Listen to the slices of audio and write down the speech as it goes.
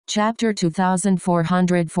Chapter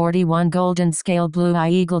 2441 Golden Scale Blue Eye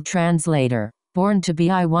Eagle Translator. BornToBe.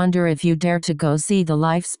 I wonder if you dare to go see the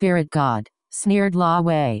Life Spirit God, sneered La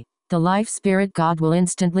Wei. The Life Spirit God will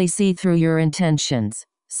instantly see through your intentions.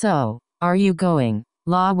 So, are you going?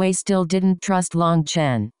 La Wei still didn't trust Long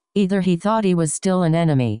Chen. Either he thought he was still an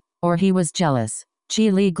enemy, or he was jealous.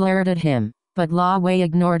 Qi Li glared at him, but La Wei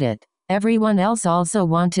ignored it. Everyone else also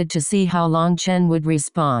wanted to see how Long Chen would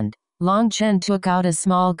respond. Long Chen took out a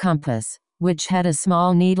small compass, which had a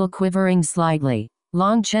small needle quivering slightly.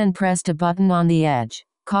 Long Chen pressed a button on the edge,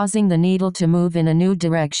 causing the needle to move in a new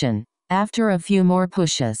direction. After a few more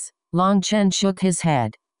pushes, Long Chen shook his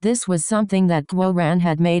head. This was something that Guo Ran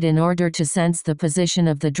had made in order to sense the position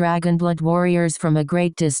of the Dragonblood warriors from a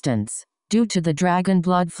great distance. Due to the dragon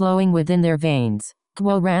blood flowing within their veins,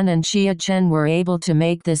 Guo Ran and Xia Chen were able to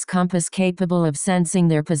make this compass capable of sensing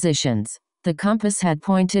their positions. The compass had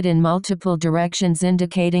pointed in multiple directions,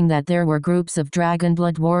 indicating that there were groups of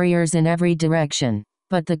Dragonblood warriors in every direction,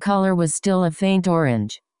 but the color was still a faint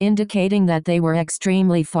orange, indicating that they were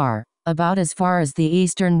extremely far, about as far as the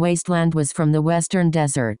eastern wasteland was from the western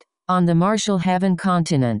desert. On the Martial Heaven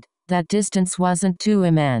continent, that distance wasn't too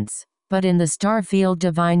immense, but in the Starfield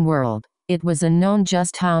Divine World, it was unknown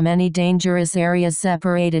just how many dangerous areas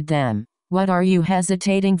separated them. What are you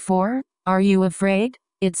hesitating for? Are you afraid?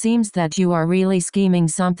 It seems that you are really scheming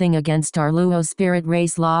something against our Luo spirit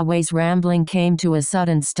race. La Wei's rambling came to a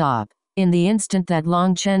sudden stop. In the instant that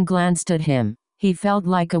Long Chen glanced at him, he felt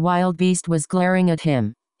like a wild beast was glaring at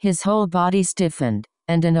him. His whole body stiffened,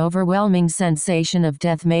 and an overwhelming sensation of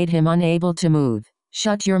death made him unable to move.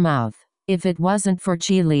 Shut your mouth. If it wasn't for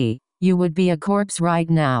Qi Li, you would be a corpse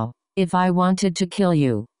right now. If I wanted to kill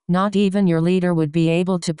you, not even your leader would be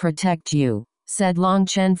able to protect you, said Long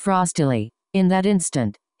Chen frostily. In that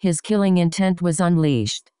instant, his killing intent was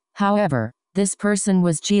unleashed. However, this person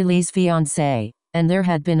was Qi Li's fiancé, and there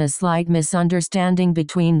had been a slight misunderstanding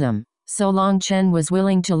between them, so Long Chen was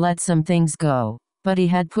willing to let some things go. But he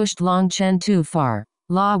had pushed Long Chen too far.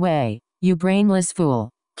 La Wei, you brainless fool,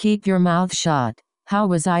 keep your mouth shut. How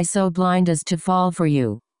was I so blind as to fall for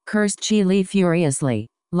you? Cursed Qi Li furiously.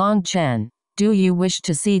 Long Chen, do you wish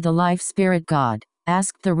to see the Life Spirit God?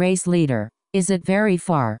 Asked the race leader. Is it very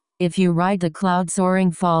far? If you ride the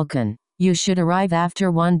cloud-soaring falcon, you should arrive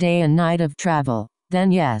after 1 day and night of travel.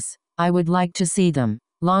 Then yes, I would like to see them.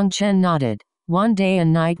 Long Chen nodded. 1 day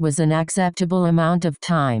and night was an acceptable amount of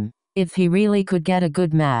time. If he really could get a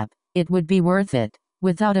good map, it would be worth it.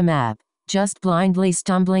 Without a map, just blindly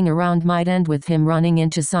stumbling around might end with him running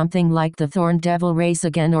into something like the Thorn Devil race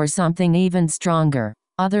again or something even stronger.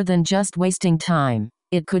 Other than just wasting time,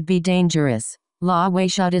 it could be dangerous. La Wei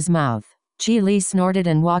shut his mouth. Qi Li snorted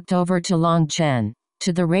and walked over to Long Chen.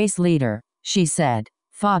 To the race leader, she said,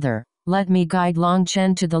 Father, let me guide Long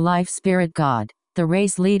Chen to the Life Spirit God. The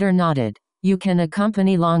race leader nodded. You can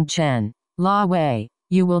accompany Long Chen. La Wei,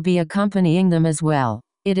 you will be accompanying them as well.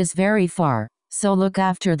 It is very far, so look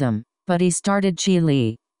after them. But he started Qi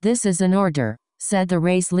Li. This is an order, said the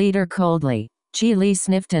race leader coldly. Qi Li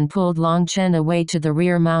sniffed and pulled Long Chen away to the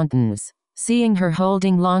rear mountains. Seeing her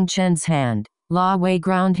holding Long Chen's hand, La Wei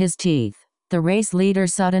ground his teeth. The race leader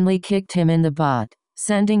suddenly kicked him in the butt,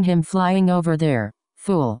 sending him flying over there.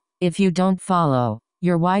 Fool, if you don't follow,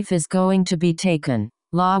 your wife is going to be taken.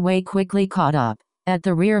 La Wei quickly caught up. At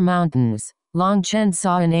the rear mountains, Long Chen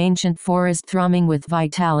saw an ancient forest thrumming with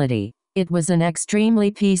vitality. It was an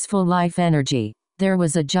extremely peaceful life energy. There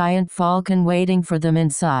was a giant falcon waiting for them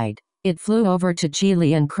inside. It flew over to Qi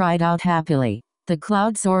Li and cried out happily. The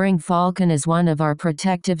cloud-soaring falcon is one of our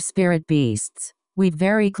protective spirit beasts. We're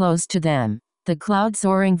very close to them. The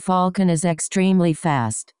cloud-soaring falcon is extremely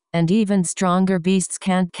fast, and even stronger beasts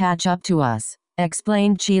can't catch up to us,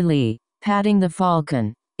 explained Qi Li, patting the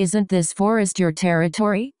falcon. Isn't this forest your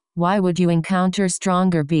territory? Why would you encounter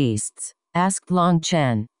stronger beasts? Asked Long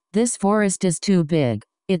Chen. This forest is too big.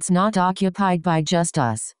 It's not occupied by just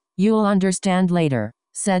us. You'll understand later,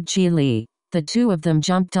 said Qi Li. The two of them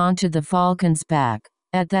jumped onto the falcon's back.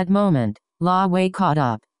 At that moment, La Wei caught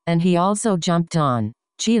up, and he also jumped on.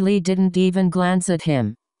 Qi Li didn't even glance at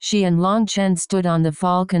him. She and Long Chen stood on the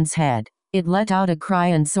falcon's head. It let out a cry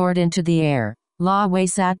and soared into the air. La Wei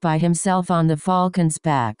sat by himself on the falcon's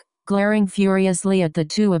back, glaring furiously at the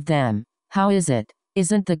two of them. How is it?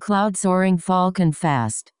 Isn't the cloud-soaring falcon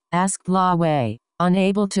fast? Asked La Wei,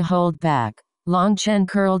 unable to hold back. Long Chen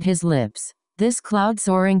curled his lips. This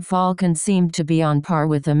cloud-soaring falcon seemed to be on par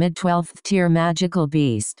with a mid-12th tier magical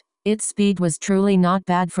beast. Its speed was truly not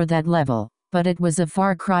bad for that level, but it was a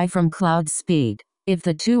far cry from Cloud's speed. If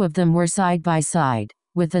the two of them were side by side,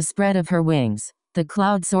 with the spread of her wings, The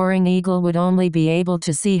cloud-soaring eagle would only be able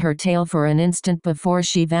to see her tail for an instant before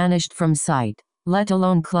she vanished from sight, let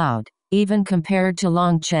alone cloud. Even compared to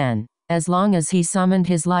Long Chen, as long as he summoned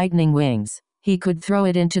his lightning wings, he could throw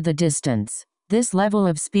it into the distance. This level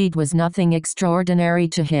of speed was nothing extraordinary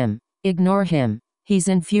to him. Ignore him. He's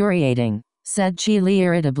infuriating, said Qi Li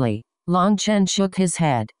irritably. Long Chen shook his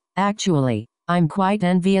head. Actually, I'm quite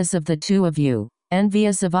envious of the two of you.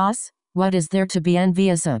 Envious of us? What is there to be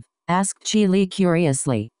envious of? Asked Qi Li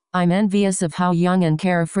curiously. I'm envious of how young and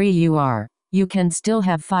carefree you are. You can still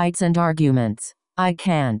have fights and arguments. I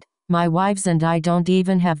can't. My wives and I don't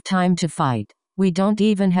even have time to fight. We don't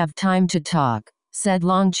even have time to talk, said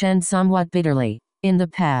Long Chen somewhat bitterly. In the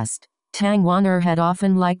past, Tang Wan'er had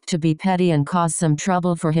often liked to be petty and cause some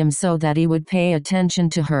trouble for him so that he would pay attention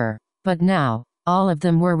to her. But now, all of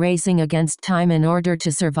them were racing against time in order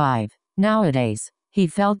to survive. Nowadays, he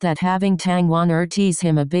felt that having Tang Wan'er tease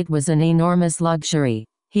him a bit was an enormous luxury.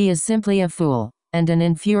 He is simply a fool, and an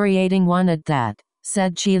infuriating one at that,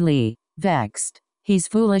 said Qi Li, vexed. He's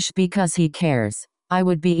foolish because he cares. I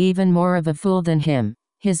would be even more of a fool than him.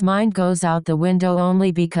 His mind goes out the window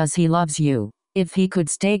only because he loves you. If he could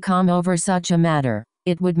stay calm over such a matter,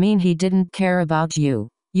 it would mean he didn't care about you.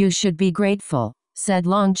 You should be grateful, said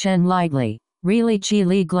Long Chen lightly. Really? Qi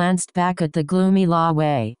Li glanced back at the gloomy La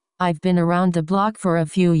Wei. I've been around the block for a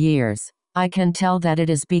few years. I can tell that it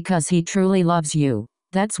is because he truly loves you.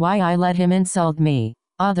 That's why I let him insult me.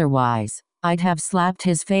 Otherwise, I'd have slapped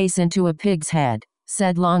his face into a pig's head,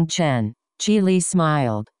 said Long Chen. Qi Li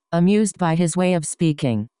smiled, amused by his way of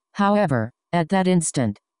speaking. However, at that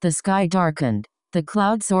instant, the sky darkened. The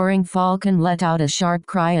cloud-soaring falcon let out a sharp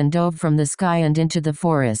cry and dove from the sky and into the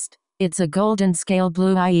forest. It's a golden-scale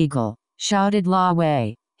blue-eye eagle, shouted La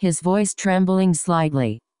Wei, his voice trembling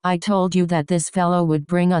slightly. I told you that this fellow would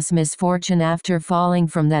bring us misfortune after falling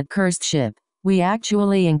from that cursed ship. We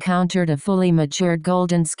actually encountered a fully matured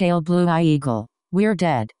golden-scale blue-eye eagle. We're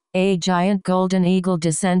dead. A giant golden eagle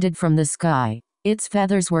descended from the sky. Its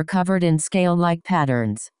feathers were covered in scale-like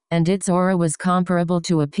patterns, and its aura was comparable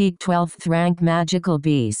to a peak 12th rank magical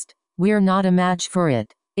beast. We're not a match for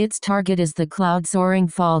it. Its target is the cloud-soaring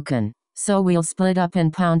falcon, so we'll split up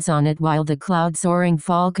and pounce on it while the cloud-soaring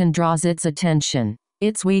falcon draws its attention.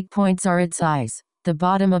 Its weak points are its eyes, the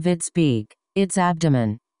bottom of its beak, its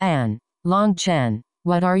abdomen, and Long Chen,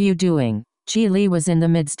 what are you doing? Qi Li was in the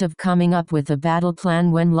midst of coming up with a battle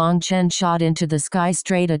plan when Long Chen shot into the sky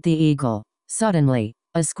straight at the eagle. Suddenly,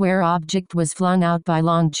 a square object was flung out by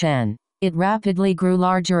Long Chen. It rapidly grew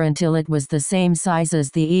larger until it was the same size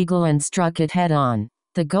as the eagle and struck it head-on.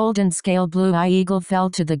 The golden-scale blue-eye eagle fell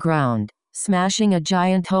to the ground, smashing a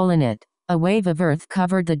giant hole in it. A wave of earth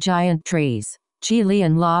covered the giant trees. Qi Li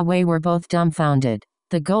and La Wei were both dumbfounded.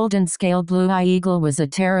 The golden-scale blue-eye eagle was a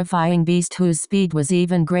terrifying beast whose speed was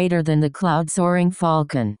even greater than the cloud-soaring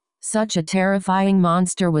falcon. Such a terrifying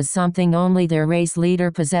monster was something only their race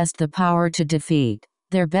leader possessed the power to defeat.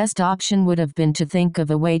 Their best option would have been to think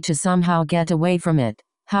of a way to somehow get away from it.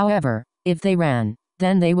 However, if they ran,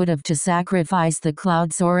 then they would have to sacrifice the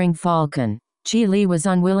cloud-soaring falcon. Qi Li was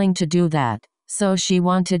unwilling to do that, so she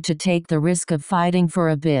wanted to take the risk of fighting for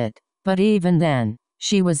a bit. But even then,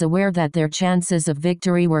 she was aware that their chances of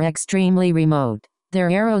victory were extremely remote. Their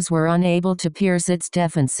arrows were unable to pierce its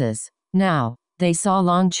defenses. Now, they saw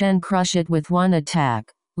Long Chen crush it with one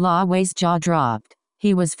attack. La Wei's jaw dropped.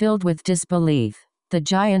 He was filled with disbelief. The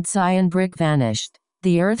giant cyan brick vanished.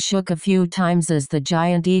 The earth shook a few times as the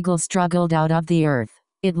giant eagle struggled out of the earth.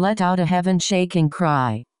 It let out a heaven-shaking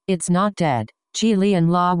cry. It's not dead. Qi Li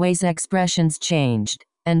and La Wei's expressions changed,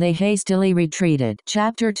 and they hastily retreated.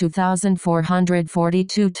 Chapter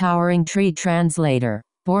 2442 Towering Tree Translator.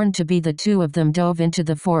 BornToBe. The two of them dove into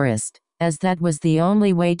the forest, as that was the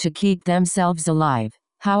only way to keep themselves alive.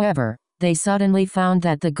 However, they suddenly found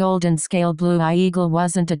that the golden-scale blue-eye eagle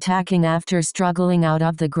wasn't attacking after struggling out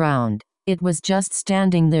of the ground. It was just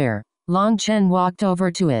standing there. Long Chen walked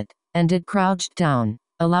over to it, and it crouched down,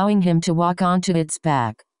 allowing him to walk onto its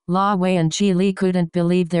back. La Wei and Qi Li couldn't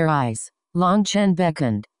believe their eyes. Long Chen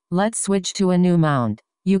beckoned. Let's switch to a new mount.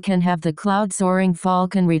 You can have the cloud-soaring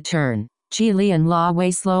falcon return. Qi Li and La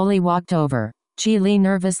Wei slowly walked over. Qi Li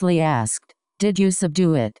nervously asked, did you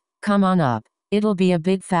subdue it? Come on up. It'll be a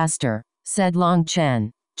bit faster, said Long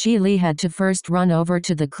Chen. Qi Li had to first run over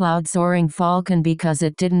to the cloud-soaring falcon because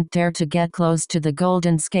it didn't dare to get close to the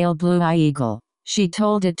golden-scale blue-eye eagle. She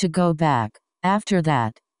told it to go back. After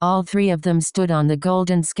that, all three of them stood on the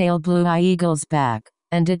golden-scale blue-eye eagle's back,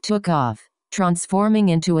 and it took off, transforming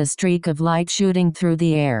into a streak of light shooting through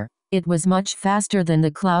the air. It was much faster than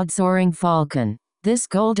the cloud-soaring falcon. This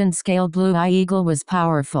golden-scale blue-eye eagle was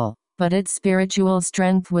powerful, but its spiritual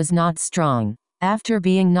strength was not strong. After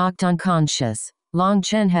being knocked unconscious, Long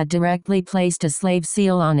Chen had directly placed a slave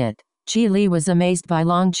seal on it. Qi Li was amazed by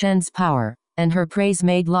Long Chen's power, and her praise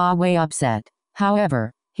made La Wei upset.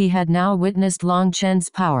 However, he had now witnessed Long Chen's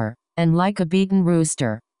power, and like a beaten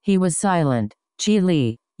rooster, he was silent. Qi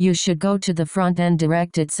Li, you should go to the front and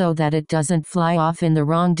direct it so that it doesn't fly off in the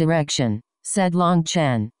wrong direction, said Long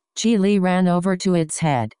Chen. Qi Li ran over to its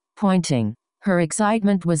head, pointing. Her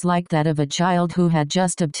excitement was like that of a child who had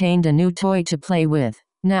just obtained a new toy to play with.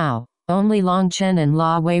 Now, only Long Chen and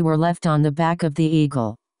La Wei were left on the back of the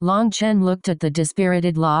eagle. Long Chen looked at the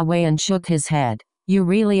dispirited La Wei and shook his head. You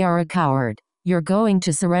really are a coward. You're going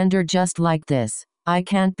to surrender just like this. I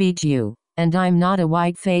can't beat you, and I'm not a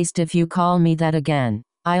white-faced if you call me that again.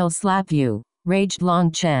 I'll slap you, raged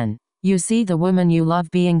Long Chen. You see the woman you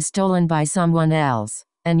love being stolen by someone else,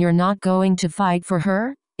 and you're not going to fight for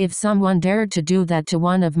her? If someone dared to do that to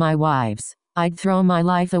one of my wives, I'd throw my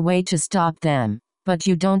life away to stop them. But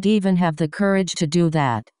you don't even have the courage to do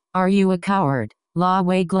that. Are you a coward? La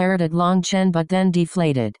Wei glared at Long Chen but then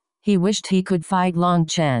deflated. He wished he could fight Long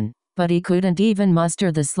Chen, but he couldn't even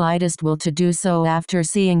muster the slightest will to do so after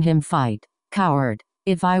seeing him fight. Coward.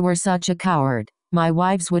 If I were such a coward, my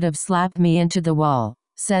wives would have slapped me into the wall,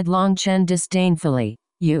 said Long Chen disdainfully.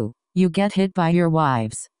 You get hit by your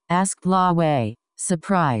wives? Asked La Wei,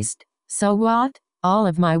 surprised. So what? All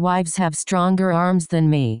of my wives have stronger arms than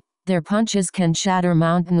me. Their punches can shatter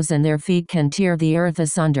mountains and their feet can tear the earth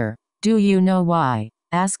asunder. Do you know why?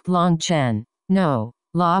 Asked Long Chen. No.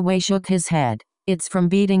 La Wei shook his head. It's from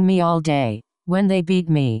beating me all day. When they beat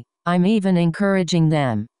me, I'm even encouraging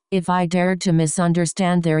them. If I dared to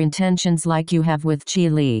misunderstand their intentions like you have with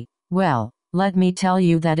Qi Li, well, let me tell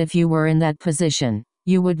you that if you were in that position,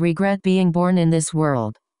 you would regret being born in this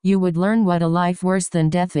world. You would learn what a life worse than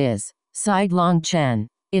death is, sighed Long Chen.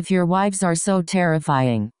 If your wives are so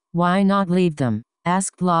terrifying, why not leave them?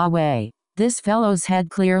 Asked La Wei. This fellow's head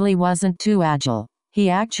clearly wasn't too agile. He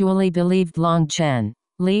actually believed Long Chen.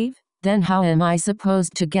 Leave? Then how am I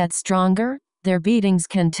supposed to get stronger? Their beatings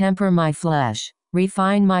can temper my flesh,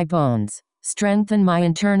 refine my bones, strengthen my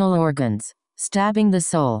internal organs, stabbing the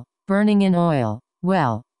soul, burning in oil.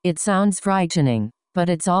 Well, it sounds frightening, but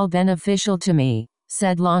it's all beneficial to me,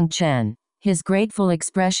 said Long Chen. His grateful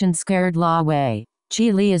expression scared La Wei.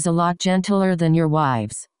 Qi Li is a lot gentler than your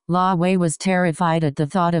wives. La Wei was terrified at the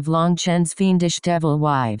thought of Long Chen's fiendish devil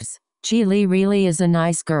wives. Qi Li really is a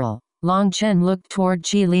nice girl. Long Chen looked toward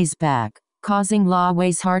Qi Li's back, causing La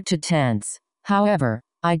Wei's heart to tense. However,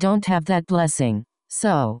 I don't have that blessing.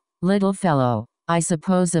 So, little fellow, I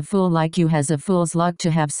suppose a fool like you has a fool's luck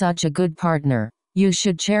to have such a good partner. You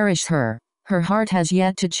should cherish her. Her heart has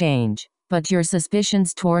yet to change, but your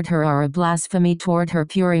suspicions toward her are a blasphemy toward her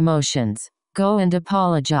pure emotions. Go and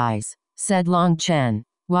apologize, said Long Chen.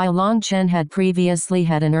 While Long Chen had previously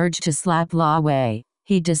had an urge to slap La Wei,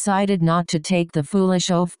 he decided not to take the foolish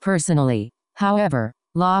oaf personally. However,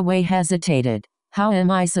 La Wei hesitated. How am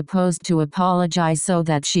I supposed to apologize so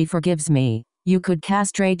that she forgives me? You could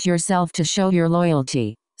castrate yourself to show your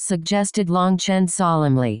loyalty, suggested Long Chen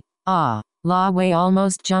solemnly. Ah! La Wei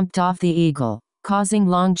almost jumped off the eagle, causing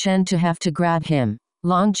Long Chen to have to grab him.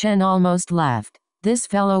 Long Chen almost laughed. This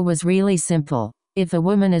fellow was really simple. If a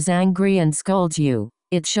woman is angry and scolds you,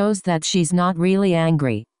 it shows that she's not really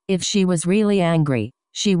angry. If she was really angry,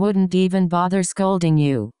 she wouldn't even bother scolding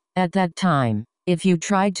you. At that time, if you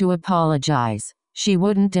tried to apologize, she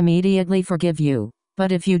wouldn't immediately forgive you.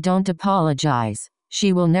 But if you don't apologize,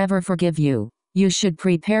 she will never forgive you. You should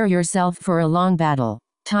prepare yourself for a long battle.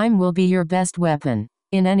 Time will be your best weapon.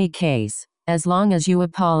 In any case, as long as you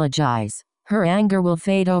apologize, her anger will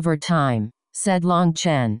fade over time, said Long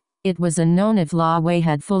Chen. It was unknown if La Wei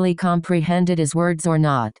had fully comprehended his words or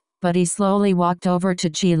not, but he slowly walked over to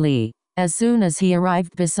Qi Li. As soon as he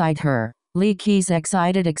arrived beside her, Li Qi's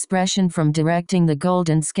excited expression from directing the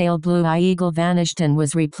golden scale blue eye eagle vanished and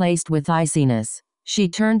was replaced with iciness. She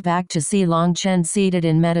turned back to see Long Chen seated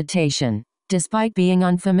in meditation. Despite being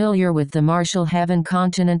unfamiliar with the martial heaven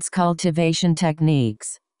continent's cultivation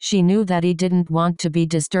techniques, she knew that he didn't want to be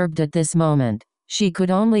disturbed at this moment. She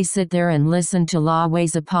could only sit there and listen to La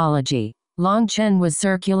Wei's apology. Long Chen was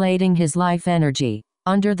circulating his life energy.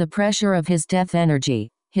 Under the pressure of his death energy,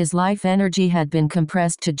 his life energy had been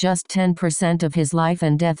compressed to just 10% of his life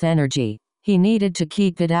and death energy. He needed to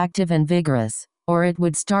keep it active and vigorous, or it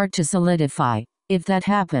would start to solidify. If that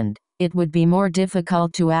happened, it would be more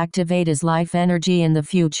difficult to activate his life energy in the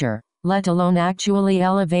future, let alone actually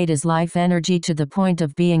elevate his life energy to the point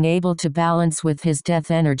of being able to balance with his death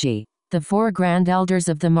energy. The 4 grand elders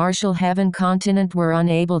of the Martial Heaven continent were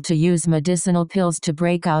unable to use medicinal pills to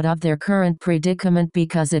break out of their current predicament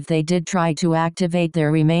because if they did try to activate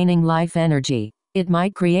their remaining life energy, it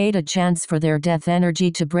might create a chance for their death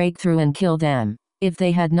energy to break through and kill them. If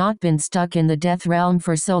they had not been stuck in the death realm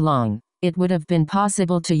for so long, it would have been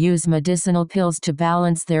possible to use medicinal pills to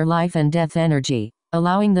balance their life and death energy,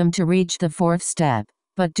 allowing them to reach the 4th step.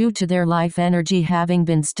 But due to their life energy having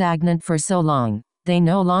been stagnant for so long, they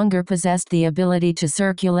no longer possessed the ability to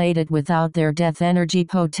circulate it without their death energy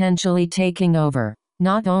potentially taking over.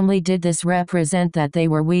 Not only did this represent that they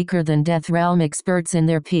were weaker than death realm experts in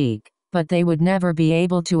their peak, but they would never be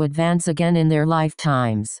able to advance again in their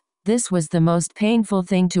lifetimes. This was the most painful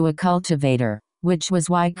thing to a cultivator, which was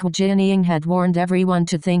why Jianying had warned everyone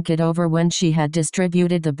to think it over when she had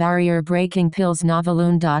distributed the barrier-breaking pills.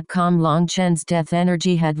 Noveloon.com. Long Chen's death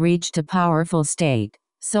energy had reached a powerful state,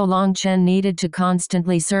 so Long Chen needed to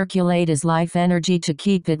constantly circulate his life energy to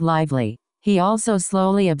keep it lively. He also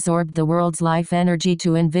slowly absorbed the world's life energy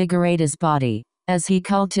to invigorate his body. As he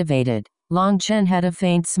cultivated, Long Chen had a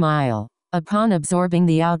faint smile. Upon absorbing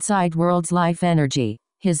the outside world's life energy,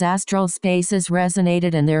 his astral spaces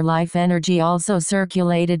resonated and their life energy also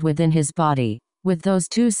circulated within his body. With those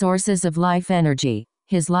 2 sources of life energy,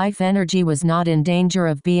 his life energy was not in danger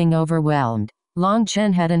of being overwhelmed. Long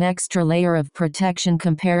Chen had an extra layer of protection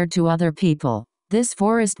compared to other people. This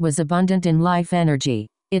forest was abundant in life energy.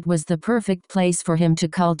 It was the perfect place for him to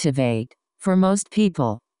cultivate. For most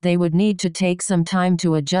people, they would need to take some time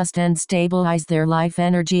to adjust and stabilize their life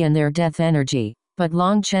energy and their death energy. But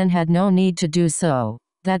Long Chen had no need to do so.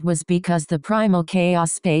 That was because the primal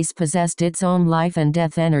chaos space possessed its own life and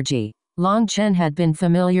death energy. Long Chen had been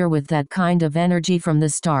familiar with that kind of energy from the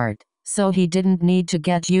start, so he didn't need to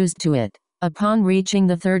get used to it. Upon reaching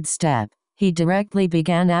the 3rd step, he directly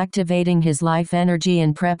began activating his life energy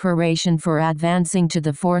in preparation for advancing to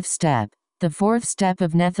the 4th step. The 4th step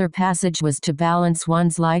of Nether Passage was to balance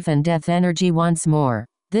one's life and death energy once more.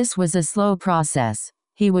 This was a slow process.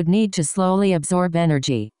 He would need to slowly absorb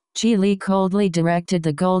energy. Qi Li coldly directed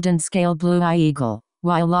the golden scale blue-eye eagle,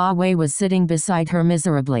 while La Wei was sitting beside her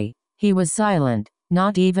miserably. He was silent,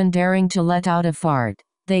 not even daring to let out a fart.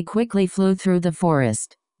 They quickly flew through the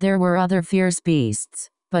forest. There were other fierce beasts,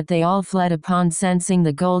 but they all fled upon sensing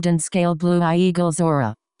the golden scale blue-eye eagle's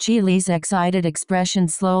aura. Qi Li's excited expression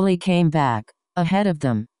slowly came back. Ahead of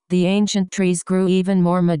them, the ancient trees grew even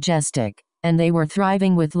more majestic, and they were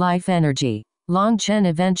thriving with life energy. Long Chen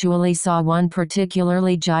eventually saw one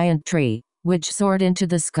particularly giant tree, which soared into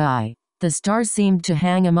the sky. The stars seemed to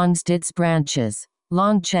hang amongst its branches.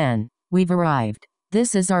 Long Chen, we've arrived.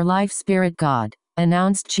 This is our life spirit god,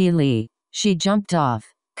 announced Qi Li. She jumped off,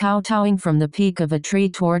 kowtowing from the peak of a tree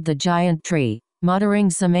toward the giant tree, muttering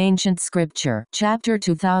some ancient scripture. Chapter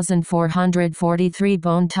 2443.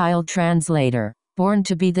 Bone Tile Translator. Born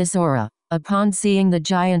to be this aura. Upon seeing the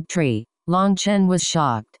giant tree, Long Chen was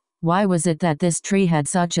shocked. Why was it that this tree had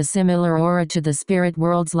such a similar aura to the spirit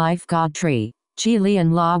world's life god tree? Qi Li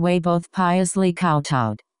and La Wei both piously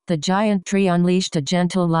kowtowed. The giant tree unleashed a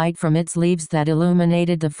gentle light from its leaves that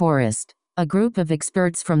illuminated the forest. A group of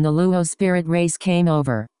experts from the Luo spirit race came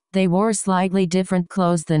over. They wore slightly different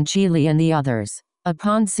clothes than Qi Li and the others.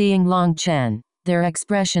 Upon seeing Long Chen, their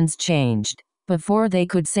expressions changed. Before they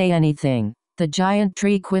could say anything, the giant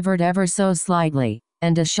tree quivered ever so slightly,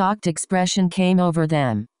 and a shocked expression came over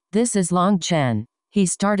them. This is Long Chen, he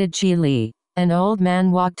started Qi Li. An old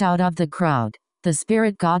man walked out of the crowd. The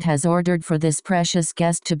spirit god has ordered for this precious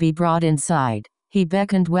guest to be brought inside. He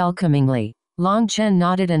beckoned welcomingly. Long Chen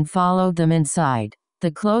nodded and followed them inside.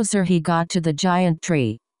 The closer he got to the giant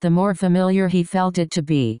tree, the more familiar he felt it to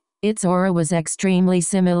be. Its aura was extremely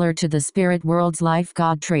similar to the spirit world's life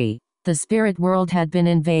god tree. The spirit world had been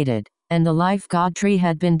invaded, and the life god tree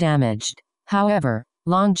had been damaged. However,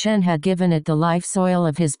 Long Chen had given it the life soil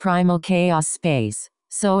of his primal chaos space,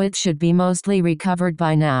 so it should be mostly recovered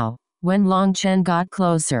by now. When Long Chen got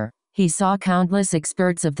closer, he saw countless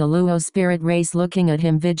experts of the Luo spirit race looking at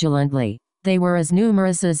him vigilantly. They were as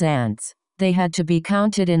numerous as ants. They had to be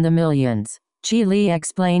counted in the millions. Qi Li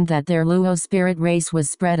explained that their Luo spirit race was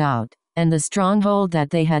spread out, and the stronghold that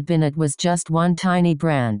they had been at was just one tiny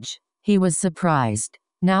branch. He was surprised.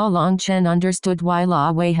 Now Long Chen understood why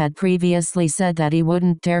La Wei had previously said that he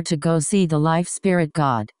wouldn't dare to go see the life spirit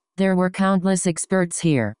god. There were countless experts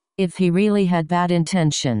here. If he really had bad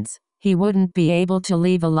intentions, he wouldn't be able to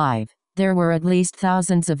leave alive. There were at least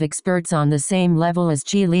thousands of experts on the same level as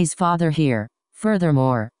Qi Li's father here.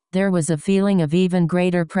 Furthermore, there was a feeling of even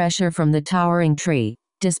greater pressure from the towering tree.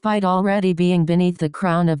 Despite already being beneath the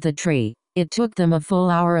crown of the tree, It took them a full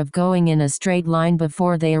hour of going in a straight line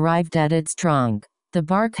before they arrived at its trunk. The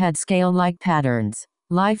bark had scale-like patterns.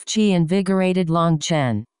 Life chi invigorated Long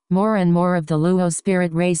Chen. More and more of the Luo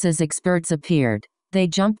spirit race's experts appeared. They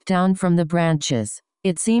jumped down from the branches.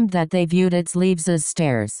 It seemed that they viewed its leaves as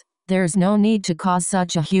stairs. There's no need to cause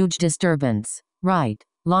such a huge disturbance. Right.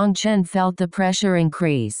 Long Chen felt the pressure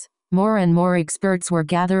increase. More and more experts were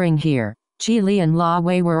gathering here. Qi Li and La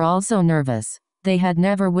Wei were also nervous. They had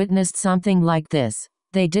never witnessed something like this.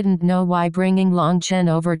 They didn't know why bringing Long Chen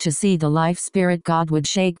over to see the life spirit god would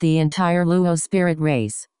shake the entire Luo spirit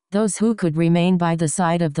race. Those who could remain by the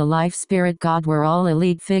side of the life spirit god were all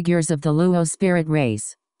elite figures of the Luo spirit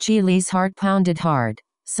race. Qi Li's heart pounded hard.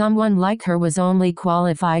 Someone like her was only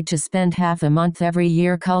qualified to spend half a month every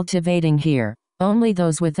year cultivating here. Only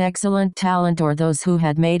those with excellent talent or those who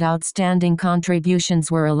had made outstanding contributions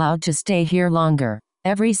were allowed to stay here longer.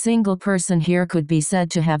 Every single person here could be said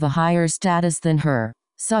to have a higher status than her.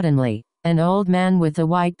 Suddenly, an old man with a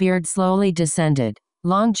white beard slowly descended.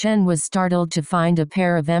 Long Chen was startled to find a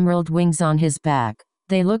pair of emerald wings on his back.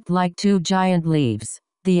 They looked like two giant leaves.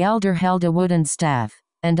 The elder held a wooden staff,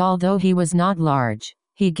 and although he was not large,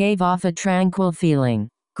 he gave off a tranquil feeling.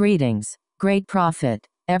 Greetings, great prophet.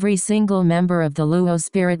 Every single member of the Luo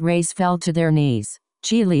spirit race fell to their knees.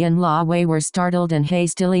 Qi Li and La Wei were startled and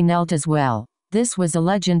hastily knelt as well. This was a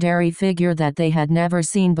legendary figure that they had never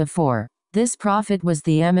seen before. This prophet was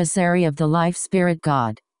the emissary of the life spirit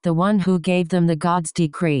god, the one who gave them the god's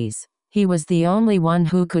decrees. He was the only one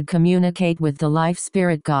who could communicate with the life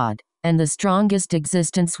spirit god, and the strongest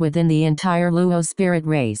existence within the entire Luo spirit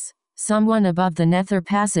race. Someone above the Nether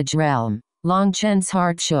Passage realm. Long Chen's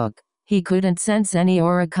heart shook. He couldn't sense any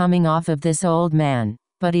aura coming off of this old man,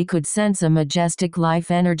 but he could sense a majestic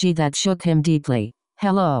life energy that shook him deeply.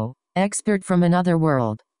 Hello, expert from another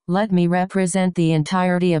world. Let me represent the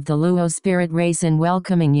entirety of the Luo spirit race in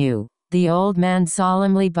welcoming you. The old man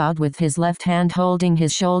solemnly bowed with his left hand holding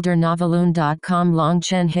his shoulder. Noveloon.com. Long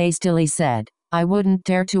Chen hastily said, I wouldn't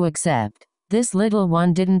dare to accept. This little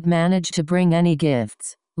one didn't manage to bring any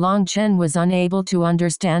gifts. Long Chen was unable to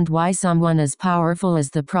understand why someone as powerful as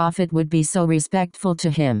the prophet would be so respectful to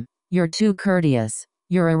him. You're too courteous.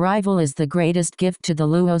 Your arrival is the greatest gift to the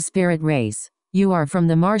Luo spirit race. You are from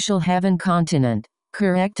the Martial Heaven continent.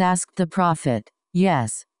 Correct? Asked the prophet.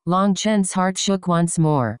 Yes. Long Chen's heart shook once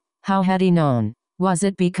more. How had he known? Was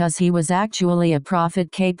it because he was actually a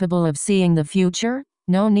prophet capable of seeing the future?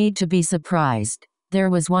 No need to be surprised. There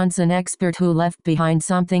was once an expert who left behind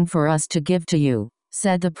something for us to give to you,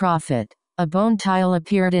 said the prophet. A bone tile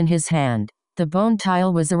appeared in his hand. The bone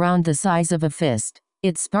tile was around the size of a fist.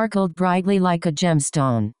 It sparkled brightly like a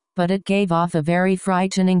gemstone, but it gave off a very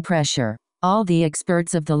frightening pressure. All the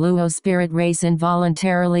experts of the Luo spirit race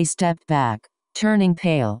involuntarily stepped back, turning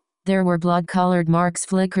pale. There were blood-colored marks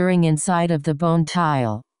flickering inside of the bone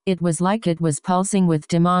tile. It was like it was pulsing with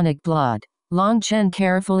demonic blood. Long Chen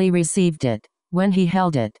carefully received it. When he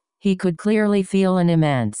held it, he could clearly feel an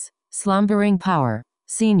immense, slumbering power.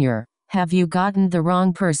 Senior, have you gotten the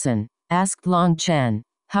wrong person? Asked Long Chen.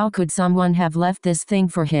 How could someone have left this thing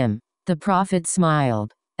for him? The prophet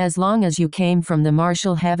smiled. As long as you came from the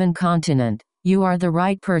Martial Heaven continent, you are the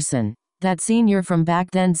right person. That senior from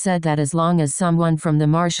back then said that as long as someone from the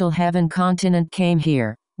Martial Heaven continent came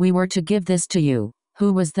here, we were to give this to you.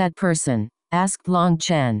 Who was that person? Asked Long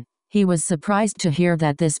Chen. He was surprised to hear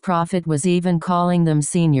that this prophet was even calling them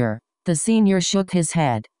senior. The senior shook his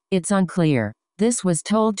head. It's unclear. This was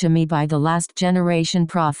told to me by the last generation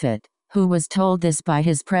prophet, who was told this by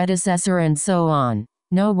his predecessor and so on.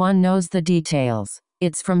 No one knows the details.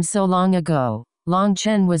 It's from so long ago. Long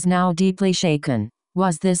Chen was now deeply shaken.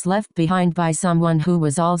 Was this left behind by someone who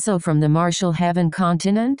was also from the Martial Heaven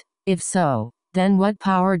continent? If so, then what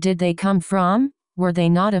power did they come from? Were they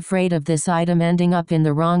not afraid of this item ending up in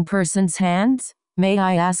the wrong person's hands? May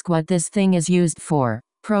I ask what this thing is used for?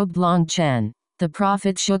 Probed Long Chen. The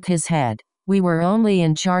prophet shook his head. We were only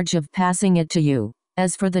in charge of passing it to you.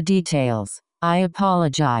 As for the details, I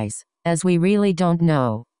apologize, as we really don't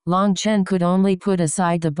know. Long Chen could only put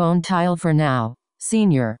aside the bone tile for now.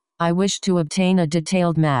 Senior, I wish to obtain a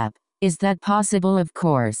detailed map. Is that possible? Of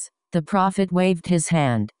course. The prophet waved his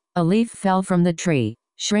hand. A leaf fell from the tree,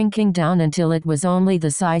 shrinking down until it was only the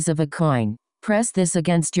size of a coin. Press this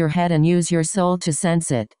against your head and use your soul to sense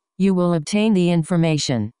it. You will obtain the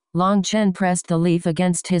information. Long Chen pressed the leaf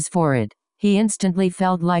against his forehead. He instantly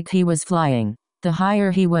felt like he was flying. The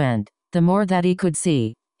higher he went, the more that he could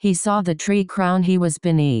see. He saw the tree crown he was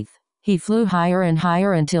beneath. He flew higher and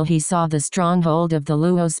higher until he saw the stronghold of the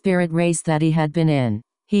Luo spirit race that he had been in.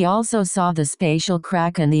 He also saw the spatial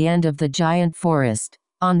crack and the end of the giant forest.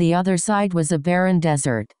 On the other side was a barren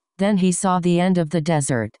desert. Then he saw the end of the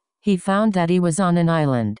desert. He found that he was on an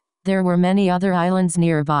island. There were many other islands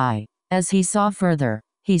nearby. As he saw further,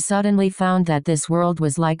 he suddenly found that this world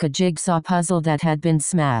was like a jigsaw puzzle that had been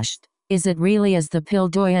smashed. Is it really as the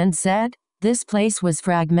Pildoyan said? This place was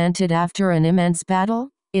fragmented after an immense battle?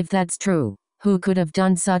 If that's true, who could have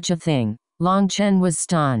done such a thing? Long Chen was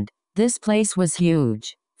stunned. This place was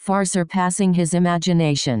huge, far surpassing his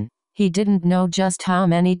imagination. He didn't know just how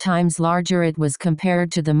many times larger it was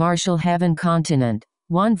compared to the Martial Heaven continent.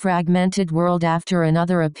 One fragmented world after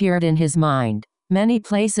another appeared in his mind. Many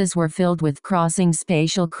places were filled with crossing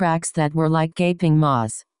spatial cracks that were like gaping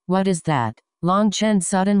maws. What is that? Long Chen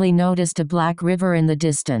suddenly noticed a black river in the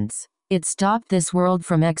distance. It stopped this world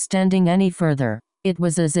from extending any further. It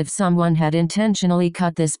was as if someone had intentionally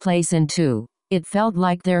cut this place in two. It felt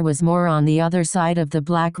like there was more on the other side of the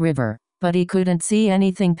black river, but he couldn't see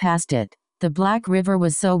anything past it. The black river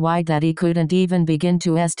was so wide that he couldn't even begin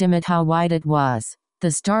to estimate how wide it was.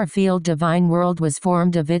 The star-field divine world was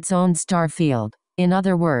formed of its own star field. In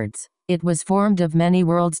other words, it was formed of many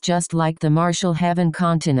worlds just like the Martial Heaven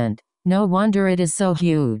continent. No wonder it is so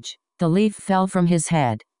huge. The leaf fell from his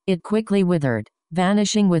head. It quickly withered,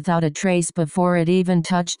 vanishing without a trace before it even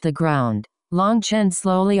touched the ground. Long Chen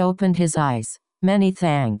slowly opened his eyes. Many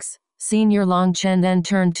thanks. Senior Long Chen then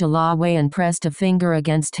turned to La Wei and pressed a finger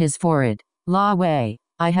against his forehead. La Wei,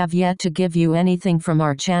 I have yet to give you anything from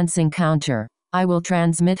our chance encounter. I will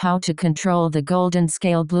transmit how to control the golden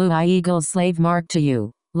scale blue eye eagle slave mark to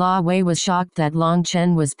you. La Wei was shocked that Long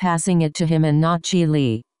Chen was passing it to him and not Qi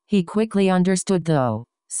Li. He quickly understood though.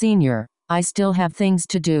 Senior, I still have things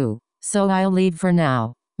to do, so I'll leave for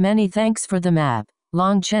now. Many thanks for the map.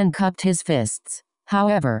 Long Chen cupped his fists.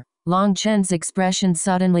 However, Long Chen's expression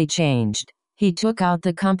suddenly changed. He took out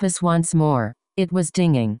the compass once more. It was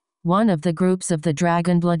dinging. One of the groups of the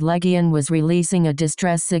Dragonblood Legion was releasing a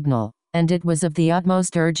distress signal, and it was of the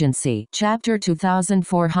utmost urgency. Chapter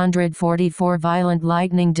 2444 Violent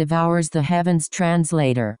Lightning Devours the Heavens.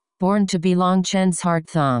 Translator. BornToBe. Long Chen's heart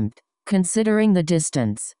thumped. Considering the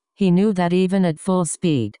distance, he knew that even at full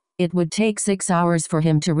speed, it would take 6 hours for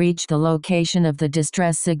him to reach the location of the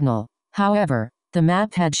distress signal. However, the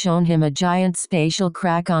map had shown him a giant spatial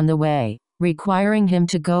crack on the way, requiring him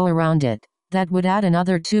to go around it. That would add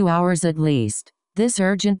another 2 hours at least. This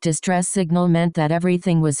urgent distress signal meant that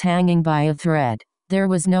everything was hanging by a thread. There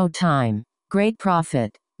was no time. Great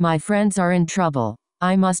prophet. My friends are in trouble.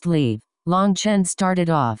 I must leave. Long Chen started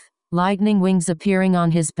off, lightning wings appearing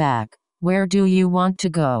on his back. Where do you want to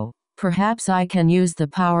go? Perhaps I can use the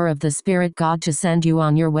power of the spirit god to send you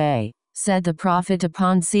on your way, said the prophet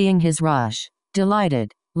upon seeing his rush.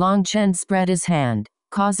 Delighted, Long Chen spread his hand,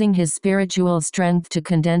 causing his spiritual strength to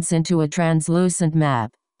condense into a translucent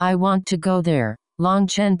map. I want to go there. Long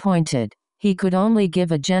Chen pointed. He could only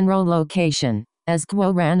give a general location, as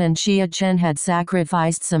Guo Ran and Xia Chen had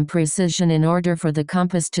sacrificed some precision in order for the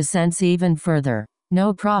compass to sense even further.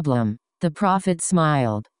 No problem. The prophet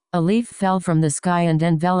smiled. A leaf fell from the sky and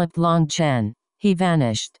enveloped Long Chen. He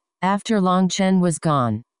vanished. After Long Chen was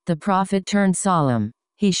gone, the prophet turned solemn.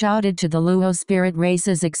 He shouted to the Luo spirit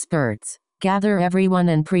race's experts, "Gather everyone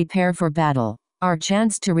and prepare for battle. Our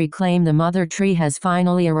chance to reclaim the mother tree has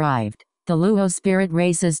finally arrived." The Luo spirit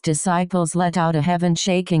race's disciples let out a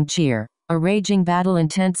heaven-shaking cheer, a raging battle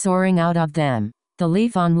intent soaring out of them. The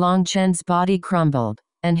leaf on Long Chen's body crumbled,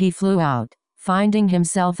 and he flew out, finding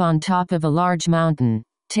himself on top of a large mountain.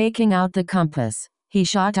 Taking out the compass, he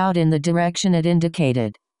shot out in the direction it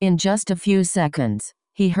indicated. In just a few seconds,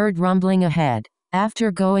 he heard rumbling ahead.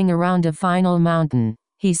 After going around a final mountain,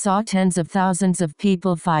 he saw tens of thousands of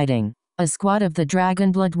people fighting. A squad of the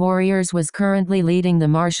Dragonblood warriors was currently leading the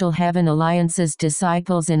Martial Heaven Alliance's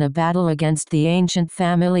disciples in a battle against the Ancient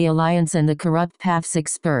Family Alliance and the Corrupt Paths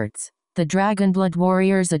experts. The Dragonblood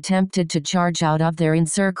warriors attempted to charge out of their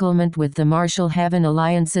encirclement with the Martial Heaven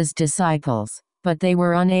Alliance's disciples, but they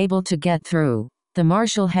were unable to get through. The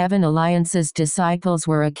Martial Heaven Alliance's disciples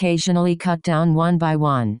were occasionally cut down one by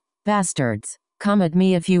one. "Bastards, come at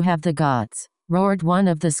me if you have the guts," roared one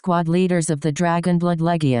of the squad leaders of the Dragonblood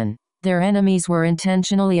Legion. Their enemies were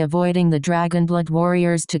intentionally avoiding the Dragonblood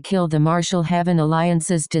warriors to kill the Martial Heaven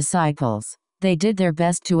Alliance's disciples. They did their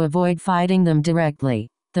best to avoid fighting them directly.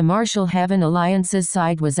 The Martial Heaven Alliance's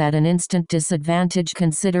side was at an instant disadvantage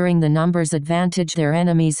considering the numbers advantage their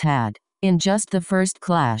enemies had. In just the first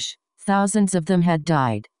clash, thousands of them had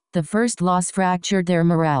died. The first loss fractured their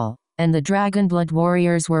morale, and the Dragonblood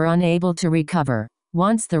warriors were unable to recover.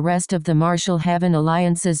 Once the rest of the Martial Heaven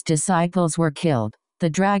Alliance's disciples were killed, the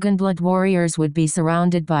Dragonblood warriors would be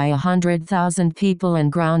surrounded by 100,000 people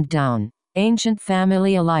and ground down. Ancient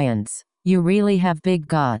Family Alliance. You really have big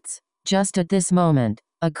guts. Just at this moment,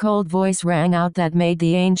 a cold voice rang out that made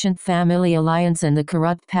the Ancient Family Alliance and the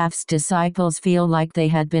Corrupt Path's disciples feel like they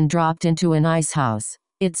had been dropped into an ice house.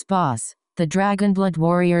 Its boss, the Dragonblood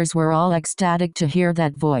warriors, were all ecstatic to hear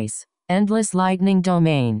that voice. Endless lightning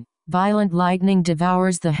domain. Violent lightning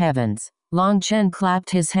devours the heavens. Long Chen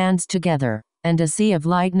clapped his hands together, and a sea of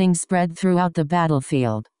lightning spread throughout the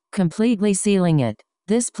battlefield, completely sealing it.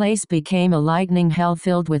 This place became a lightning hell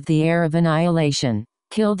filled with the air of annihilation.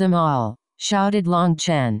 Kill them all, shouted Long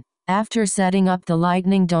Chen. After setting up the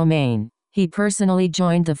lightning domain, he personally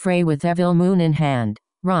joined the fray with Evil Moon in hand.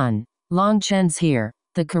 Run. Long Chen's here.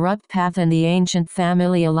 The Corrupt Path and the Ancient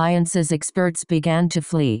Family Alliance's experts began to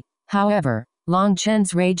flee. However, Long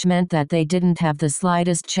Chen's rage meant that they didn't have the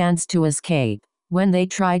slightest chance to escape. When they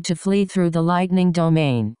tried to flee through the lightning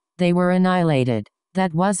domain, they were annihilated.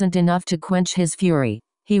 That wasn't enough to quench his fury.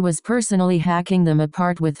 He was personally hacking them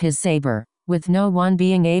apart with his saber, with no one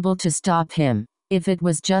being able to stop him. If it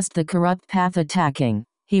was just the Corrupt Path attacking,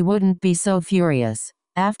 he wouldn't be so furious.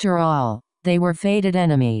 After all, they were fated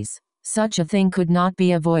enemies. Such a thing could not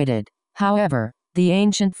be avoided. However, the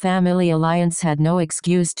Ancient Family Alliance had no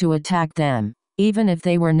excuse to attack them. Even if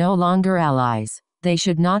they were no longer allies, they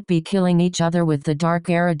should not be killing each other with the Dark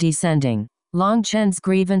Era descending. Long Chen's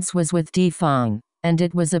grievance was with Di Feng, and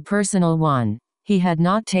it was a personal one. He had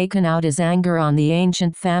not taken out his anger on the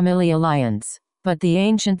Ancient Family Alliance. But the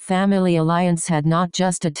Ancient Family Alliance had not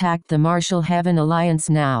just attacked the Martial Heaven Alliance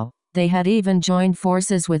now, they had even joined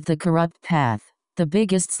forces with the Corrupt Path. The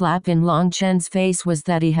biggest slap in Long Chen's face was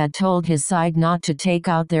that he had told his side not to take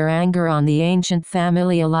out their anger on the Ancient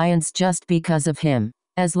Family Alliance just because of him.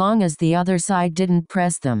 As long as the other side didn't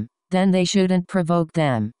press them, then they shouldn't provoke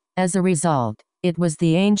them. As a result, it was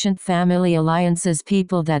the Ancient Family Alliance's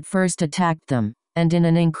people that first attacked them, and in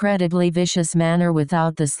an incredibly vicious manner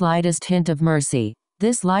without the slightest hint of mercy.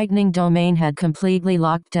 This lightning domain had completely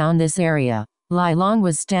locked down this area. Lai Long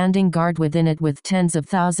was standing guard within it with tens of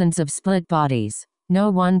thousands of split bodies. No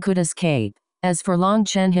one could escape. As for Long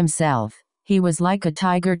Chen himself, he was like a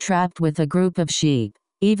tiger trapped with a group of sheep.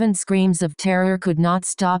 Even screams of terror could not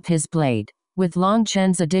stop his blade. With Long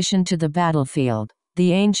Chen's addition to the battlefield,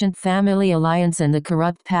 the Ancient Family Alliance and the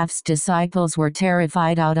Corrupt Path's disciples were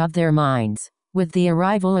terrified out of their minds. With the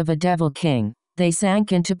arrival of a Devil King, they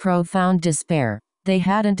sank into profound despair. They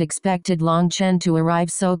hadn't expected Long Chen to arrive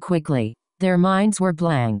so quickly. Their minds were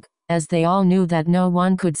blank, as they all knew that no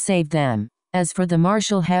one could save them. As for the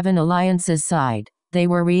Martial Heaven Alliance's side, they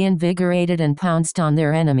were reinvigorated and pounced on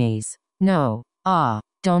their enemies. No.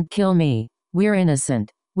 Don't kill me. We're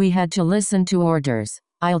innocent. We had to listen to orders.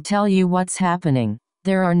 I'll tell you what's happening.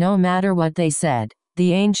 There are no matter what they said.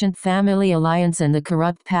 The Ancient Family Alliance and the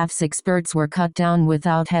Corrupt Path's experts were cut down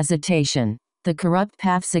without hesitation. The Corrupt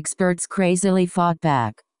Path's experts crazily fought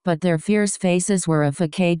back, but their fierce faces were a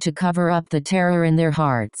facade to cover up the terror in their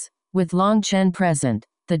hearts. With Long Chen present,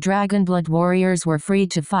 the Dragonblood warriors were free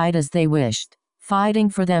to fight as they wished, fighting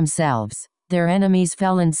for themselves. Their enemies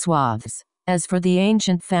fell in swaths. As for the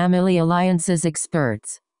Ancient Family Alliance's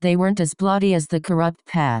experts, they weren't as bloody as the Corrupt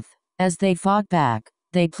Path. As they fought back,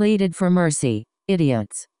 they pleaded for mercy.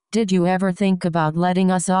 Idiots. Did you ever think about letting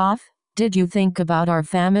us off? Did you think about our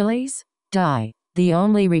families? Die. The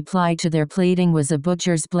only reply to their pleading was a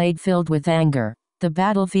butcher's blade filled with anger. The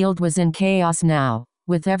battlefield was in chaos now,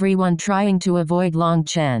 with everyone trying to avoid Long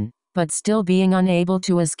Chen, but still being unable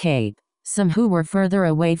to escape. Some who were further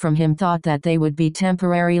away from him thought that they would be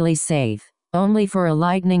temporarily safe, only for a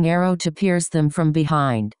lightning arrow to pierce them from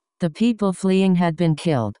behind. The people fleeing had been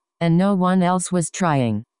killed, and no one else was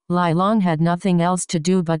trying. Lai Long had nothing else to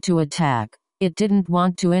do but to attack. It didn't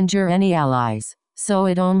want to injure any allies, so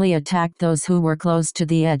it only attacked those who were close to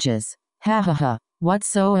the edges. Ha ha ha, what's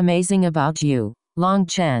so amazing about you, Long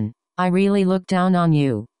Chen? I really look down on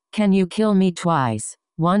you. Can you kill me twice?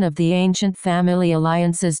 One of the Ancient Family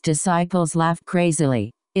Alliance's disciples laughed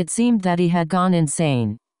crazily. It seemed that he had gone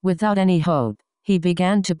insane. Without any hope, he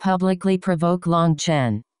began to publicly provoke Long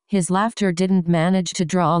Chen. His laughter didn't manage to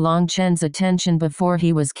draw Long Chen's attention before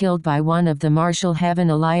he was killed by one of the Martial Heaven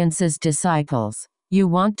Alliance's disciples. You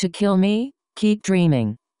want to kill me? Keep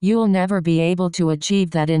dreaming. You'll never be able to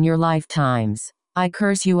achieve that in your lifetimes. I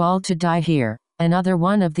curse you all to die here. Another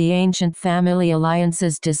one of the Ancient Family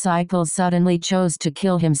Alliance's disciples suddenly chose to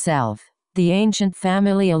kill himself. The Ancient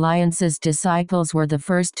Family Alliance's disciples were the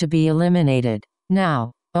first to be eliminated.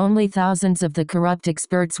 Now, only thousands of the corrupt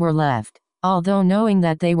experts were left. Although knowing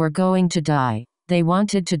that they were going to die, they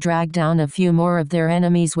wanted to drag down a few more of their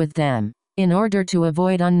enemies with them. In order to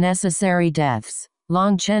avoid unnecessary deaths,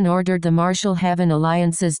 Long Chen ordered the Martial Heaven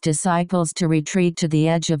Alliance's disciples to retreat to the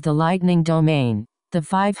edge of the lightning domain. The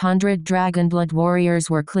 500 Dragonblood warriors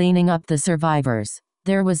were cleaning up the survivors.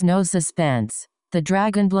 There was no suspense. The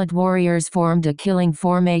Dragonblood warriors formed a killing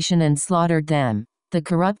formation and slaughtered them. The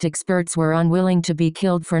corrupt experts were unwilling to be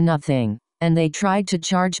killed for nothing, and they tried to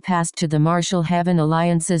charge past to the Martial Heaven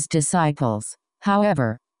Alliance's disciples.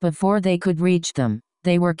 However, before they could reach them,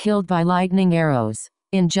 they were killed by lightning arrows.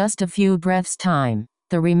 In just a few breaths' time,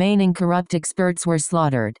 the remaining corrupt experts were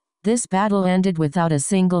slaughtered. This battle ended without a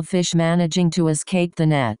single fish managing to escape the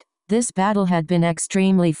net. This battle had been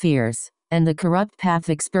extremely fierce, and the corrupt path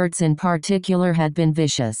experts in particular had been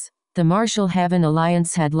vicious. The Martial Heaven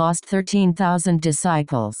Alliance had lost 13,000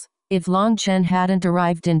 disciples. If Long Chen hadn't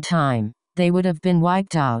arrived in time, they would have been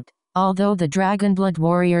wiped out. Although the Dragonblood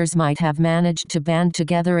warriors might have managed to band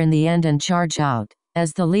together in the end and charge out,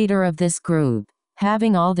 as the leader of this group,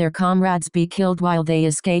 having all their comrades be killed while they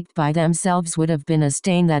escaped by themselves would have been a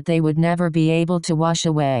stain that they would never be able to wash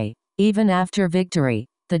away. Even after victory,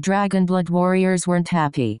 the Dragonblood warriors weren't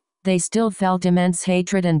happy. They still felt immense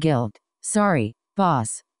hatred and guilt. "Sorry,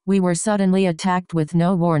 boss. We were suddenly attacked with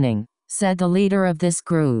no warning," said the leader of this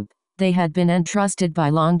group. They had been entrusted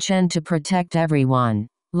by Long Chen to protect everyone.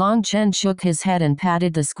 Long Chen shook his head and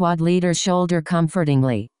patted the squad leader's shoulder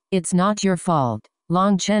comfortingly. "It's not your fault."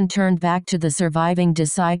 Long Chen turned back to the surviving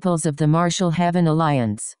disciples of the Martial Heaven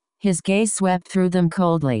Alliance. His gaze swept through them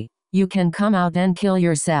coldly. "You can come out and kill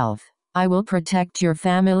yourself. I will protect your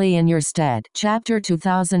family in your stead." Chapter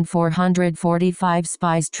 2445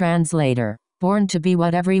 Spies Translator. Born to be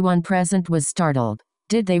what everyone present was startled.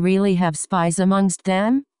 Did they really have spies amongst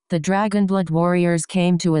them? The Dragonblood warriors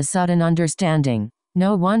came to a sudden understanding.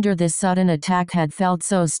 No wonder this sudden attack had felt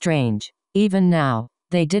so strange. Even now,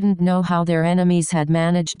 they didn't know how their enemies had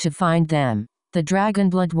managed to find them. The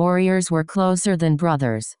Dragonblood warriors were closer than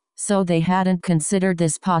brothers, so they hadn't considered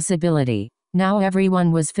this possibility. Now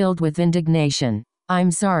everyone was filled with indignation.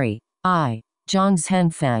 "I'm sorry. I, Zhang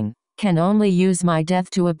Hengfeng, can only use my death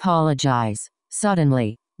to apologize."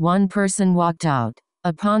 Suddenly, one person walked out.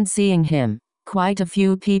 Upon seeing him, quite a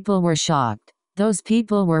few people were shocked. Those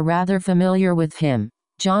people were rather familiar with him.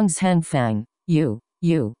 "Zhang Hengfeng, you,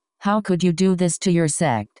 how could you do this to your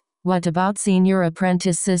sect? What about senior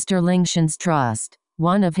apprentice Sister Lingshan's trust?"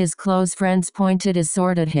 One of his close friends pointed his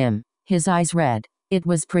sword at him, his eyes red. It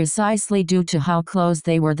was precisely due to how close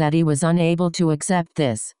they were that he was unable to accept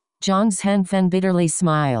this. Zhang Hengfeng bitterly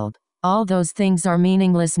smiled. "All those things are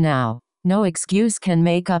meaningless now. No excuse can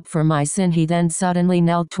make up for my sin." He then suddenly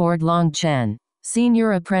knelt toward Long Chen.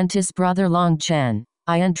 "Senior apprentice brother Long Chen,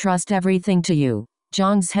 I entrust everything to you."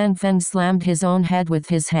 Zhang Hengfeng slammed his own head with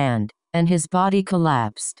his hand, and his body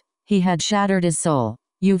collapsed. He had shattered his soul.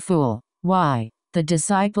 "You fool. Why?" The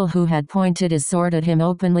disciple who had pointed his sword at him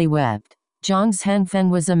openly wept. Zhang Hengfeng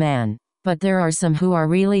was a man, but there are some who are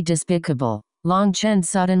really despicable. Long Chen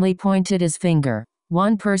suddenly pointed his finger.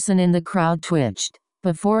 One person in the crowd twitched.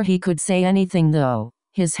 Before he could say anything though,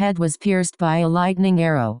 his head was pierced by a lightning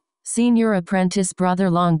arrow. "Senior apprentice brother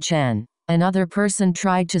Long Chen." Another person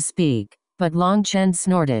tried to speak, but Long Chen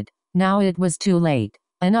snorted. Now it was too late.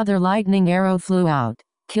 Another lightning arrow flew out,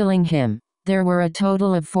 killing him. There were a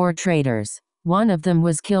total of 4 traitors. One of them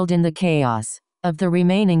was killed in the chaos. Of the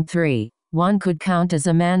remaining 3, one could count as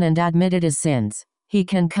a man and admitted his sins. He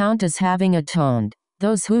can count as having atoned.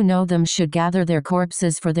 "Those who know them should gather their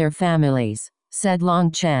corpses for their families," said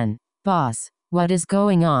Long Chen. "Boss, what is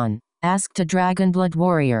going on?" asked a Dragonblood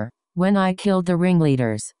warrior. "When I killed the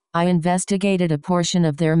ringleaders, I investigated a portion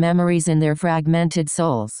of their memories in their fragmented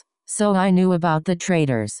souls. So I knew about the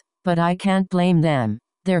traitors, but I can't blame them.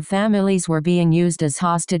 Their families were being used as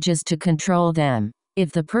hostages to control them.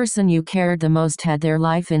 If the person you cared the most had their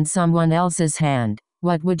life in someone else's hand,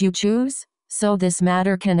 what would you choose? So this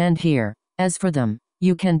matter can end here. As for them,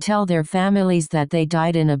 you can tell their families that they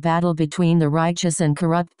died in a battle between the righteous and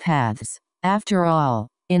corrupt paths. After all,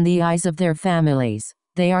 in the eyes of their families,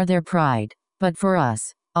 they are their pride. But for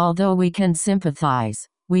us, although we can sympathize,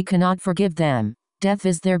 we cannot forgive them. Death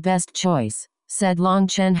is their best choice," said Long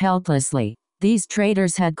Chen helplessly. These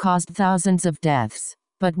traitors had caused thousands of deaths,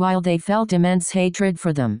 but while they felt immense hatred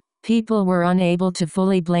for them, people were unable to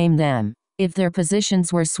fully blame them. If their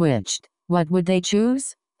positions were switched, what would they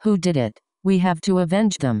choose? "Who did it? We have to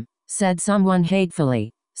avenge them," said someone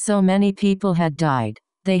hatefully. So many people had died.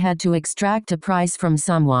 They had to extract a price from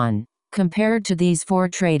someone. Compared to these 4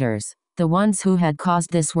 traitors, the ones who had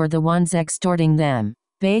caused this were the ones extorting them.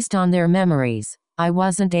 Based on their memories, I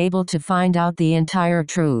wasn't able to find out the entire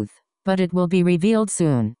truth, but it will be revealed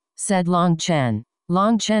soon, said Long Chen.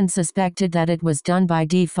 Long Chen suspected that it was done by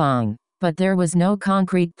Di Feng, but there was no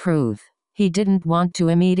concrete proof. He didn't want to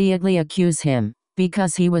immediately accuse him,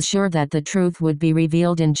 because he was sure that the truth would be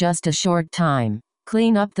revealed in just a short time.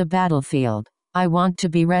 Clean up the battlefield. I want to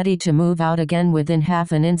be ready to move out again within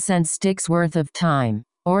half an incense stick's worth of time,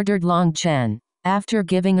 ordered Long Chen. After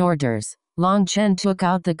giving orders, Long Chen took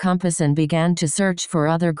out the compass and began to search for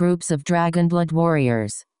other groups of Dragonblood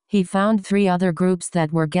warriors. He found 3 other groups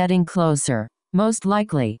that were getting closer. Most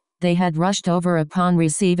likely, they had rushed over upon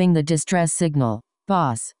receiving the distress signal.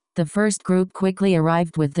 Boss. The first group quickly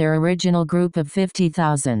arrived with their original group of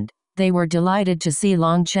 50,000. They were delighted to see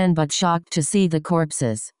Long Chen but shocked to see the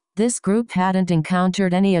corpses. This group hadn't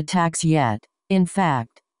encountered any attacks yet. In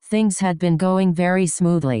fact, things had been going very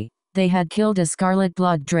smoothly. They had killed a scarlet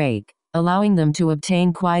blood drake, allowing them to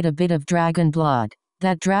obtain quite a bit of dragon blood.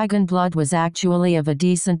 That dragon blood was actually of a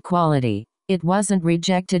decent quality. It wasn't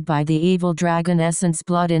rejected by the evil dragon essence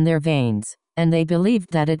blood in their veins, and they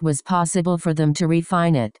believed that it was possible for them to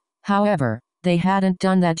refine it. However, they hadn't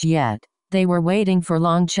done that yet. They were waiting for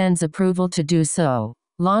Long Chen's approval to do so.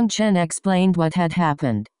 Long Chen explained what had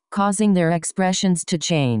happened, causing their expressions to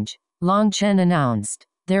change. Long Chen announced,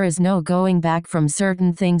 "There is no going back from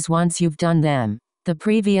certain things once you've done them. The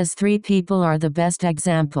previous 3 people are the best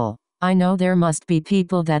example. I know there must be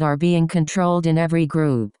people that are being controlled in every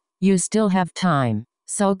group. You still have time,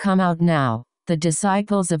 so come out now." The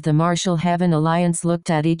disciples of the Martial Heaven Alliance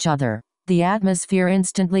looked at each other. The atmosphere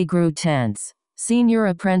instantly grew tense. Senior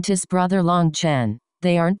apprentice brother Long Chen,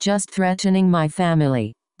 they aren't just threatening my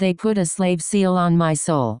family. They put a slave seal on my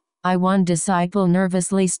soul. One disciple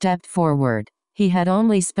nervously stepped forward. He had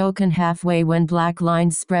only spoken halfway when black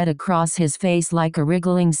lines spread across his face like a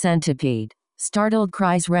wriggling centipede. Startled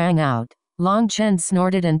cries rang out. Long Chen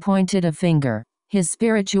snorted and pointed a finger. His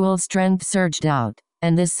spiritual strength surged out,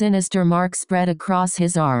 and this sinister mark spread across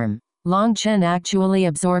his arm. Long Chen actually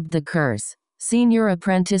absorbed the curse. Senior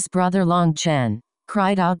apprentice brother Long Chen,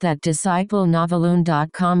 cried out that disciple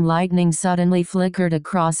Noveloon.com. Lightning suddenly flickered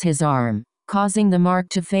across his arm, causing the mark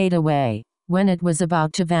to fade away. When it was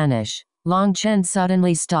about to vanish, Long Chen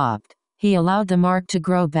suddenly stopped. He allowed the mark to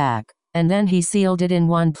grow back, and then he sealed it in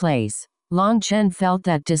one place. Long Chen felt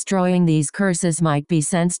that destroying these curses might be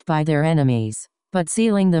sensed by their enemies, but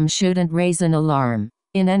sealing them shouldn't raise an alarm.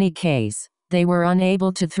 In any case, they were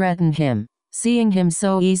unable to threaten him. Seeing him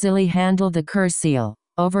so easily handle the curse seal,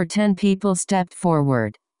 over 10 people stepped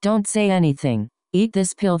forward. "Don't say anything. Eat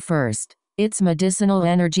this pill first. Its medicinal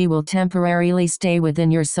energy will temporarily stay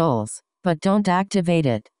within your souls, but don't activate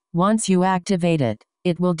it. Once you activate it,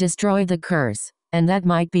 it will destroy the curse, and that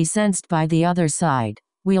might be sensed by the other side.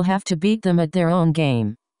 We'll have to beat them at their own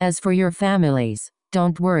game. As for your families,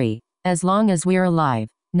 don't worry. As long as we're alive,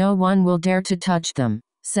 no one will dare to touch them,"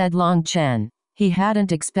 said Long Chen. He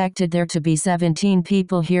hadn't expected there to be 17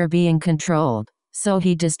 people here being controlled, so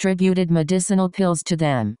he distributed medicinal pills to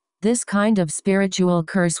them. This kind of spiritual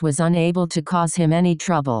curse was unable to cause him any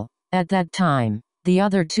trouble. At that time, the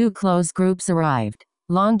other 2 close groups arrived.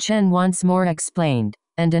 Long Chen once more explained,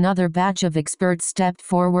 and another batch of experts stepped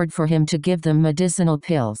forward for him to give them medicinal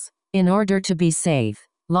pills. In order to be safe,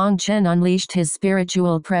 Long Chen unleashed his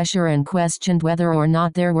spiritual pressure and questioned whether or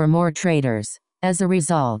not there were more traitors. As a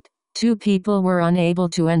result, 2 people were unable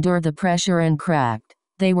to endure the pressure and cracked.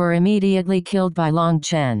 They were immediately killed by Long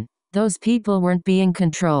Chen. Those people weren't being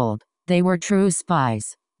controlled. They were true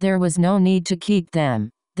spies. There was no need to keep them.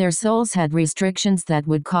 Their souls had restrictions that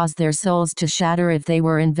would cause their souls to shatter if they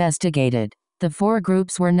were investigated. The 4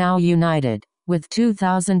 groups were now united, with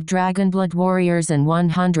 2,000 Dragonblood warriors and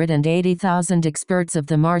 180,000 experts of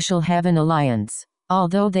the Martial Heaven Alliance.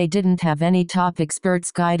 Although they didn't have any top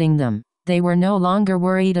experts guiding them, they were no longer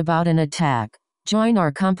worried about an attack. "Join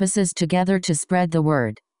our compasses together to spread the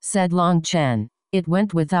word," said Long Chen. It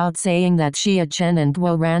went without saying that Xia Chen and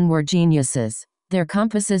Guo Ran were geniuses. Their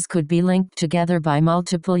compasses could be linked together by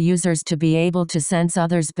multiple users to be able to sense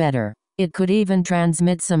others better. It could even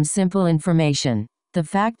transmit some simple information. The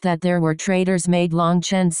fact that there were traitors made Long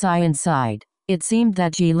Chen sigh inside. It seemed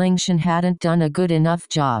that Ji Lingshan hadn't done a good enough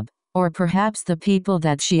job. Or perhaps the people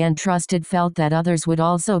that she entrusted felt that others would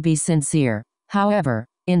also be sincere. However,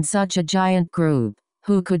 in such a giant group,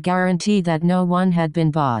 who could guarantee that no one had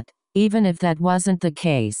been bought? Even if that wasn't the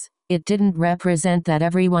case, it didn't represent that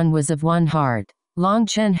everyone was of one heart. Long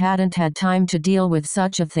Chen hadn't had time to deal with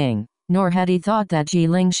such a thing, nor had he thought that Ji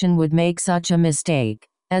Lingshan would make such a mistake.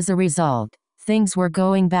 As a result, things were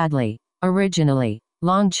going badly. Originally,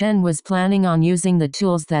 Long Chen was planning on using the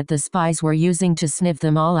tools that the spies were using to sniff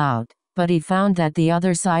them all out, but he found that the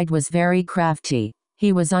other side was very crafty.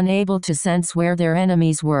 He was unable to sense where their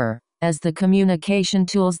enemies were. as the communication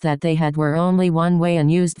tools that they had were only one way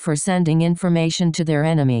and used for sending information to their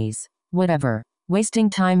enemies. Whatever. Wasting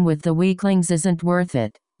time with the weaklings isn't worth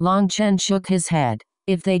it. Long Chen shook his head.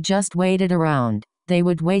 If they just waited around, they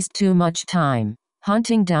would waste too much time.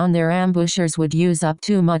 Hunting down their ambushers would use up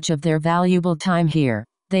too much of their valuable time here.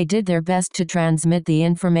 They did their best to transmit the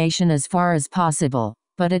information as far as possible,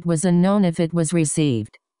 but it was unknown if it was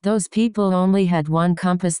received. Those people only had one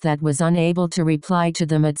compass that was unable to reply to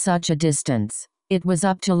them at such a distance. It was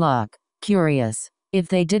up to luck. Curious. If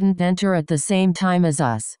they didn't enter at the same time as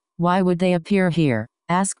us, why would they appear here?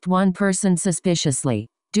 Asked one person suspiciously.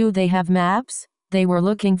 Do they have maps? They were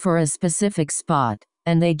looking for a specific spot,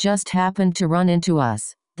 and they just happened to run into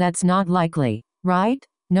us. That's not likely, right?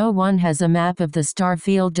 No one has a map of the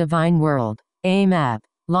Starfield Divine World. A map.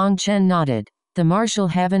 Long Chen nodded. The Martial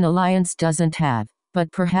Heaven Alliance doesn't have,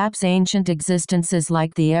 but perhaps ancient existences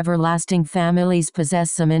like the Everlasting Families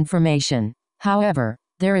possess some information. However,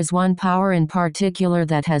 there is one power in particular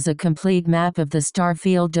that has a complete map of the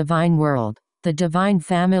Starfield Divine World. The Divine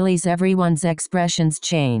Families. Everyone's expressions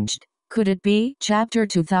changed. Could it be? Chapter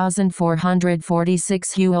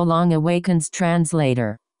 2446 Huo Long Awakens.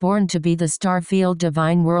 Translator. Born to be the Starfield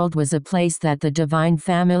Divine World was a place that the Divine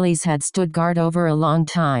Families had stood guard over a long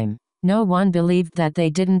time. No one believed that they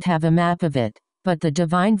didn't have a map of it, but the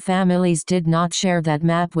Divine Families did not share that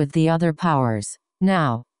map with the other powers.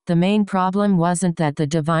 Now, the main problem wasn't that the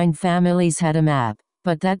Divine Families had a map,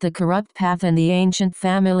 but that the Corrupt Path and the Ancient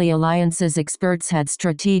Family Alliance's experts had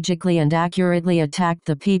strategically and accurately attacked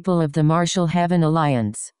the people of the Martial Heaven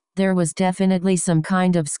Alliance. There was definitely some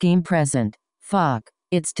kind of scheme present. Fuck.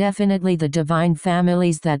 It's definitely the Divine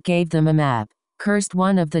Families that gave them a map, cursed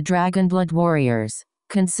one of the Dragonblood warriors.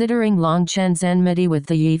 Considering Long Chen's enmity with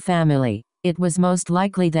the Yi family, it was most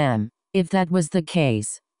likely them. If that was the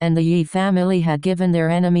case, and the Yi family had given their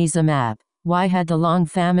enemies a map, why had the Long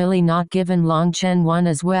family not given Long Chen one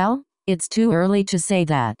as well? It's too early to say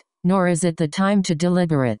that, nor is it the time to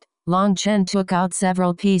deliberate. Long Chen took out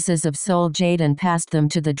several pieces of soul jade and passed them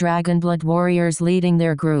to the Dragonblood warriors leading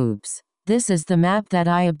their groups. This is the map that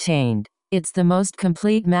I obtained. It's the most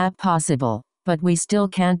complete map possible, but we still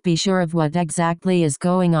can't be sure of what exactly is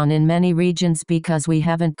going on in many regions because we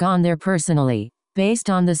haven't gone there personally.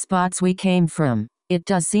 Based on the spots we came from, it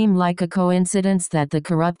does seem like a coincidence that the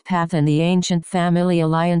Corrupt Path and the Ancient Family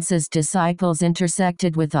Alliance's disciples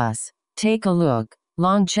intersected with us. Take a look.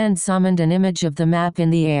 Long Chen summoned an image of the map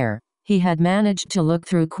in the air. He had managed to look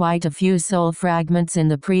through quite a few soul fragments in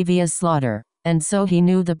the previous slaughter, and so he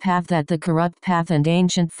knew the path that the Corrupt Path and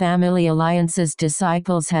Ancient Family Alliance's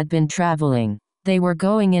disciples had been traveling. They were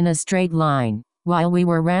going in a straight line, while we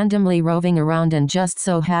were randomly roving around and just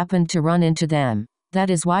so happened to run into them. That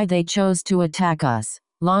is why they chose to attack us.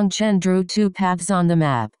 Long Chen drew two paths on the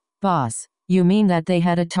map. Boss, you mean that they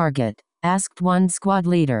had a target? Asked one squad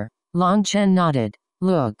leader. Long Chen nodded.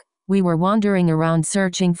 Look, we were wandering around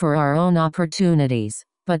searching for our own opportunities,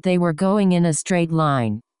 but they were going in a straight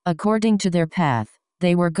line. According to their path,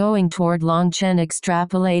 they were going toward Long Chen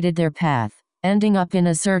extrapolated their path, ending up in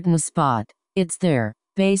a certain spot. It's there,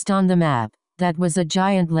 based on the map. That was a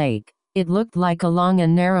giant lake. It looked like a long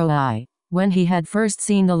and narrow eye. When he had first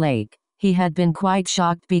seen the lake, he had been quite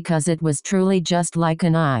shocked because it was truly just like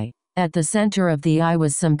an eye. At the center of the eye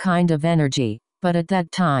was some kind of energy, but at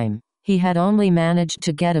that time, he had only managed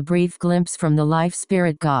to get a brief glimpse from the life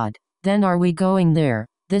spirit god. Then are we going there?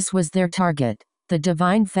 This was their target. The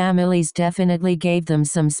Divine Families definitely gave them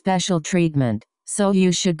some special treatment, so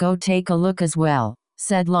you should go take a look as well,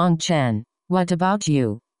 said Long Chen. What about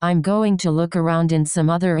you? I'm going to look around in some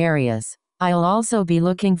other areas. I'll also be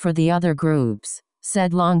looking for the other groups,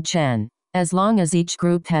 said Long Chen. As long as each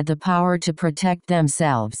group had the power to protect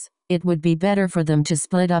themselves, it would be better for them to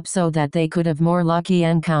split up so that they could have more lucky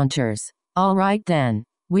encounters. All right then,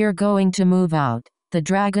 we're going to move out. The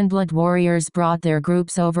Dragonblood warriors brought their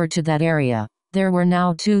groups over to that area. There were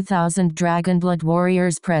now 2,000 Dragonblood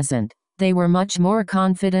warriors present. They were much more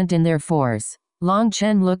confident in their force. Long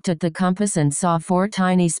Chen looked at the compass and saw 4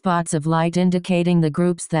 tiny spots of light indicating the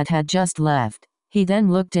groups that had just left. He then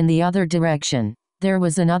looked in the other direction. There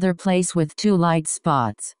was another place with 2 light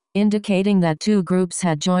spots, indicating that 2 groups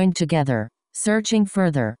had joined together. Searching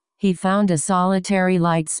further, he found a solitary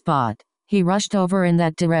light spot. He rushed over in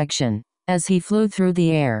that direction. As he flew through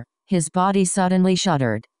the air, his body suddenly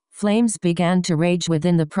shuddered. Flames began to rage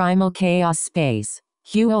within the primal chaos space.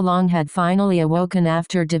 Huo Long had finally awoken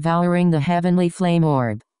after devouring the heavenly flame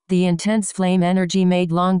orb. The intense flame energy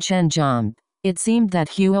made Long Chen jump. It seemed that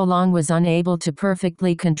Huo Long was unable to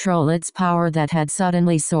perfectly control its power that had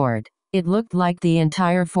suddenly soared. It looked like the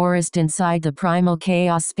entire forest inside the primal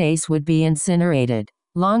chaos space would be incinerated.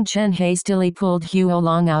 Long Chen hastily pulled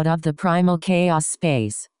Huolong out of the primal chaos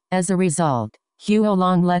space. As a result,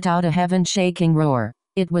 Huolong let out a heaven-shaking roar.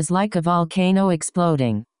 It was like a volcano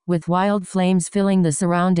exploding, with wild flames filling the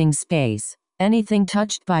surrounding space. Anything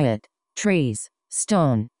touched by it, trees,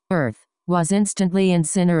 stone, earth, was instantly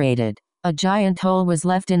incinerated. A giant hole was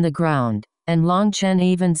left in the ground, and Long Chen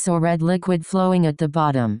even saw red liquid flowing at the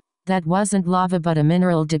bottom. That wasn't lava but a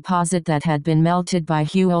mineral deposit that had been melted by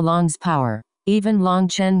Huolong's power. Even Long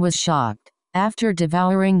Chen was shocked. After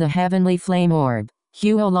devouring the heavenly flame orb,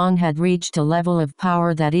 Huolong had reached a level of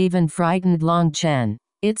power that even frightened Long Chen.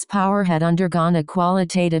 Its power had undergone a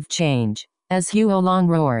qualitative change. As Huolong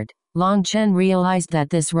roared, Long Chen realized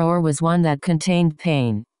that this roar was one that contained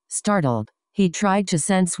pain. Startled, he tried to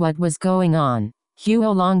sense what was going on.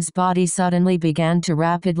 Huolong's body suddenly began to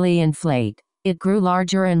rapidly inflate. It grew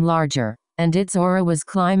larger and larger, and its aura was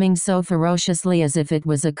climbing so ferociously as if it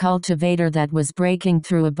was a cultivator that was breaking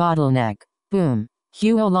through a bottleneck. Boom!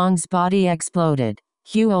 Huolong's body exploded.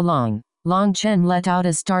 Huolong! Long Chen let out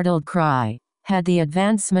a startled cry. Had the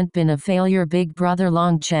advancement been a failure, Big Brother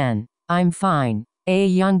Long Chen? I'm fine. A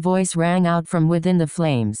young voice rang out from within the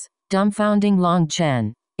flames, dumbfounding Long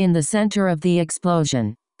Chen. In the center of the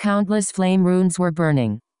explosion, countless flame runes were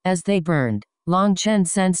burning. As they burned, Long Chen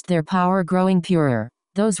sensed their power growing purer.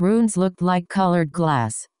 Those runes looked like colored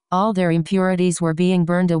glass. All their impurities were being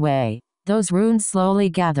burned away. Those runes slowly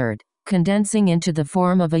gathered, condensing into the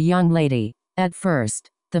form of a young lady. At first,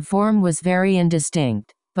 the form was very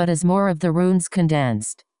indistinct, but as more of the runes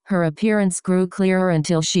condensed, her appearance grew clearer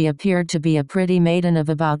until she appeared to be a pretty maiden of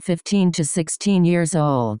about 15 to 16 years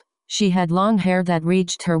old. She had long hair that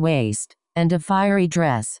reached her waist, and a fiery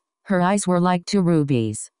dress. Her eyes were like two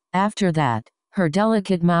rubies. After that, her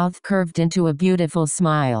delicate mouth curved into a beautiful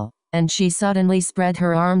smile, and she suddenly spread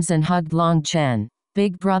her arms and hugged Long Chen.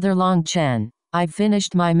 Big Brother Long Chen, I've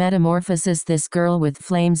finished my metamorphosis. This girl with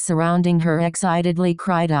flames surrounding her excitedly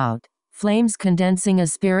cried out. Flames condensing a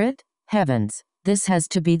spirit? Heavens, this has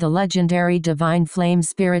to be the legendary divine flame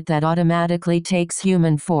spirit that automatically takes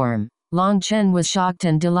human form. Long Chen was shocked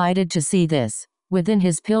and delighted to see this. Within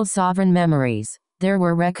his pill sovereign memories, there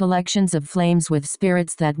were recollections of flames with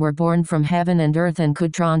spirits that were born from heaven and earth and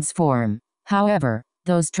could transform. However,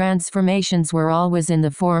 those transformations were always in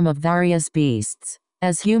the form of various beasts.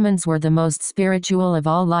 As humans were the most spiritual of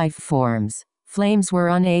all life forms, flames were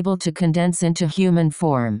unable to condense into human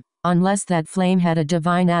form, unless that flame had a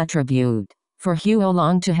divine attribute. For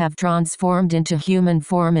Huolong to have transformed into human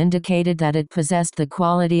form indicated that it possessed the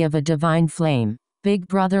quality of a divine flame. Big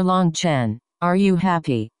Brother Long Chen, are you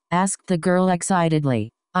happy? Asked the girl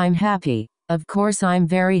excitedly. I'm happy. Of course I'm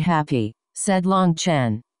very happy, said Long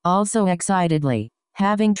Chen, also excitedly.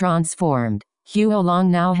 Having transformed, Huolong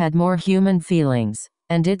now had more human feelings,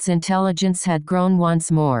 and its intelligence had grown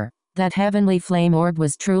once more. That heavenly flame orb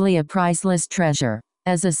was truly a priceless treasure.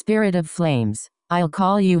 As a spirit of flames, I'll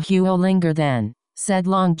call you Huolinger then, said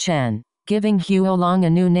Long Chen, giving Huolong a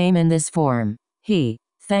new name in this form.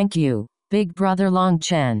 Thank you, Big Brother Long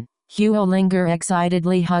Chen. Huolinger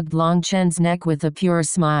excitedly hugged Long Chen's neck with a pure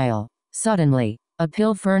smile. Suddenly, a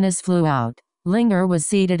pill furnace flew out. Linger was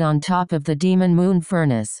seated on top of the demon moon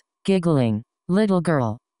furnace, giggling. Little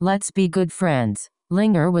girl, let's be good friends.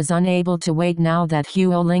 Linger was unable to wait now that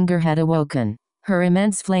Huolinger had awoken. Her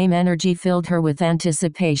immense flame energy filled her with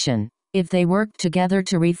anticipation. If they worked together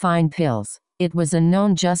to refine pills, it was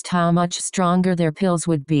unknown just how much stronger their pills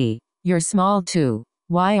would be. You're small too.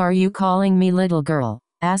 Why are you calling me little girl?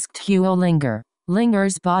 Asked Huolinger.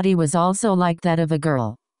 Linger's body was also like that of a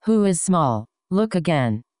girl. Who is small? Look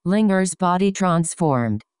again. Linger's body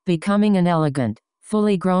transformed, becoming an elegant,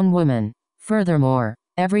 fully grown woman. Furthermore,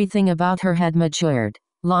 everything about her had matured.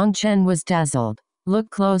 Long Chen was dazzled. Look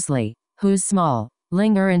closely. Who's small?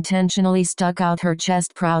 Linger intentionally stuck out her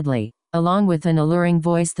chest proudly, along with an alluring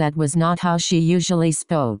voice that was not how she usually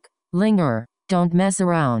spoke. Linger, don't mess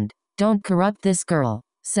around. Don't corrupt this girl,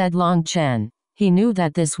 said Long Chen. He knew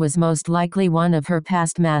that this was most likely one of her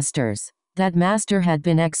past masters. That master had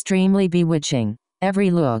been extremely bewitching. Every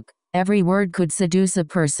look, every word could seduce a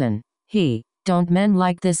person. Don't men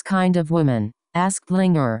like this kind of woman? Asked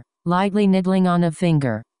Linger, lightly nibbling on a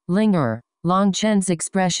finger. Linger, Long Chen's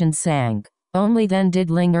expression sank. Only then did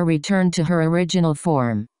Linger return to her original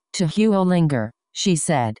form. To Huolinger, she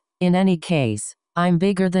said, in any case, I'm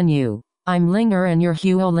bigger than you. I'm Linger and you're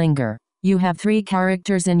Huolinger. You have 3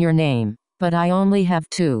 characters in your name, but I only have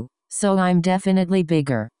 2, so I'm definitely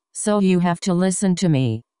bigger. So you have to listen to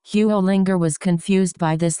me. Huolinger was confused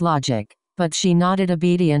by this logic, but she nodded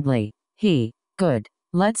obediently. Good.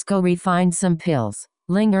 Let's go refine some pills.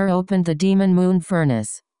 Linger opened the demon moon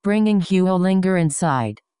furnace, bringing Huolinger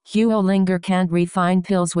inside. Huolinger can't refine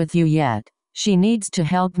pills with you yet. She needs to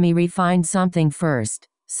help me refine something first,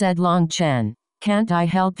 said Long Chen. Can't I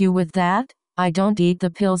help you with that? I don't eat the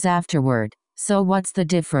pills afterward. So what's the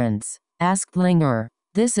difference? Asked Linger.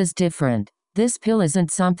 This is different. This pill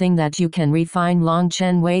isn't something that you can refine. Long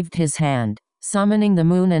Chen waved his hand, summoning the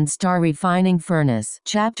moon and star refining furnace.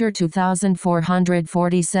 Chapter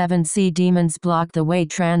 2447 See Demons Block the Way.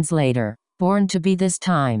 Translator. Born to be this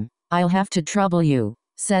time. I'll have to trouble you,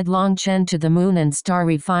 said Long Chen to the moon and star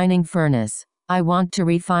refining furnace. I want to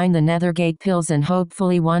refine the Nethergate pills and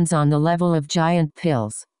hopefully ones on the level of giant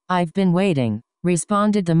pills. I've been waiting,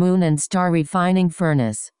 responded the moon and star refining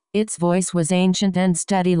furnace. Its voice was ancient and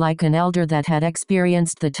steady like an elder that had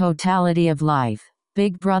experienced the totality of life.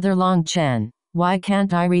 Big brother Long Chen, why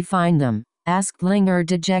can't I refine them? Asked Linger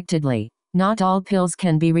dejectedly. Not all pills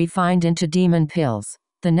can be refined into demon pills.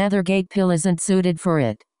 The Nethergate pill isn't suited for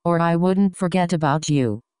it, or I wouldn't forget about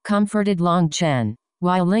you, comforted Long Chen.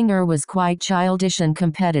 While Linger was quite childish and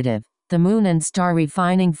competitive, the moon and star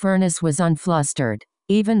refining furnace was unflustered.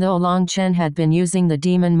 Even though Long Chen had been using the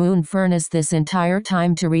demon moon furnace this entire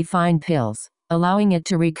time to refine pills, allowing it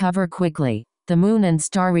to recover quickly, the moon and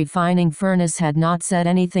star refining furnace had not said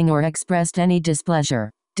anything or expressed any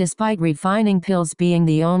displeasure. Despite refining pills being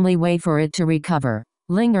the only way for it to recover,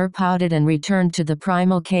 Linger pouted and returned to the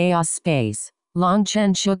primal chaos space. Long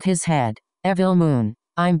Chen shook his head. Evil moon,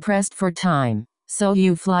 I'm pressed for time, so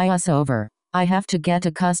you fly us over. I have to get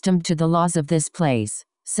accustomed to the laws of this place,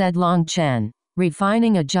 said Long Chen.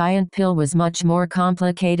 Refining a giant pill was much more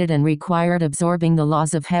complicated and required absorbing the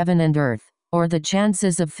laws of heaven and earth, or the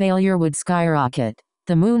chances of failure would skyrocket.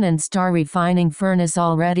 The moon and star refining furnace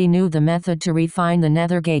already knew the method to refine the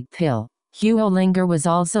Nethergate pill. Huolinger was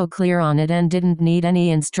also clear on it and didn't need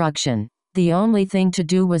any instruction. The only thing to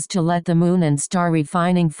do was to let the moon and star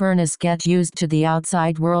refining furnace get used to the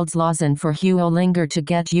outside world's laws and for Huolinger to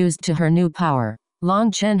get used to her new power.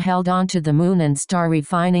 Long Chen held on to the moon and star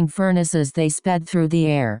refining furnace as they sped through the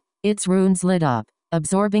air. Its runes lit up,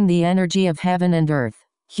 absorbing the energy of heaven and earth.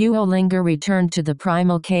 Huolinger returned to the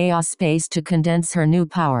primal chaos space to condense her new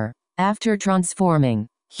power. After transforming,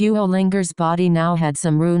 Huolinger's body now had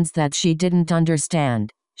some runes that she didn't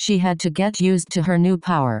understand. She had to get used to her new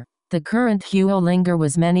power. The current Huolinger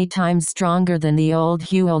was many times stronger than the old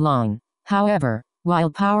Huolong. However, while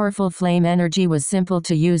powerful flame energy was simple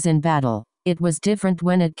to use in battle, it was different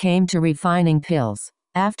when it came to refining pills.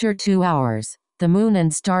 After 2 hours, the moon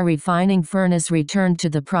and star refining furnace returned to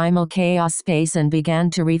the primal chaos space and began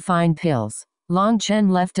to refine pills. Long Chen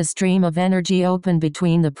left a stream of energy open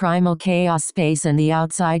between the primal chaos space and the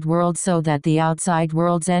outside world so that the outside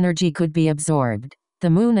world's energy could be absorbed. The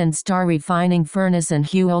moon and star refining furnace and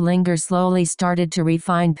Huolinger slowly started to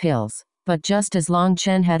refine pills, but just as Long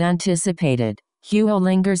Chen had anticipated,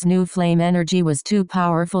 Huolinger's new flame energy was too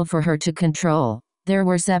powerful for her to control. There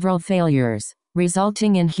were several failures,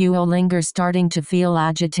 resulting in Huolinger starting to feel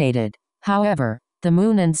agitated. However, the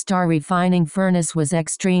moon and star refining furnace was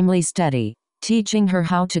extremely steady, teaching her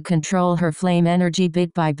how to control her flame energy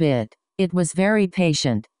bit by bit. It was very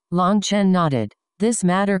patient. Long Chen nodded. This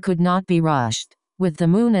matter could not be rushed. With the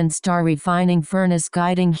moon and star refining furnace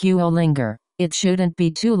guiding Huolinger, it shouldn't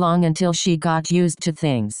be too long until she got used to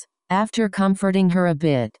things. After comforting her a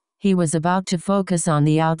bit, he was about to focus on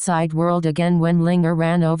the outside world again when Linger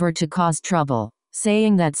ran over to cause trouble,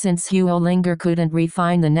 saying that since Huolinger couldn't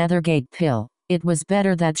refine the Nethergate pill, it was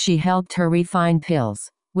better that she helped her refine pills.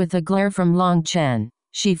 With a glare from Long Chen,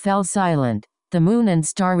 she fell silent. The moon and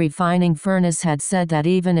star refining furnace had said that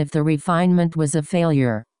even if the refinement was a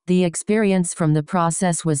failure, the experience from the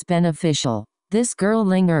process was beneficial. This girl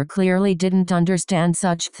Linger clearly didn't understand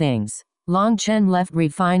such things. Long Chen left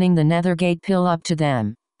refining the Nethergate pill up to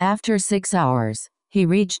them. After 6 hours, he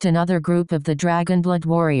reached another group of the Dragonblood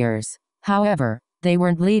warriors. However, they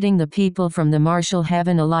weren't leading the people from the Martial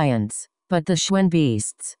Heaven Alliance, but the Xuan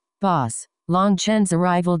beasts. Boss, Long Chen's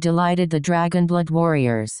arrival delighted the Dragonblood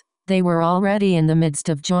warriors. They were already in the midst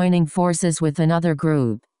of joining forces with another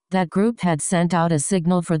group. That group had sent out a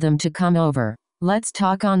signal for them to come over. Let's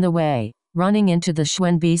talk on the way. Running into the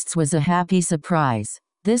Xuan beasts was a happy surprise.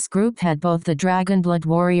 This group had both the Dragonblood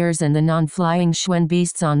warriors and the non-flying Xuan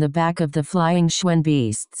beasts on the back of the flying Xuan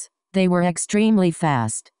beasts. They were extremely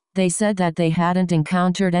fast. They said that they hadn't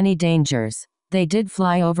encountered any dangers. They did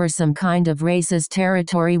fly over some kind of race's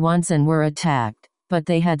territory once and were attacked, but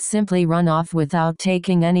they had simply run off without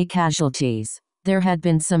taking any casualties. There had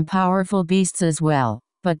been some powerful beasts as well,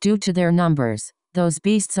 but due to their numbers, those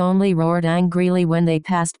beasts only roared angrily when they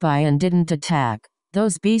passed by and didn't attack.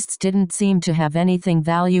 Those beasts didn't seem to have anything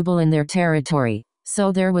valuable in their territory,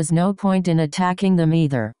 so there was no point in attacking them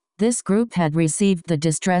either. This group had received the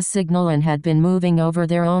distress signal and had been moving over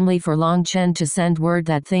there only for Long Chen to send word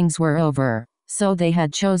that things were over, so they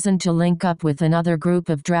had chosen to link up with another group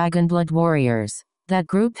of Dragonblood warriors. That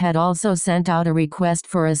group had also sent out a request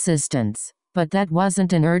for assistance, but that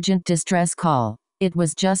wasn't an urgent distress call. It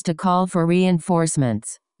was just a call for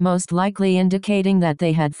reinforcements, most likely indicating that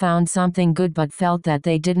they had found something good but felt that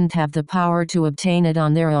they didn't have the power to obtain it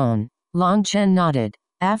on their own. Long Chen nodded.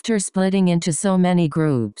 After splitting into so many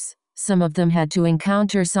groups, some of them had to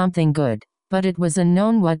encounter something good, but it was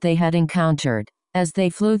unknown what they had encountered. As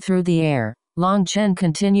they flew through the air, Long Chen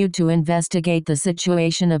continued to investigate the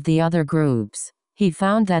situation of the other groups. He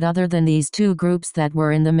found that other than these two groups that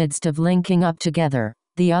were in the midst of linking up together,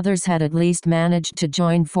 the others had at least managed to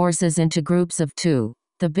join forces into groups of 2.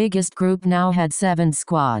 The biggest group now had 7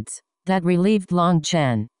 squads. That relieved Long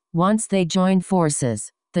Chen. Once they joined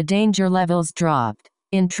forces, the danger levels dropped.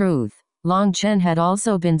 In truth, Long Chen had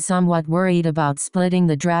also been somewhat worried about splitting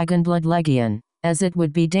the Dragonblood Legion, as it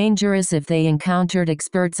would be dangerous if they encountered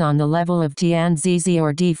experts on the level of Tianzizi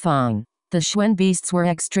or Difeng. The Xuan beasts were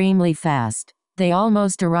extremely fast. They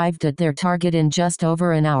almost arrived at their target in just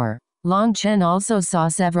over an hour. Long Chen also saw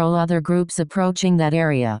several other groups approaching that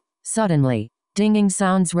area. Suddenly, dinging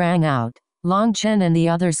sounds rang out. Long Chen and the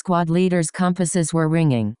other squad leaders' compasses were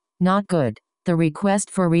ringing. Not good. The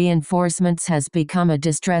request for reinforcements has become a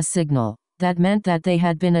distress signal. That meant that they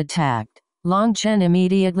had been attacked. Long Chen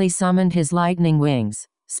immediately summoned his lightning wings,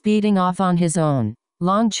 speeding off on his own.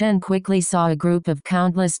 Long Chen quickly saw a group of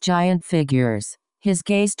countless giant figures. His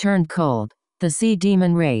gaze turned cold. The sea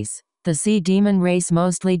demon race. The sea demon race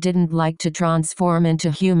mostly didn't like to transform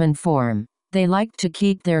into human form. They liked to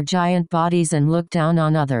keep their giant bodies and look down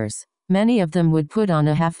on others. Many of them would put on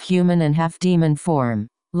a half-human and half-demon form.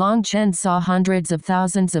 Long Chen saw hundreds of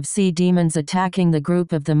thousands of sea demons attacking the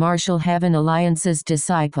group of the Martial Heaven Alliance's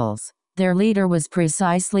disciples. Their leader was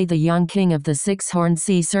precisely the young king of the six-horned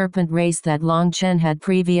sea serpent race that Long Chen had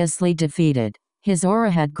previously defeated. His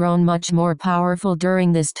aura had grown much more powerful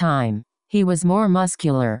during this time. He was more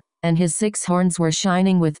muscular, and his 6 horns were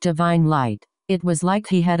shining with divine light. It was like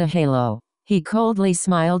he had a halo. He coldly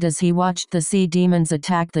smiled as he watched the sea demons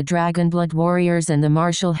attack the Dragonblood warriors and the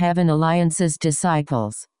Martial Heaven Alliance's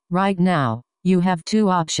disciples. Right now, you have 2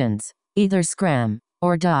 options. Either scram,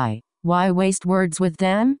 or die. Why waste words with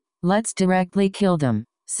them? Let's directly kill them,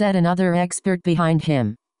 said another expert behind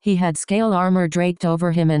him. He had scale armor draped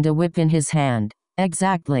over him and a whip in his hand.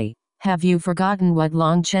 Exactly. Have you forgotten what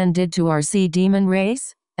Long Chen did to our sea demon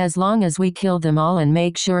race? As long as we kill them all and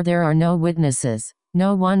make sure there are no witnesses,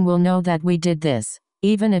 no one will know that we did this,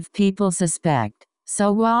 even if people suspect.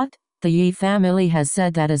 So what? The Yi family has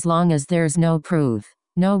said that as long as there's no proof,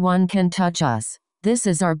 no one can touch us. This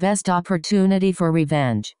is our best opportunity for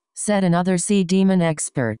revenge, said another sea demon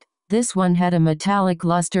expert. This one had a metallic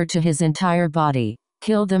luster to his entire body.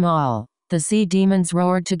 Kill them all. The sea demons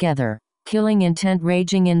roared together, killing intent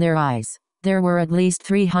raging in their eyes. There were at least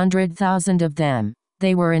 300,000 of them.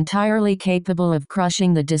 They were entirely capable of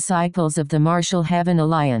crushing the disciples of the Martial Heaven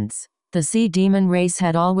Alliance. The sea demon race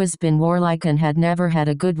had always been warlike and had never had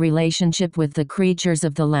a good relationship with the creatures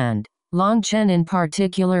of the land. Long Chen in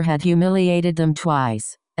particular had humiliated them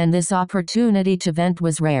twice, and this opportunity to vent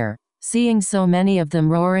was rare. Seeing so many of them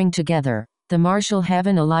roaring together, the Martial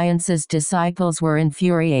Heaven Alliance's disciples were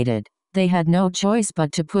infuriated. They had no choice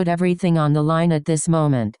but to put everything on the line at this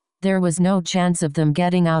moment. There was no chance of them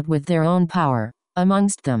getting out with their own power.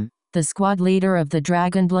 Amongst them, the squad leader of the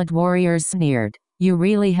Dragonblood warriors sneered. You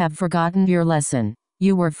really have forgotten your lesson.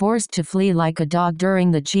 You were forced to flee like a dog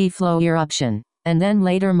during the Chi Flow eruption, and then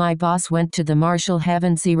later my boss went to the Martial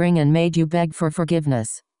Heaven Sea Ring and made you beg for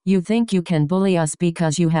forgiveness. You think you can bully us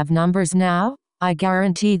because you have numbers now? I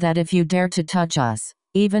guarantee that if you dare to touch us,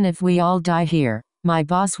 even if we all die here, my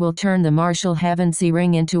boss will turn the Martial Heaven Sea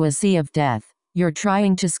Ring into a sea of death. You're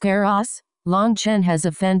trying to scare us? Long Chen has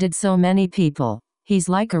offended so many people. He's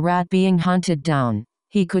like a rat being hunted down.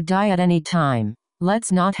 He could die at any time.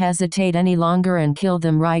 Let's not hesitate any longer and kill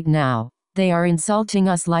them right now. They are insulting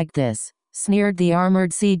us like this, sneered the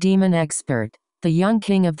armored sea demon expert. The young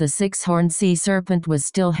king of the 6-horned sea serpent was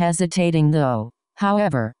still hesitating though.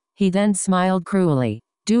 However, he then smiled cruelly.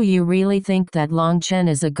 Do you really think that Long Chen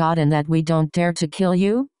is a god and that we don't dare to kill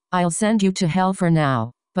you? I'll send you to hell for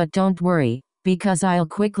now, but don't worry, because I'll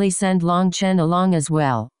quickly send Long Chen along as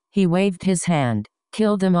well. He waved his hand.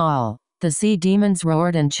 Kill them all. The sea demons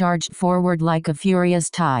roared and charged forward like a furious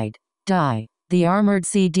tide. Die. The armored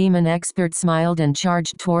sea demon expert smiled and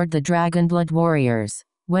charged toward the Dragonblood warriors.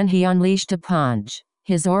 When he unleashed a punch,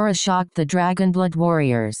 his aura shocked the Dragonblood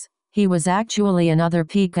warriors. He was actually another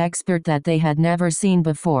peak expert that they had never seen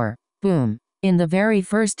before. Boom. In the very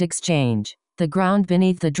first exchange, the ground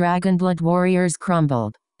beneath the Dragonblood warriors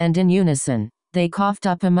crumbled, and in unison, they coughed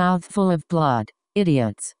up a mouthful of blood.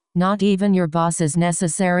 Idiots. Not even your boss is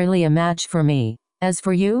necessarily a match for me. As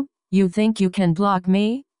for you, you think you can block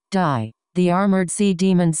me? Die. The armored sea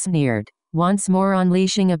demon sneered, once more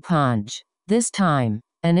unleashing a punch. This time,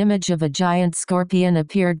 an image of a giant scorpion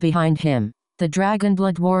appeared behind him. The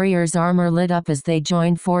Dragonblood warriors' armor lit up as they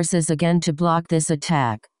joined forces again to block this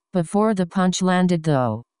attack. Before the punch landed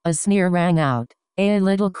though, a sneer rang out. A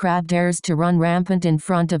little crab dares to run rampant in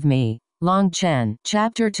front of me. Long Chen.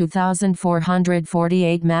 Chapter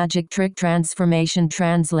 2448 Magic Trick Transformation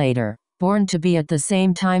Translator. BornToBe. At the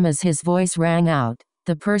same time as his voice rang out,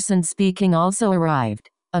 the person speaking also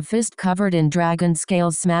arrived. A fist covered in dragon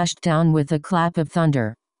scales smashed down with a clap of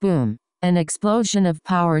thunder. Boom. An explosion of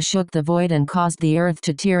power shook the void and caused the earth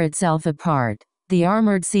to tear itself apart. The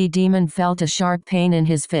armored sea demon felt a sharp pain in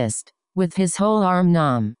his fist. With his whole arm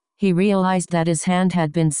numb, he realized that his hand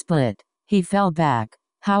had been split. He fell back.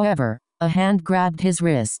 However, a hand grabbed his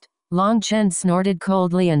wrist. Long Chen snorted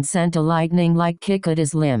coldly and sent a lightning-like kick at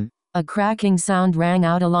his limb. A cracking sound rang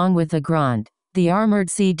out along with a grunt. The armored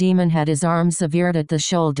sea demon had his arm severed at the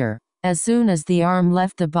shoulder. As soon as the arm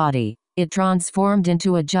left the body, it transformed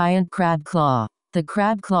into a giant crab claw. The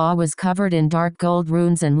crab claw was covered in dark gold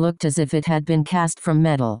runes and looked as if it had been cast from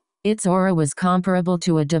metal. Its aura was comparable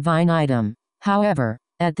to a divine item. However,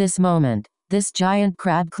 at this moment, this giant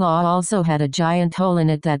crab claw also had a giant hole in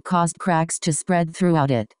it that caused cracks to spread throughout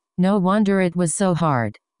it. No wonder it was so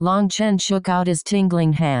hard. Long Chen shook out his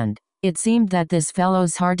tingling hand. It seemed that this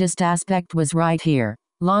fellow's hardest aspect was right here.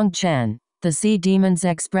 Long Chen. The sea demon's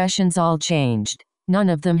expressions all changed. None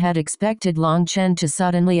of them had expected Long Chen to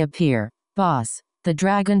suddenly appear. Boss. The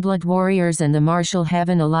Dragonblood warriors and the Martial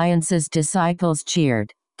Heaven Alliance's disciples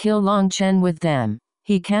cheered. Kill Long Chen with them.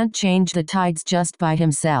 He can't change the tides just by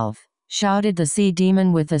himself, shouted the sea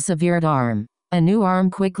demon with a severed arm. A new arm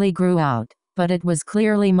quickly grew out, but it was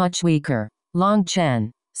clearly much weaker. Long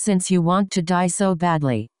Chen, since you want to die so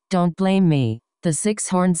badly, don't blame me. The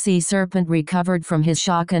six-horned sea serpent recovered from his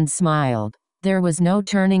shock and smiled. There was no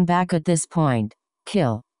turning back at this point.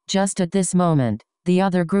 Kill. Just at this moment, the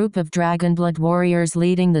other group of Dragonblood warriors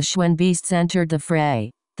leading the Xuan beasts entered the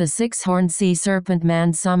fray. The six-horned sea serpent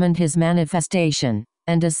man summoned his manifestation,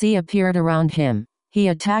 and a sea appeared around him. He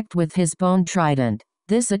attacked with his bone trident.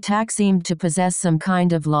 This attack seemed to possess some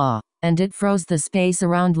kind of law, and it froze the space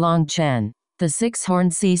around Long Chen. The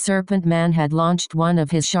six-horned sea serpent man had launched one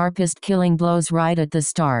of his sharpest killing blows right at the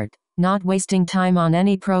start, not wasting time on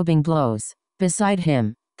any probing blows. Beside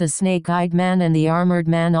him, the snake-eyed man and the armored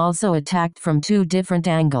man also attacked from two different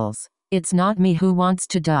angles. It's not me who wants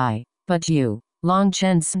to die, but you. Long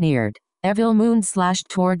Chen sneered. Evil Moon slashed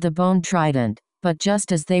toward the bone trident, but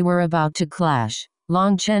just as they were about to clash,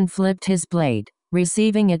 Long Chen flipped his blade,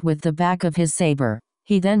 receiving it with the back of his saber.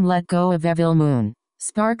 He then let go of Evil Moon.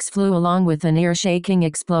 Sparks flew along with an ear-shaking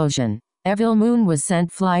explosion. Evil Moon was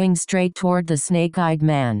sent flying straight toward the snake-eyed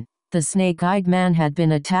man. The snake-eyed man had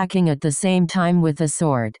been attacking at the same time with a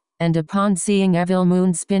sword, and upon seeing Evil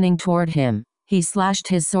Moon spinning toward him, he slashed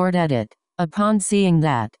his sword at it. Upon seeing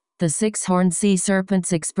that, the six-horned sea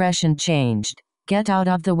serpent's expression changed. Get out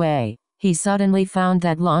of the way. He suddenly found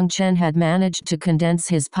that Long Chen had managed to condense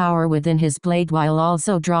his power within his blade while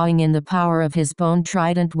also drawing in the power of his bone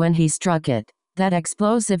trident when he struck it. That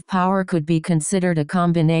explosive power could be considered a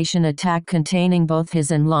combination attack containing both his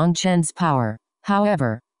and Long Chen's power.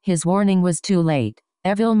 However, his warning was too late.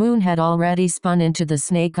 Evil Moon had already spun into the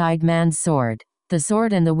snake-eyed man's sword. The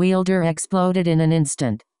sword and the wielder exploded in an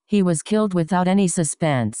instant. He was killed without any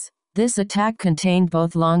suspense. This attack contained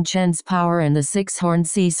both Long Chen's power and the six-horned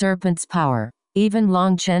sea serpent's power. Even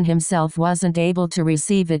Long Chen himself wasn't able to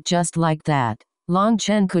receive it just like that. Long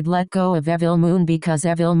Chen could let go of Evil Moon because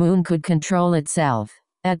Evil Moon could control itself.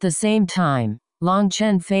 At the same time, Long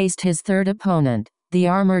Chen faced his third opponent, the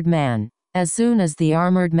armored man. As soon as the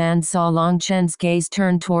armored man saw Long Chen's gaze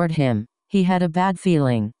turn toward him, he had a bad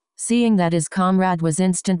feeling. Seeing that his comrade was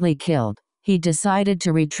instantly killed, he decided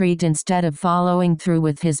to retreat instead of following through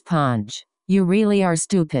with his punch. You really are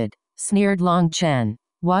stupid, sneered Long Chen.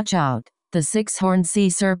 Watch out. The six-horned sea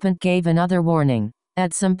serpent gave another warning.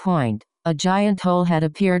 At some point, a giant hole had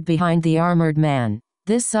appeared behind the armored man.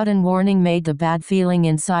 This sudden warning made the bad feeling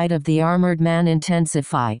inside of the armored man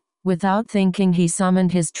intensify. Without thinking, he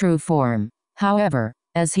summoned his true form. However,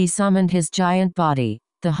 as he summoned his giant body,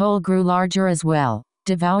 the hole grew larger as well,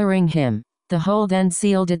 devouring him. The hole then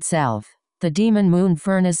sealed itself. The demon moon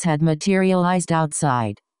furnace had materialized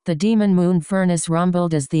outside. The demon moon furnace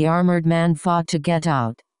rumbled as the armored man fought to get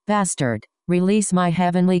out. "Bastard! Release my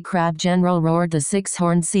heavenly crab general," roared the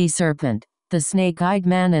six-horned sea serpent. The snake-eyed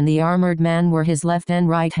man and the armored man were his left and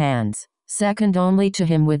right hands, second only to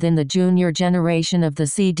him within the junior generation of the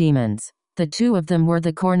sea demons. The two of them were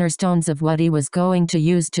the cornerstones of what he was going to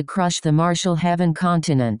use to crush the martial heaven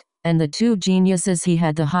continent, and the two geniuses he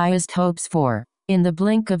had the highest hopes for. In the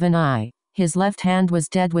blink of an eye, his left hand was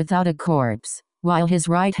dead without a corpse, while his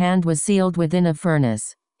right hand was sealed within a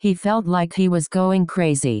furnace. He felt like he was going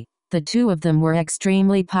crazy. The two of them were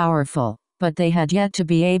extremely powerful, but they had yet to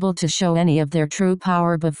be able to show any of their true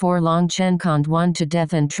power before Long Chen conned one to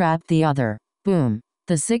death and trapped the other. Boom!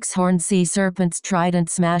 The six-horned sea serpent's trident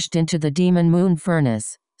smashed into the demon moon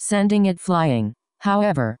furnace, sending it flying.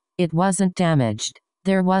 However, it wasn't damaged.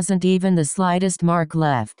 There wasn't even the slightest mark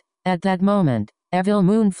left. At that moment, Evil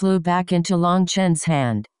Moon flew back into Long Chen's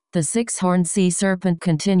hand. The six-horned sea serpent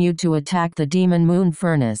continued to attack the demon moon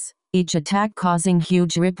furnace, each attack causing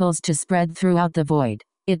huge ripples to spread throughout the void.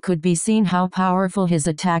 It could be seen how powerful his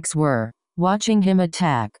attacks were. Watching him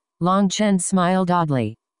attack, Long Chen smiled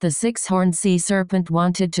oddly. The six-horned sea serpent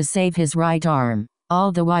wanted to save his right arm,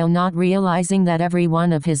 all the while not realizing that every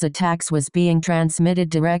one of his attacks was being transmitted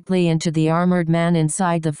directly into the armored man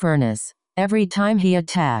inside the furnace. Every time he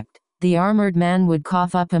attacked, the armored man would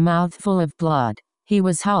cough up a mouthful of blood. He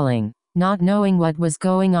was howling, not knowing what was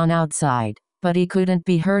going on outside, but he couldn't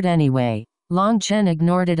be hurt anyway. Long Chen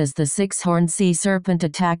ignored it as the six-horned sea serpent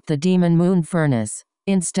attacked the demon moon furnace.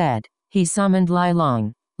 Instead, he summoned Lai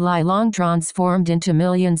Long. Lai Long transformed into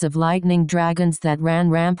millions of lightning dragons that ran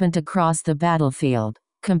rampant across the battlefield,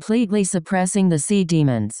 completely suppressing the sea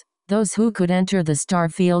demons. Those who could enter the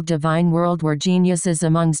Starfield Divine World were geniuses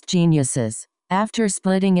amongst geniuses. After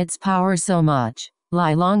splitting its power so much,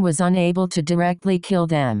 Lai Long was unable to directly kill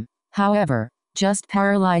them. However, just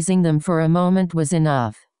paralyzing them for a moment was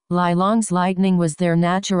enough. Lai Long's lightning was their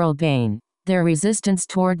natural bane. Their resistance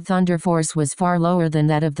toward Thunder Force was far lower than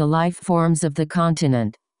that of the life forms of the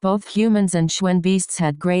continent. Both humans and Xuan beasts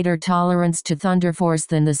had greater tolerance to Thunder Force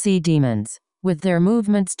than the sea demons. With their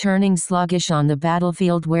movements turning sluggish on the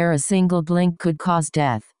battlefield where a single blink could cause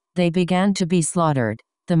death, they began to be slaughtered.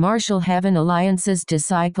 The Martial Heaven Alliance's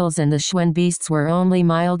disciples and the Xuan beasts were only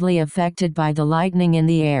mildly affected by the lightning in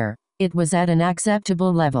the air. It was at an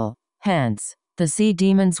acceptable level. Hence, the sea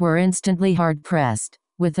demons were instantly hard-pressed,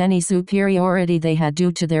 with any superiority they had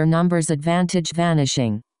due to their numbers advantage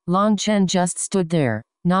vanishing. Long Chen just stood there,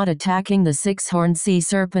 not attacking the six-horned sea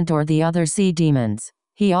serpent or the other sea demons.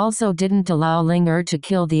 He also didn't allow Ling Er to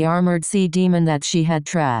kill the armored sea demon that she had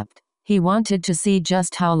trapped. He wanted to see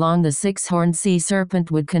just how long the six-horned sea serpent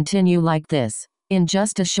would continue like this. In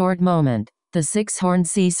just a short moment, the six-horned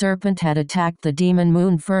sea serpent had attacked the demon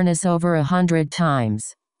moon furnace over 100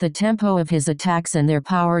 times. The tempo of his attacks and their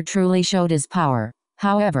power truly showed his power.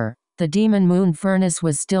 However, the demon moon furnace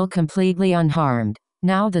was still completely unharmed.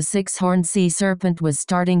 Now the six-horned sea serpent was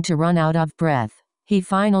starting to run out of breath. He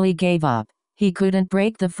finally gave up. He couldn't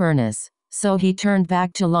break the furnace, so he turned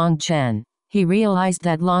back to Long Chen. He realized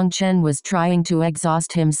that Long Chen was trying to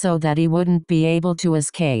exhaust him so that he wouldn't be able to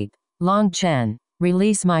escape. Long Chen,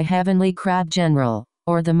 release my heavenly crab general,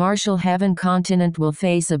 or the martial heaven continent will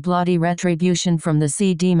face a bloody retribution from the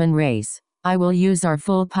sea demon race. I will use our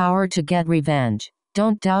full power to get revenge.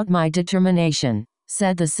 Don't doubt my determination,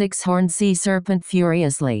 said the six-horned sea serpent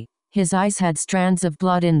furiously. His eyes had strands of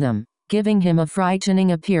blood in them, giving him a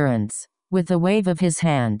frightening appearance. With a wave of his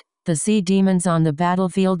hand, the sea demons on the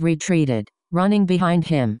battlefield retreated, running behind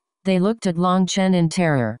him. They looked at Long Chen in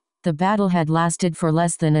terror. The battle had lasted for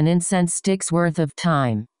less than an incense stick's worth of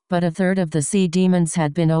time, but a third of the sea demons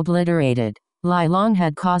had been obliterated. Lai Long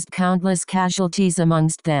had caused countless casualties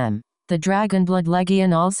amongst them. The Dragonblood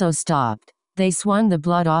Legion also stopped. They swung the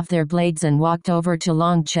blood off their blades and walked over to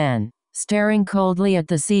Long Chen, staring coldly at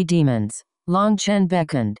the sea demons. Long Chen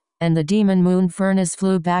beckoned, and the demon moon furnace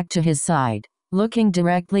flew back to his side. Looking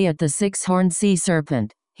directly at the six-horned sea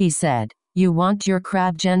serpent, he said, "You want your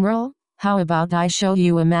crab general? How about I show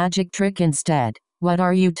you a magic trick instead?" "What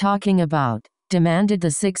are you talking about?" demanded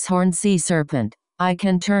the six-horned sea serpent. "I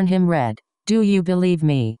can turn him red. Do you believe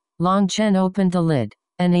me?" Long Chen opened the lid.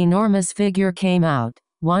 An enormous figure came out,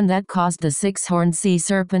 one that caused the six-horned sea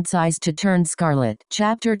serpent's eyes to turn scarlet.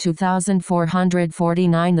 Chapter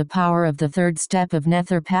 2449 The Power of the Third Step of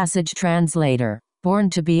Nether Passage Translator. Born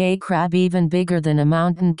to be a crab even bigger than a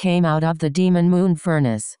mountain came out of the demon moon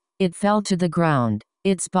furnace. It fell to the ground,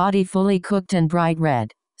 its body fully cooked and bright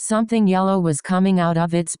red. Something yellow was coming out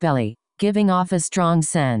of its belly, giving off a strong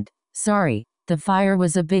scent. Sorry, the fire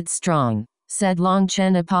was a bit strong. said Long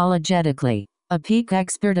Chen apologetically. A peak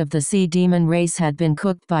expert of the sea demon race had been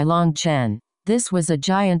cooked by Long Chen. This was a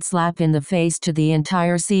giant slap in the face to the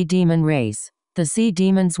entire sea demon race. The sea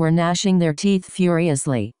demons were gnashing their teeth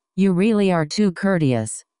furiously. You really are too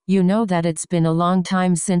courteous. You know that it's been a long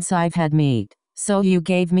time since I've had meat, so you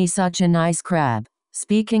gave me such a nice crab.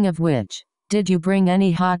 Speaking of which, did you bring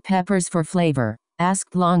any hot peppers for flavor?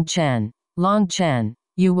 Asked Long Chen. Long Chen,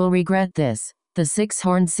 you will regret this. The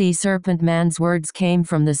six-horned sea serpent man's words came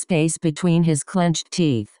from the space between his clenched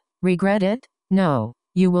teeth. Regret it? No,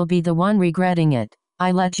 you will be the one regretting it.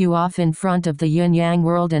 I let you off in front of the yin-yang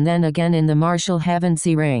world and then again in the martial heaven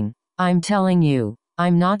sea ring. I'm telling you,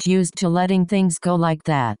 I'm not used to letting things go like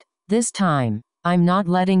that. This time, I'm not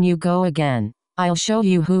letting you go again. I'll show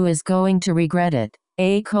you who is going to regret it.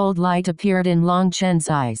 A cold light appeared in Long Chen's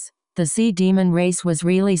eyes. The sea demon race was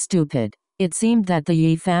really stupid. It seemed that the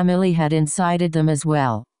Yi family had incited them as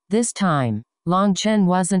well. This time, Long Chen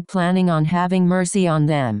wasn't planning on having mercy on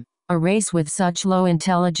them. A race with such low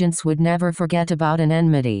intelligence would never forget about an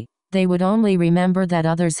enmity. They would only remember that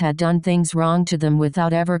others had done things wrong to them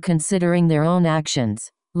without ever considering their own actions.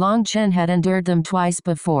 Long Chen had endured them twice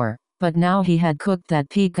before, but now he had cooked that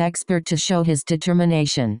peak expert to show his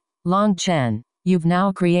determination. Long Chen, you've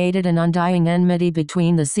now created an undying enmity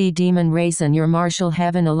between the sea demon race and your martial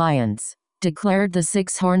heaven alliance, declared the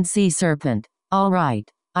six-horned sea serpent. All right,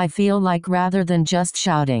 I feel like rather than just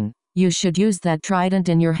shouting, you should use that trident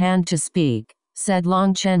in your hand to speak, said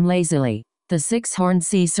Long Chen lazily. The six-horned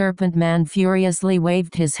sea serpent man furiously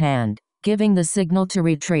waved his hand, giving the signal to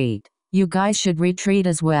retreat. You guys should retreat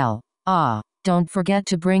as well. Ah, don't forget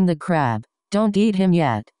to bring the crab. Don't eat him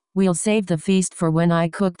yet. We'll save the feast for when I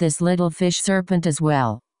cook this little fish serpent as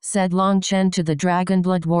well, said Long Chen to the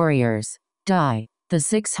Dragonblood warriors. Die. The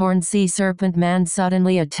six-horned sea serpent man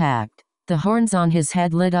suddenly attacked. The horns on his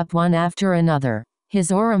head lit up one after another.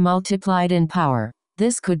 His aura multiplied in power.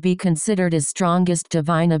 This could be considered his strongest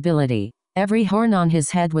divine ability. Every horn on his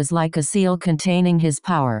head was like a seal containing his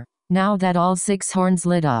power. Now that all six horns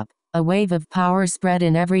lit up, a wave of power spread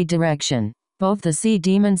in every direction. Both the sea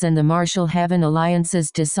demons and the martial heaven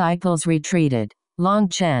alliance's disciples retreated. Long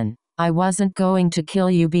Chen, I wasn't going to kill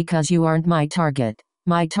you because you aren't my target.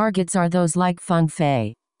 My targets are those like Feng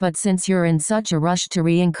Fei. But since you're in such a rush to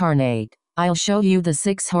reincarnate, I'll show you the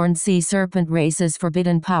six-horned sea serpent race's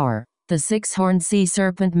forbidden power. The six-horned sea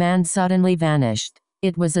serpent man suddenly vanished.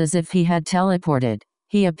 It was as if he had teleported.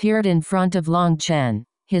 He appeared in front of Long Chen,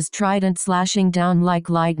 his trident slashing down like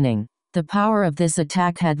lightning. The power of this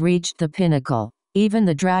attack had reached the pinnacle. Even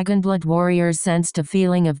the Dragonblood warriors sensed a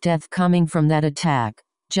feeling of death coming from that attack.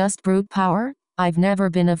 Just brute power? I've never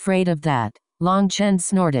been afraid of that. Long Chen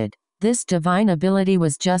snorted. This divine ability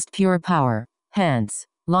was just pure power. Hence,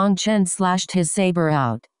 Long Chen slashed his saber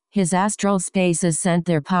out. His astral spaces sent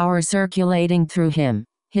their power circulating through him.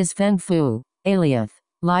 His Feng Fu, Aliath,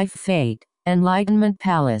 Life Fate, Enlightenment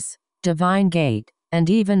Palace, Divine Gate, and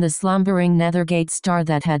even the slumbering Nethergate star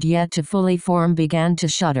that had yet to fully form began to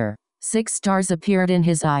shudder. 6 stars appeared in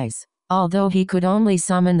his eyes. Although he could only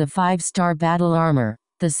summon the 5-star battle armor,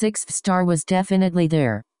 the 6th star was definitely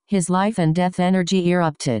there. His life and death energy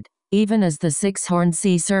erupted. Even as the six-horned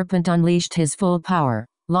sea serpent unleashed his full power,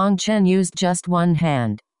 Long Chen used just one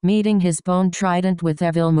hand, meeting his bone trident with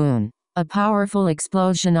Evil Moon. A powerful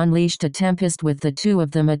explosion unleashed a tempest with the two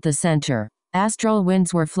of them at the center. Astral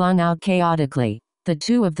winds were flung out chaotically. The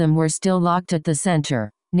two of them were still locked at the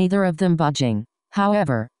center, neither of them budging.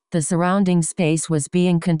 However, the surrounding space was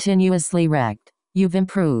being continuously wrecked. You've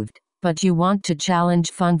improved, but you want to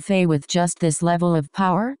challenge Feng Fei with just this level of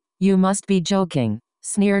power? You must be joking,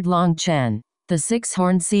 sneered Long Chen. The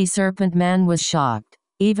six-horned sea serpent man was shocked.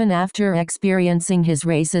 Even after experiencing his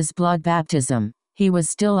race's blood baptism, he was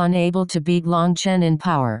still unable to beat Long Chen in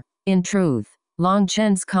power. In truth, Long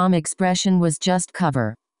Chen's calm expression was just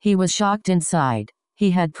cover. He was shocked inside.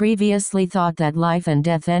 He had previously thought that life and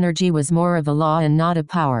death energy was more of a law and not a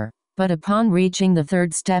power. But upon reaching the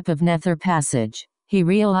 3rd step of Nether Passage, he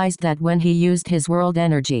realized that when he used his world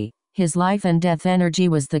energy, his life and death energy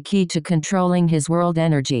was the key to controlling his world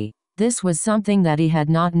energy. This was something that he had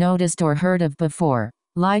not noticed or heard of before.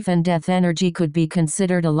 Life and death energy could be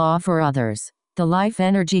considered a law for others. The life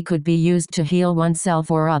energy could be used to heal oneself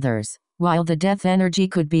or others, while the death energy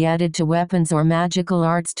could be added to weapons or magical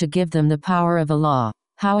arts to give them the power of a law.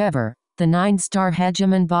 However, the 9-star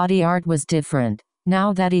hegemon body art was different.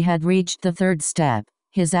 Now that he had reached the 3rd step,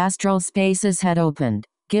 his astral spaces had opened,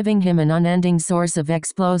 giving him an unending source of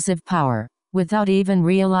explosive power. Without even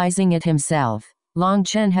realizing it himself, Long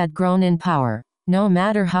Chen had grown in power. No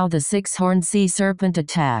matter how the six-horned sea serpent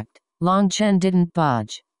attacked, Long Chen didn't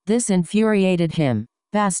budge. This infuriated him.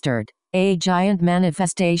 Bastard! A giant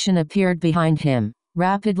manifestation appeared behind him,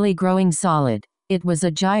 rapidly growing solid. It was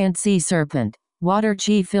a giant sea serpent. Water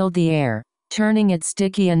chi filled the air, turning it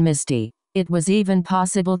sticky and misty. It was even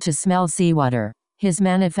possible to smell seawater. His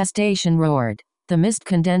manifestation roared. The mist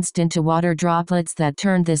condensed into water droplets that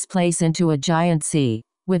turned this place into a giant sea.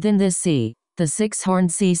 Within this sea, the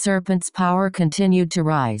six-horned sea serpent's power continued to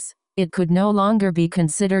rise. It could no longer be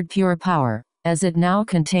considered pure power, as it now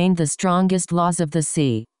contained the strongest laws of the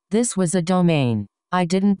sea. This was a domain. I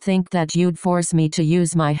didn't think that you'd force me to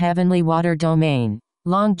use my heavenly water domain.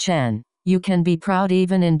 Long Chen, you can be proud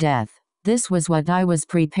even in death. This was what I was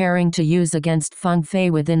preparing to use against Feng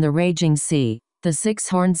Fei within the raging sea. The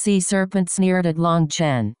six-horned sea serpent sneered at Long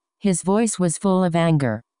Chen. His voice was full of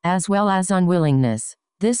anger, as well as unwillingness.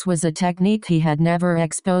 This was a technique he had never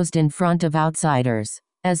exposed in front of outsiders.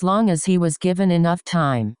 As long as he was given enough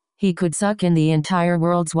time, he could suck in the entire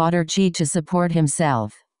world's water chi to support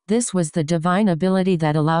himself. This was the divine ability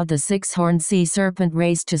that allowed the six-horned sea serpent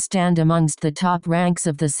race to stand amongst the top ranks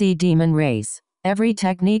of the sea demon race. Every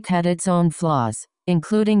technique had its own flaws,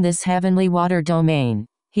 including this heavenly water domain.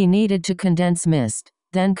 He needed to condense mist,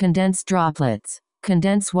 then condense droplets,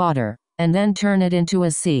 condense water, and then turn it into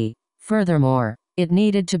a sea. Furthermore, it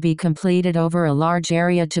needed to be completed over a large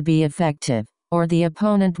area to be effective, or the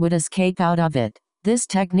opponent would escape out of it. This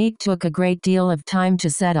technique took a great deal of time to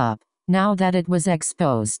set up. Now that it was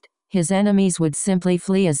exposed, his enemies would simply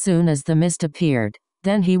flee as soon as the mist appeared.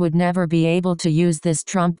 Then he would never be able to use this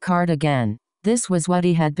trump card again. This was what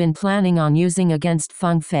he had been planning on using against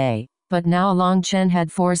Feng Fei, but now Long Chen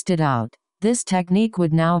had forced it out. This technique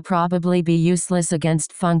would now probably be useless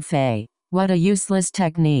against Feng Fei. What a useless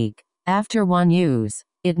technique. After one use,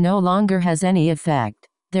 it no longer has any effect.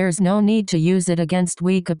 There's no need to use it against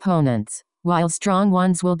weak opponents, while strong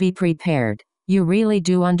ones will be prepared. You really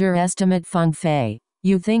do underestimate Feng Fei.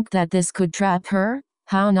 You think that this could trap her?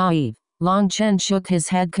 How naive. Long Chen shook his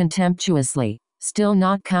head contemptuously, still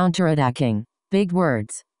not counterattacking. Big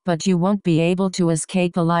words, but you won't be able to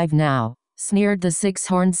escape alive now, sneered the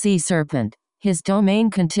six-horned sea serpent. His domain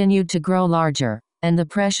continued to grow larger, and the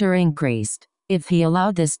pressure increased. If he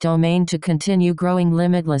allowed this domain to continue growing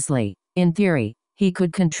limitlessly, in theory, he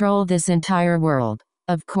could control this entire world.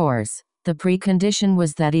 Of course, the precondition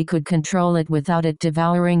was that he could control it without it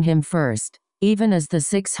devouring him first. Even as the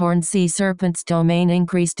six-horned sea serpent's domain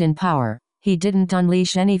increased in power, he didn't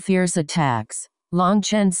unleash any fierce attacks. Long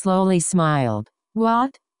Chen slowly smiled.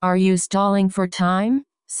 What? Are you stalling for time?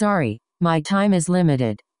 Sorry, my time is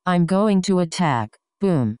limited. I'm going to attack.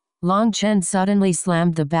 Boom. Long Chen suddenly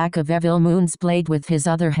slammed the back of Evil Moon's blade with his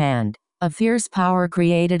other hand. A fierce power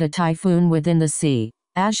created a typhoon within the sea.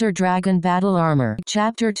 Azure Dragon Battle Armor.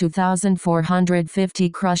 Chapter 2450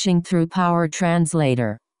 Crushing Through Power.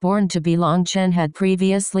 Translator. BornToBe. Long Chen had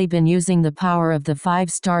previously been using the power of the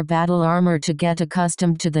 5-star battle armor to get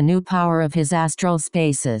accustomed to the new power of his astral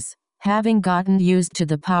spaces. Having gotten used to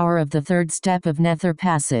the power of the third step of Nether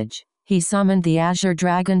Passage, he summoned the Azure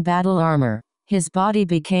Dragon Battle Armor. His body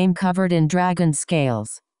became covered in dragon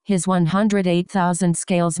scales. His 108,000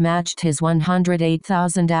 scales matched his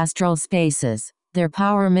 108,000 astral spaces, their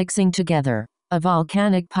power mixing together. A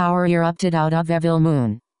volcanic power erupted out of Evil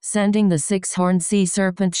Moon, sending the six-horned sea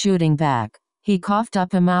serpent shooting back. He coughed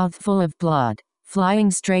up a mouthful of blood, flying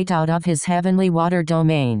straight out of his heavenly water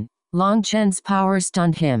domain. Long Chen's power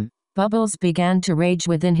stunned him. Bubbles began to rage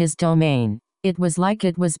within his domain. It was like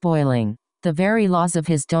it was boiling. The very laws of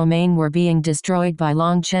his domain were being destroyed by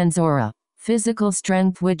Long Chen's aura, physical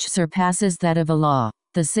strength which surpasses that of a law.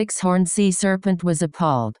 The six-horned sea serpent was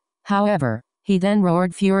appalled. However, he then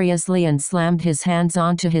roared furiously and slammed his hands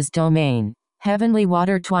onto his domain. Heavenly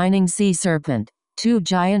water twining sea serpent. 2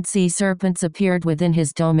 giant sea serpents appeared within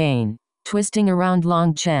his domain, twisting around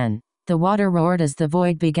Long Chen. The water roared as the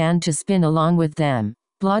void began to spin along with them.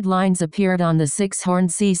 Bloodlines appeared on the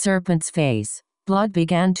six-horned sea serpent's face. Blood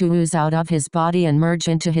began to ooze out of his body and merge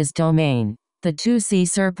into his domain. The 2 sea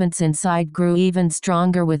serpents inside grew even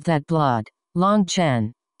stronger with that blood. Long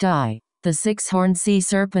Chen, die! The six-horned sea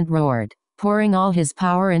serpent roared, pouring all his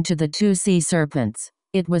power into the 2 sea serpents.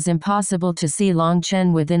 It was impossible to see Long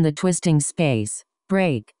Chen within the twisting space.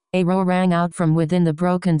 Break! A roar rang out from within the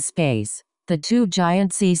broken space. The 2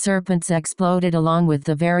 giant sea serpents exploded along with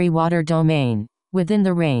the very water domain. Within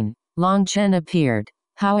the rain, Long Chen appeared.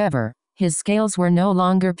 However, his scales were no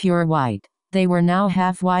longer pure white. They were now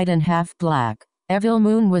half white and half black. Evil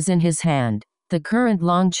Moon was in his hand. The current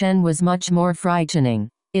Long Chen was much more frightening.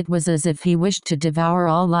 It was as if he wished to devour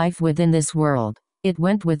all life within this world. It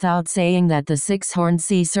went without saying that the six-horned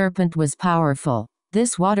sea serpent was powerful.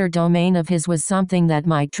 This water domain of his was something that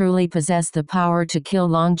might truly possess the power to kill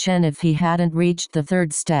Long Chen if he hadn't reached the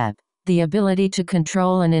third step. The ability to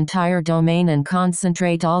control an entire domain and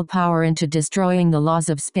concentrate all power into destroying the laws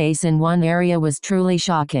of space in one area was truly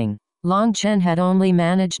shocking. Long Chen had only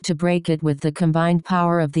managed to break it with the combined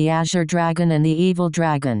power of the Azure Dragon and the Evil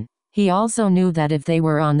Dragon. He also knew that if they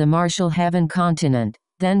were on the Martial Heaven continent,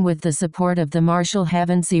 then with the support of the Martial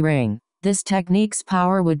Heaven Sea Ring, this technique's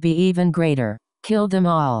power would be even greater. "Kill them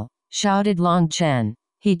all!" shouted Long Chen.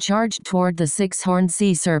 He charged toward the six-horned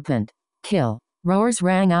sea serpent. "Kill!" Roars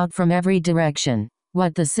rang out from every direction.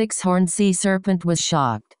 What, the six-horned sea serpent was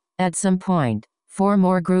shocked. At some point, 4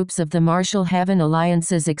 more groups of the Martial Heaven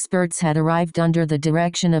Alliance's experts had arrived under the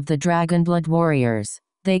direction of the Dragonblood warriors.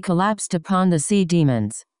 They collapsed upon the sea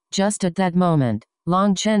demons. Just at that moment,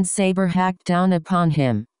 Long Chen's saber hacked down upon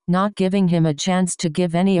him, not giving him a chance to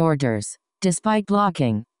give any orders. Despite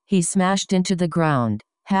blocking, he smashed into the ground,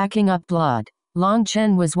 hacking up blood. Long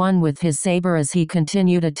Chen was one with his saber as he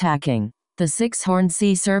continued attacking. The six-horned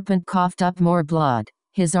sea serpent coughed up more blood,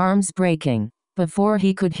 his arms breaking. Before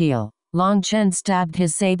he could heal, Long Chen stabbed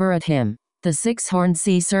his saber at him. The six-horned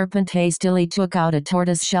sea serpent hastily took out a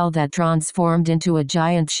tortoise shell that transformed into a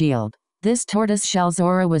giant shield. This tortoise shell's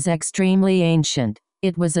aura was extremely ancient.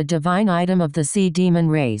 It was a divine item of the sea demon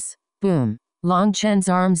race. Boom! Long Chen's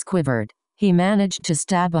arms quivered. He managed to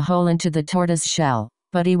stab a hole into the tortoise shell,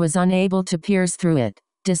 but he was unable to pierce through it.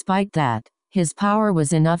 Despite that, his power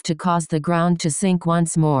was enough to cause the ground to sink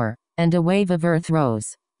once more, and a wave of earth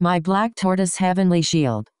rose. "My black tortoise heavenly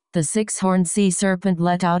shield!" The six-horned sea serpent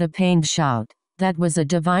let out a pained shout. That was a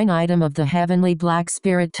divine item of the heavenly black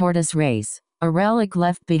spirit tortoise race, a relic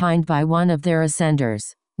left behind by one of their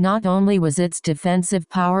ascenders. Not only was its defensive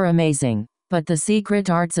power amazing, but the secret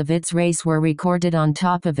arts of its race were recorded on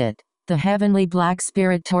top of it. The heavenly black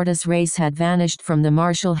spirit tortoise race had vanished from the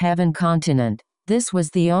Martial Heaven continent. This was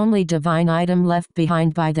the only divine item left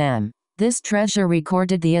behind by them. This treasure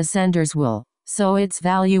recorded the Ascender's will, so its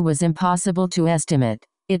value was impossible to estimate.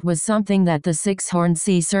 It was something that the six-horned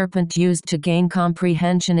sea serpent used to gain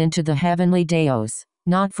comprehension into the heavenly Deos,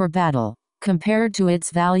 not for battle. Compared to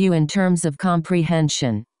its value in terms of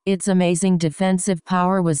comprehension, its amazing defensive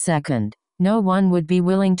power was second. No one would be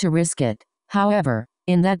willing to risk it. However,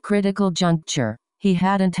 in that critical juncture, he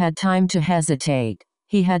hadn't had time to hesitate.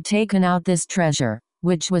 He had taken out this treasure,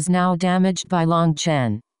 which was now damaged by Long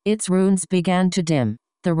Chen. Its runes began to dim.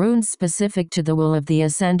 The runes specific to the will of the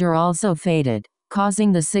Ascender also faded,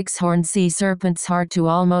 causing the six-horned sea serpent's heart to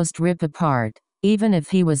almost rip apart. Even if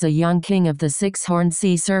he was a young king of the six-horned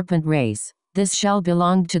sea serpent race, this shell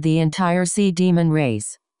belonged to the entire sea demon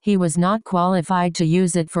race. He was not qualified to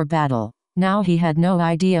use it for battle. Now he had no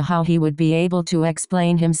idea how he would be able to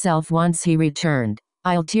explain himself once he returned.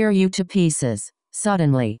 "I'll tear you to pieces."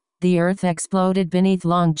 Suddenly, the earth exploded beneath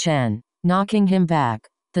Long Chen, knocking him back.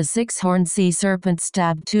 The six-horned sea serpent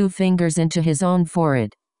stabbed 2 fingers into his own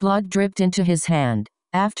forehead. Blood dripped into his hand.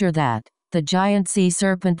 After that, the giant sea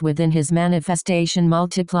serpent within his manifestation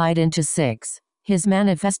multiplied into 6. His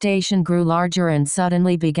manifestation grew larger and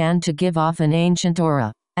suddenly began to give off an ancient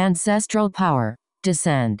aura. Ancestral power.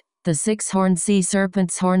 Descend. The six-horned sea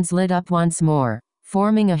serpent's horns lit up once more,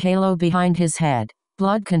 forming a halo behind his head.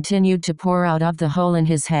 Blood continued to pour out of the hole in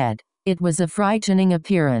his head. It was a frightening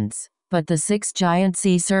appearance, but the 6 giant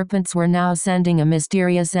sea serpents were now sending a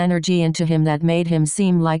mysterious energy into him that made him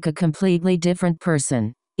seem like a completely different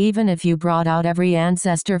person. "Even if you brought out every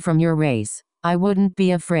ancestor from your race, I wouldn't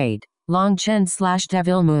be afraid." Long Chen slashed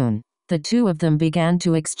Evil Moon. The 2 of them began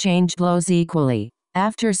to exchange blows equally.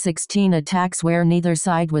 After 16 attacks where neither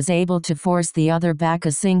side was able to force the other back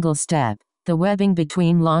a single step, the webbing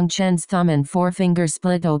between Long Chen's thumb and forefinger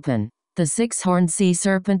split open. The six-horned sea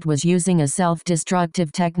serpent was using a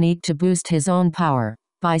self-destructive technique to boost his own power.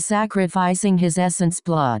 By sacrificing his essence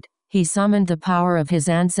blood, he summoned the power of his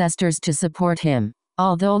ancestors to support him.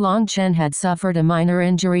 Although Long Chen had suffered a minor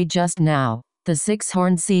injury just now, the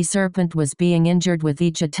six-horned sea serpent was being injured with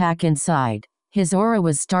each attack inside. His aura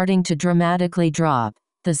was starting to dramatically drop.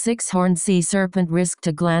 The six-horned sea serpent risked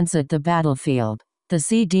a glance at the battlefield. The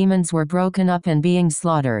sea demons were broken up and being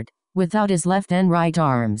slaughtered. Without his left and right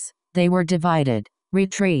arms, they were divided.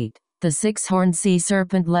 "Retreat!" The six-horned sea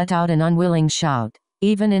serpent let out an unwilling shout.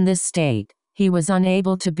 Even in this state, he was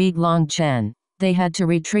unable to beat Long Chen. They had to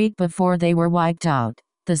retreat before they were wiped out.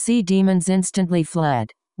 The sea demons instantly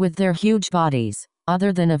fled. With their huge bodies,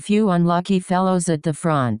 other than a few unlucky fellows at the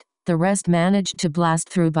front, the rest managed to blast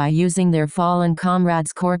through by using their fallen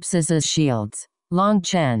comrades' corpses as shields. "Long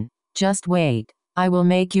Chen, just wait. I will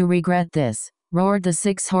make you regret this," roared the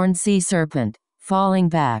six-horned sea serpent, falling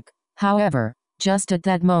back. However, Just at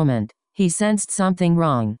that moment, he sensed something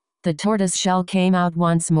wrong. The tortoise shell came out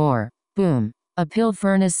once more. Boom! A pill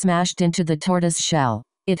furnace smashed into the tortoise shell.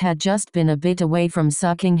 It had just been a bit away from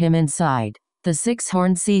sucking him inside. The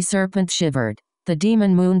six-horned sea serpent shivered. The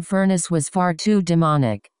demon moon furnace was far too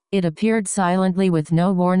demonic. It appeared silently with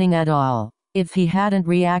no warning at all. If he hadn't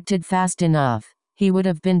reacted fast enough, he would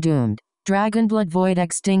have been doomed. Dragonblood Void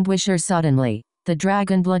Extinguisher. Suddenly, the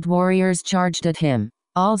Dragonblood warriors charged at him.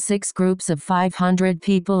 All 6 groups of 500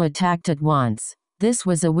 people attacked at once. This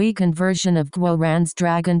was a weakened version of Gworan's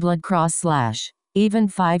Dragonblood Cross/. Even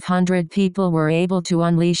 500 people were able to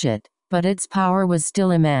unleash it, but its power was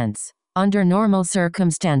still immense. Under normal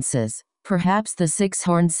circumstances, perhaps the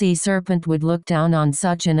six-horned sea serpent would look down on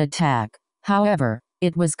such an attack. However,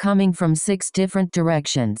 it was coming from 6 different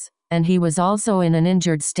directions, and he was also in an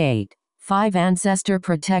injured state. 5 ancestor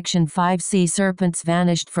protection. 5 sea serpents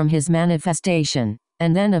vanished from his manifestation,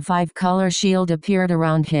 and then a 5-color shield appeared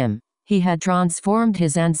around him. He had transformed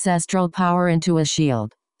his ancestral power into a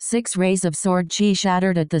shield. 6 rays of sword chi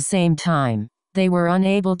shattered at the same time. They were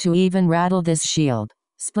unable to even rattle this shield.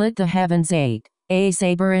 Split the heavens. 8. A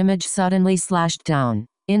saber image suddenly slashed down,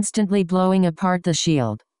 instantly blowing apart the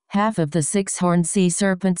shield. Half of the six-horned sea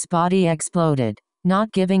serpent's body exploded,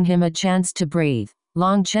 not giving him a chance to breathe.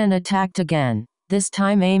 Long Chen attacked again, this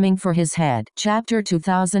time aiming for his head. Chapter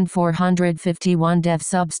 2451 Death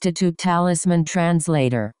Substitute Talisman.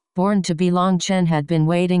 Translator. BornToBe. Long Chen had been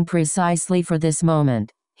waiting precisely for this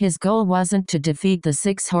moment. His goal wasn't to defeat the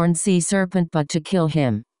six-horned sea serpent but to kill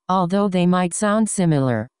him. Although they might sound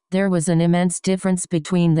similar, there was an immense difference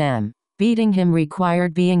between them. Beating him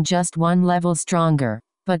required being just 1 level stronger,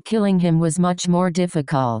 but killing him was much more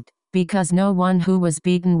difficult, because no one who was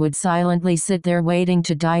beaten would silently sit there waiting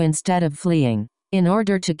to die instead of fleeing. In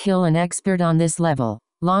order to kill an expert on this level,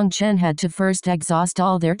 Long Chen had to first exhaust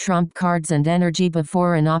all their trump cards and energy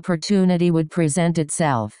before an opportunity would present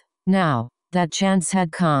itself. Now, that chance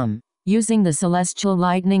had come. Using the celestial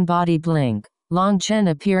lightning body blink, Long Chen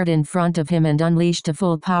appeared in front of him and unleashed a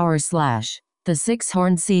full power slash. The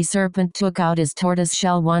six-horned sea serpent took out his tortoise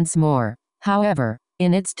shell once more. However,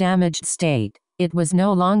 in its damaged state, it was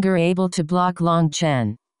no longer able to block Long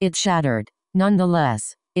Chen. It shattered.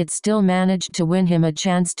 Nonetheless, it still managed to win him a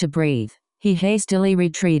chance to breathe. He hastily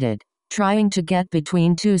retreated, trying to get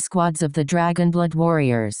between 2 squads of the Dragonblood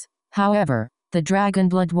warriors. However, the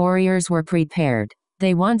Dragonblood warriors were prepared.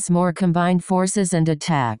 They once more combined forces and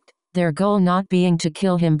attacked, their goal not being to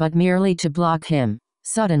kill him but merely to block him.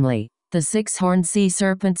 Suddenly, the six-horned sea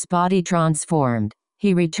serpent's body transformed.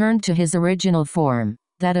 He returned to his original form,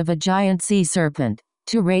 that of a giant sea serpent.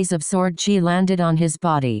 2 rays of sword chi landed on his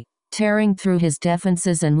body, tearing through his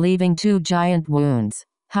defenses and leaving 2 giant wounds.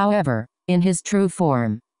 However, in his true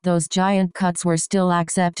form, those giant cuts were still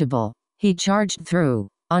acceptable. He charged through,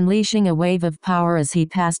 unleashing a wave of power as he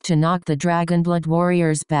passed to knock the Dragonblood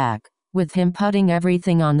warriors back. With him putting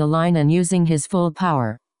everything on the line and using his full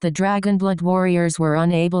power, the Dragonblood warriors were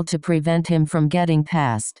unable to prevent him from getting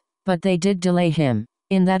past. But they did delay him.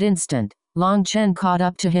 In that instant, Long Chen caught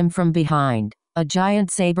up to him from behind, a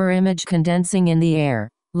giant saber image condensing in the air.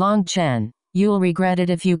 Long Chen, you'll regret it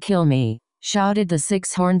if you kill me, shouted the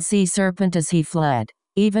six-horned sea serpent as he fled.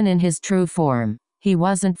 Even in his true form, he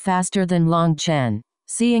wasn't faster than Long Chen.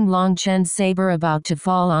 Seeing Long Chen's saber about to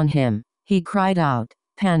fall on him, he cried out,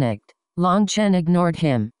 panicked. Long Chen ignored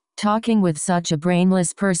him. Talking with such a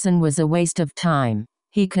brainless person was a waste of time.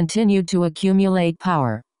 He continued to accumulate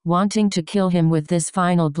power, wanting to kill him with this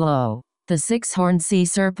final blow. The six-horned sea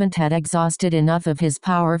serpent had exhausted enough of his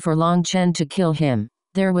power for Long Chen to kill him.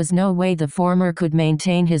 There was no way the former could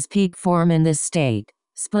maintain his peak form in this state.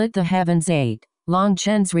 Split the heavens. 8. Long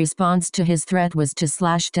Chen's response to his threat was to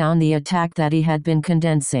slash down the attack that he had been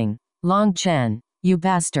condensing. Long Chen, you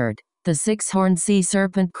bastard! The six-horned sea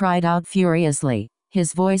serpent cried out furiously,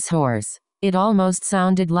 his voice hoarse. It almost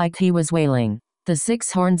sounded like he was wailing. The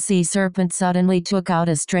six-horned sea serpent suddenly took out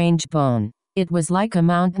a strange bone. It was like a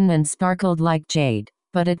mountain and sparkled like jade,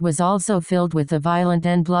 but it was also filled with a violent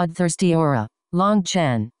and bloodthirsty aura. Long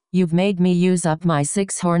Chen, you've made me use up my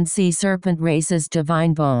six-horned sea serpent race's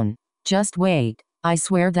divine bone. Just wait, I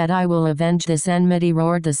swear that I will avenge this enmity,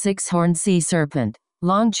 roared the six-horned sea serpent.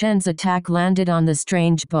 Long Chen's attack landed on the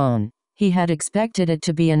strange bone. He had expected it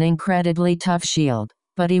to be an incredibly tough shield,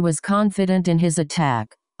 but he was confident in his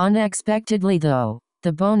attack. Unexpectedly though,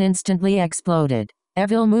 the bone instantly exploded.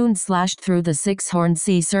 Evil Moon slashed through the six-horned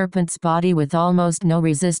sea serpent's body with almost no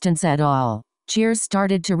resistance at all. Cheers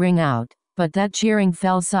started to ring out, but that cheering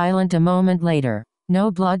fell silent a moment later. No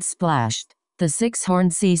blood splashed. The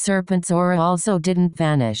six-horned sea serpent's aura also didn't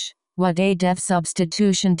vanish. What a death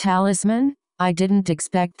substitution talisman? I didn't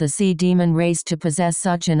expect the sea demon race to possess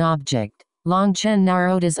such an object. Long Chen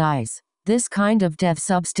narrowed his eyes. This kind of death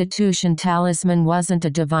substitution talisman wasn't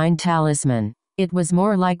a divine talisman. It was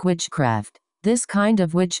more like witchcraft. This kind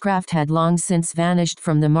of witchcraft had long since vanished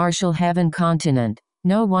from the martial heaven continent.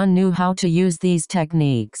 No one knew how to use these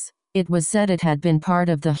techniques. It was said it had been part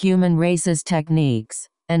of the human race's techniques,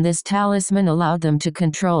 and this talisman allowed them to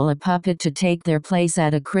control a puppet to take their place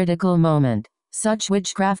at a critical moment. Such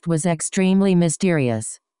witchcraft was extremely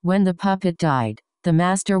mysterious. When the puppet died, the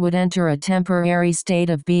master would enter a temporary state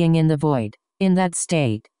of being in the void. In that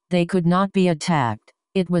state, they could not be attacked.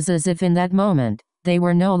 It was as if in that moment, they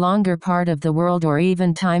were no longer part of the world or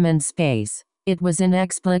even time and space. It was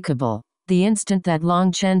inexplicable. The instant that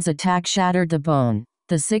Long Chen's attack shattered the bone,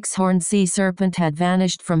 the six-horned sea serpent had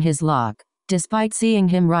vanished from his lock. Despite seeing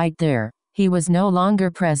him right there, he was no longer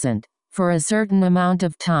present. For a certain amount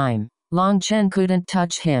of time, Long Chen couldn't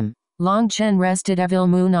touch him. Long Chen rested Evil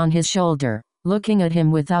Moon on his shoulder, looking at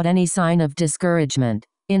him without any sign of discouragement.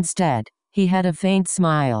 Instead, he had a faint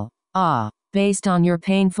smile. Based on your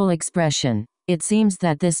painful expression, it seems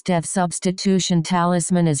that this death substitution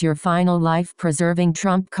talisman is your final life-preserving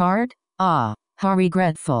trump card? How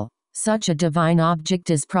regretful. Such a divine object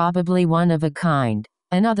is probably one of a kind.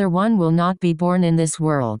 Another one will not be born in this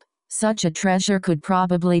world. Such a treasure could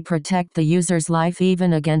probably protect the user's life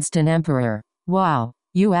even against an emperor. Wow,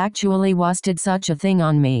 you actually wasted such a thing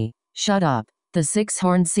on me. Shut up. The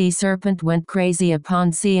six-horned sea serpent went crazy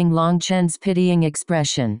upon seeing Long Chen's pitying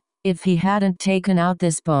expression. If he hadn't taken out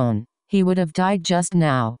this bone, he would have died just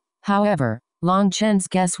now. However, Long Chen's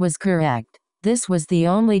guess was correct. This was the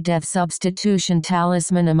only death substitution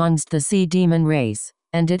talisman amongst the sea demon race,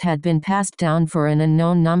 and it had been passed down for an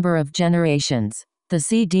unknown number of generations. The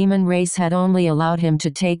sea demon race had only allowed him to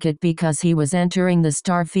take it because he was entering the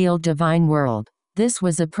Starfield divine world. This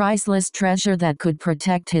was a priceless treasure that could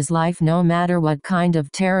protect his life no matter what kind of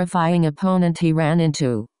terrifying opponent he ran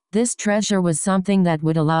into. This treasure was something that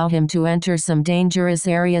would allow him to enter some dangerous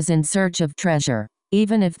areas in search of treasure.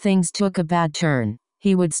 Even if things took a bad turn,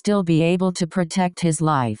 he would still be able to protect his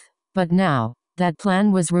life. But now, that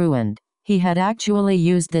plan was ruined. He had actually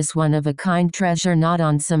used this one-of-a-kind treasure not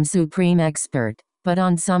on some supreme expert, but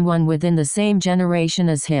on someone within the same generation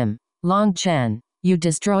as him. Long Chen, you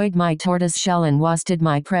destroyed my tortoise shell and wasted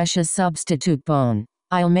my precious substitute bone.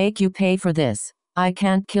 I'll make you pay for this. I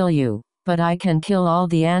can't kill you, but I can kill all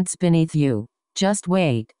the ants beneath you. Just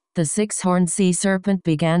wait. The six-horned sea serpent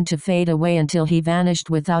began to fade away until he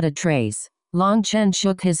vanished without a trace. Long Chen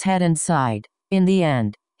shook his head and sighed. In the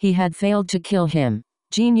end, he had failed to kill him.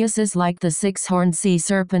 Geniuses like the six-horned sea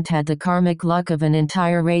serpent had the karmic luck of an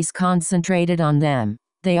entire race concentrated on them.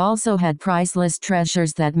 They also had priceless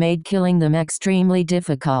treasures that made killing them extremely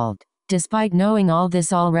difficult. Despite knowing all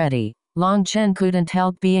this already, Long Chen couldn't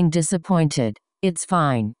help being disappointed. It's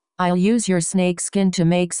fine. I'll use your snake skin to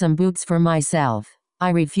make some boots for myself. I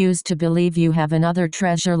refuse to believe you have another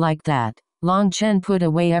treasure like that. Long Chen put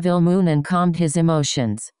away Evil Moon and calmed his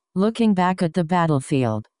emotions. Looking back at the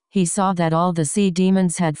battlefield, he saw that all the sea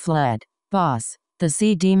demons had fled. Boss, the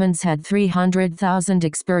sea demons had 300,000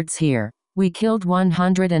 experts here. We killed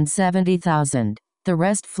 170,000. The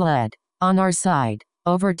rest fled. On our side,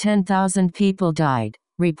 over 10,000 people died,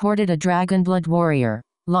 reported a Dragonblood warrior.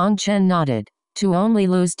 Long Chen nodded. To only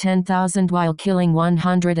lose 10,000 while killing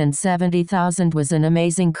 170,000 was an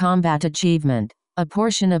amazing combat achievement. A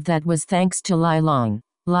portion of that was thanks to Lai Long.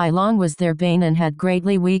 Lai Long was their bane and had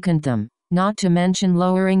greatly weakened them, not to mention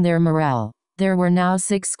lowering their morale. There were now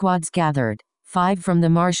 6 squads gathered, 5 from the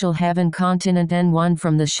martial heaven continent and 1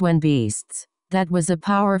 from the Xuan beasts. That was a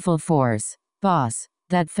powerful force. Boss,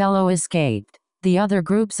 that fellow escaped. The other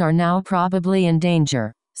groups are now probably in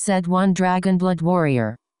danger, said one Dragonblood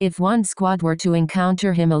warrior. If one squad were to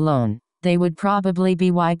encounter him alone, they would probably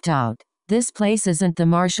be wiped out. This place isn't the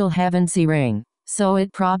martial heaven sea ring, so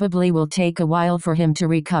it probably will take a while for him to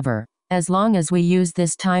recover. As long as we use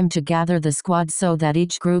this time to gather the squad so that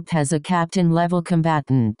each group has a captain-level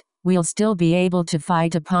combatant, we'll still be able to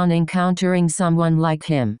fight upon encountering someone like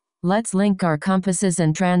him. Let's link our compasses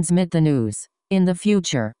and transmit the news. In the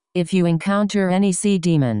future, if you encounter any sea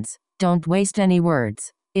demons, don't waste any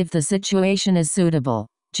words. If the situation is suitable,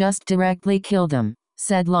 just directly kill them,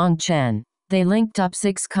 said Long Chen. They linked up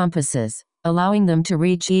 6 compasses, allowing them to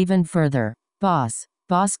reach even further. Boss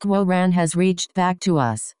Guo Ran has reached back to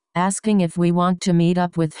us, asking if we want to meet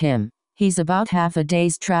up with him. He's about half a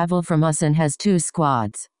day's travel from us and has 2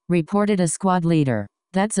 squads, reported a squad leader.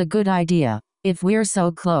 That's a good idea. If we're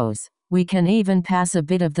so close, we can even pass a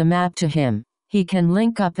bit of the map to him. He can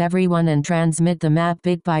link up everyone and transmit the map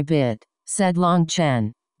bit by bit, said Long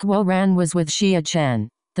Chen. Guo Ran was with Xia Chen.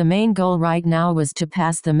 The main goal right now was to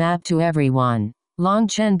pass the map to everyone. Long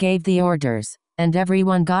Chen gave the orders, and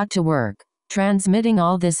everyone got to work. Transmitting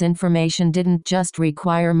all this information didn't just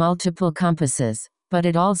require multiple compasses, but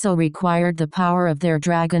it also required the power of their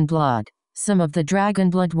dragon blood. Some of the dragon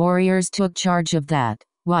blood warriors took charge of that,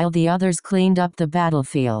 while the others cleaned up the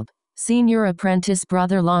battlefield. Senior apprentice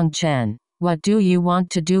brother Long Chen, what do you want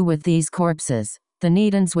to do with these corpses? The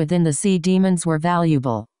Nidans within the sea demons were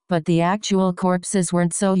valuable, but the actual corpses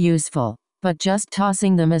weren't so useful. But just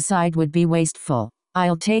tossing them aside would be wasteful.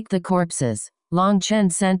 I'll take the corpses. Long Chen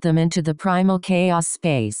sent them into the primal chaos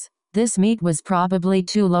space. This meat was probably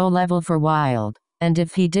too low level for wild, and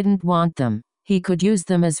if he didn't want them, he could use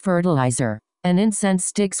them as fertilizer. An incense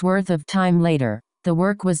stick's worth of time later, the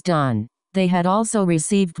work was done. They had also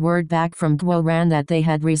received word back from Guo Ran that they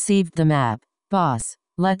had received the map. Boss,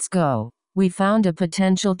 let's go. We found a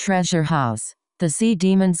potential treasure house. The sea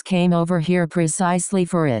demons came over here precisely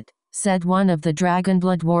for it, said one of the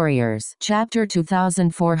Dragonblood warriors. Chapter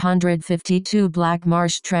 2452 Black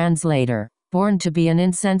Marsh Translator. Born to be an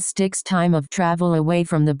incense stick's time of travel away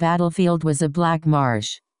from the battlefield was a black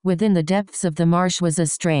marsh. Within the depths of the marsh was a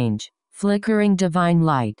strange, flickering divine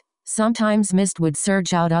light. Sometimes mist would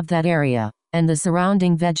surge out of that area, and the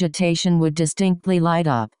surrounding vegetation would distinctly light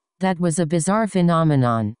up. That was a bizarre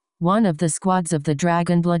phenomenon. One of the squads of the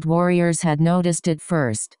Dragonblood warriors had noticed it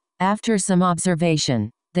first. After some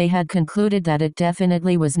observation, they had concluded that it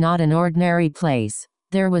definitely was not an ordinary place.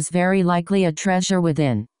 There was very likely a treasure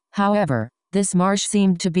within. However, this marsh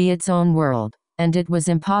seemed to be its own world, and it was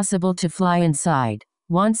impossible to fly inside.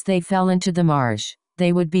 Once they fell into the marsh,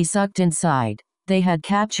 they would be sucked inside. They had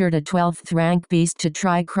captured a 12th rank beast to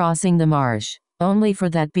try crossing the marsh, only for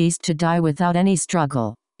that beast to die without any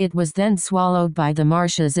struggle. It was then swallowed by the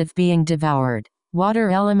marsh as if being devoured. Water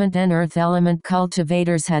element and earth element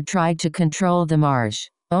cultivators had tried to control the marsh,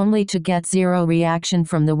 only to get zero reaction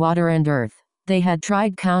from the water and earth. They had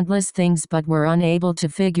tried countless things but were unable to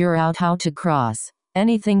figure out how to cross.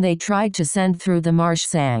 Anything they tried to send through the marsh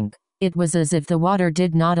sank. It was as if the water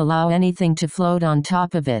did not allow anything to float on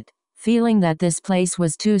top of it. Feeling that this place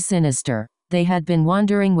was too sinister, they had been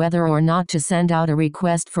wondering whether or not to send out a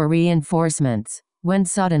request for reinforcements, when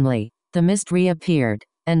suddenly, the mist reappeared,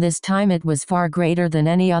 and this time it was far greater than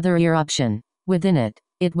any other eruption. Within it,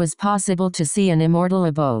 it was possible to see an immortal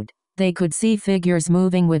abode. They could see figures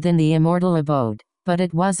moving within the immortal abode, but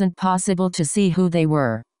it wasn't possible to see who they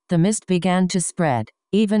were. The mist began to spread,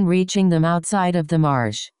 even reaching them outside of the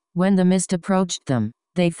marsh. When the mist approached them,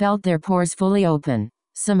 they felt their pores fully open.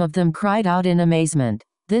 Some of them cried out in amazement.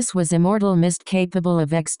 This was immortal mist capable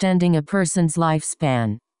of extending a person's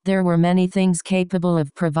lifespan. There were many things capable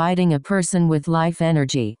of providing a person with life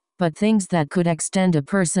energy, but things that could extend a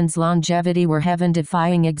person's longevity were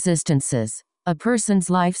heaven-defying existences. A person's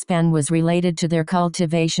lifespan was related to their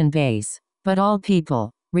cultivation base, but all people,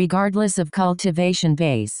 regardless of cultivation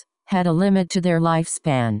base, had a limit to their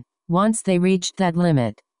lifespan. Once they reached that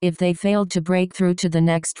limit, if they failed to break through to the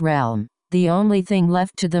next realm, the only thing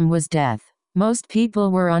left to them was death. Most people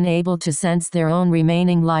were unable to sense their own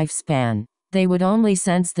remaining lifespan. They would only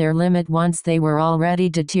sense their limit once they were already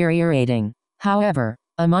deteriorating. However,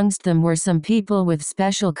 amongst them were some people with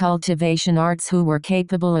special cultivation arts who were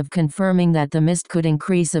capable of confirming that the mist could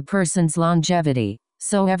increase a person's longevity,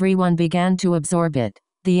 so everyone began to absorb it.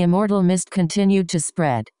 The immortal mist continued to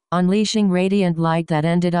spread, unleashing radiant light that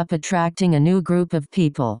ended up attracting a new group of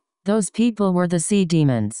people. Those people were the sea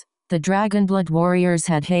demons. The Dragonblood warriors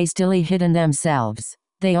had hastily hidden themselves.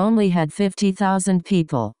 They only had 50,000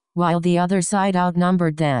 people, while the other side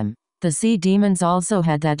outnumbered them. The sea demons also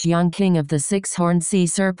had that young king of the six-horned sea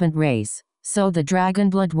serpent race, so the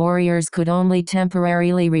Dragonblood warriors could only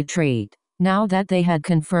temporarily retreat. Now that they had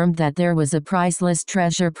confirmed that there was a priceless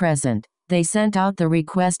treasure present, they sent out the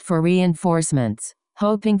request for reinforcements,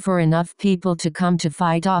 hoping for enough people to come to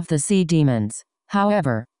fight off the sea demons.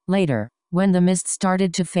 However, later, when the mist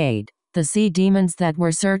started to fade, the sea demons that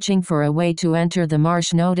were searching for a way to enter the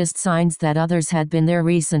marsh noticed signs that others had been there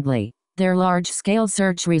recently. Their large-scale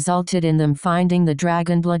search resulted in them finding the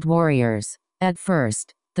Dragonblood warriors. At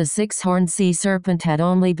first, the six-horned sea serpent had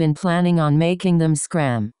only been planning on making them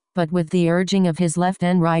scram, but with the urging of his left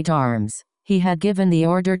and right arms, he had given the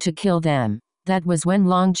order to kill them. That was when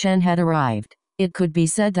Long Chen had arrived. It could be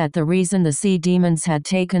said that the reason the sea demons had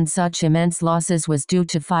taken such immense losses was due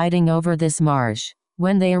to fighting over this marsh.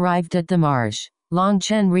 When they arrived at the marsh, Long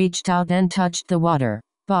Chen reached out and touched the water.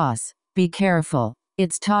 "Boss, be careful.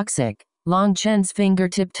 It's toxic." Long Chen's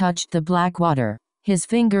fingertip touched the black water. His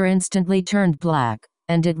finger instantly turned black,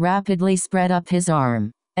 and it rapidly spread up his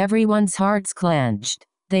arm. Everyone's hearts clenched.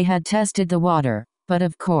 They had tested the water, but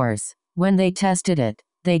of course, when they tested it,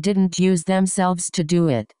 they didn't use themselves to do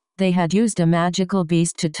it. They had used a magical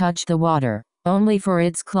beast to touch the water, only for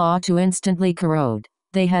its claw to instantly corrode.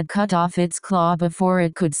 They had cut off its claw before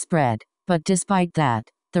it could spread, but despite that,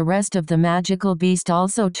 the rest of the magical beast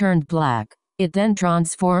also turned black. It then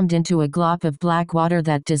transformed into a glop of black water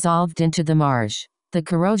that dissolved into the marsh. The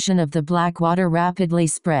corrosion of the black water rapidly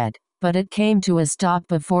spread, but it came to a stop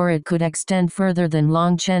before it could extend further than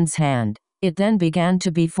Long Chen's hand. It then began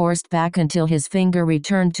to be forced back until his finger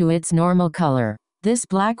returned to its normal color. This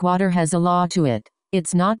black water has a law to it.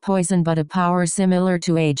 It's not poison but a power similar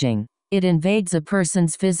to aging. It invades a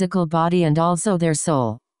person's physical body and also their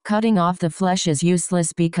soul. Cutting off the flesh is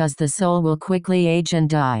useless because the soul will quickly age and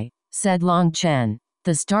die, said Long Chen.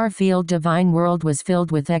 The star-field divine world was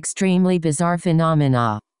filled with extremely bizarre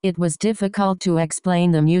phenomena. It was difficult to explain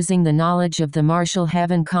them using the knowledge of the martial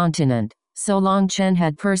heaven continent, so Long Chen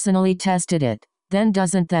had personally tested it. Then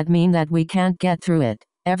doesn't that mean that we can't get through it?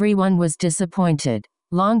 Everyone was disappointed.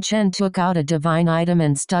 Long Chen took out a divine item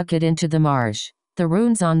and stuck it into the marsh. The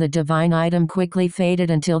runes on the divine item quickly faded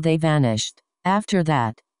until they vanished. After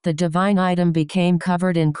that, the divine item became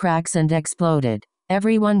covered in cracks and exploded.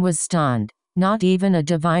 Everyone was stunned. Not even a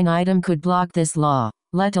divine item could block this law,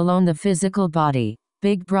 let alone the physical body.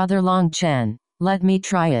 Big brother Long Chen, let me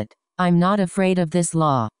try it. I'm not afraid of this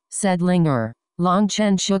law, said Ling. Long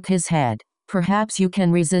Chen shook his head. Perhaps you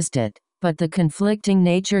can resist it, but the conflicting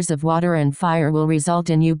natures of water and fire will result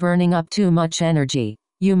in you burning up too much energy.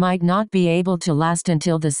 You might not be able to last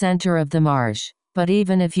until the center of the marsh, but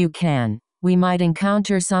even if you can, we might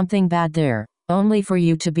encounter something bad there, only for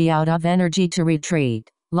you to be out of energy to retreat.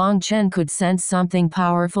 Long Chen could sense something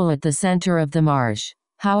powerful at the center of the marsh.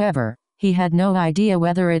 However, he had no idea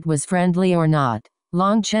whether it was friendly or not.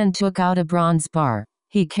 Long Chen took out a bronze bar.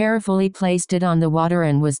 He carefully placed it on the water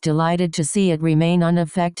and was delighted to see it remain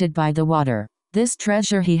unaffected by the water. This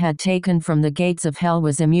treasure he had taken from the gates of hell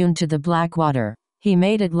was immune to the black water. He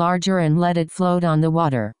made it larger and let it float on the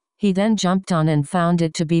water. He then jumped on and found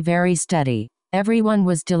it to be very steady. Everyone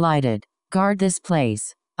was delighted. Guard this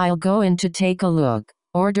place. I'll go in to take a look,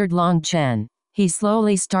 ordered Long Chen. He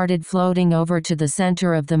slowly started floating over to the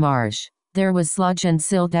center of the marsh. There was sludge and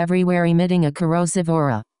silt everywhere emitting a corrosive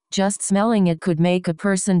aura. Just smelling it could make a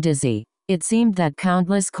person dizzy. It seemed that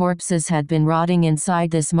countless corpses had been rotting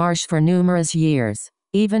inside this marsh for numerous years.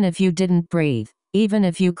 Even if you didn't breathe, even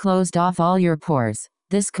if you closed off all your pores,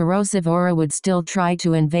 this corrosive aura would still try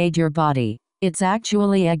to invade your body. It's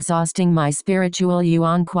actually exhausting my spiritual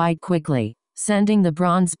yuan quite quickly. Sending the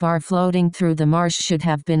bronze bar floating through the marsh should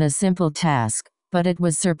have been a simple task, but it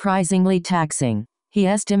was surprisingly taxing. He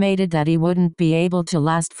estimated that he wouldn't be able to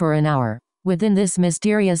last for an hour. Within this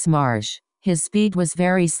mysterious marsh, his speed was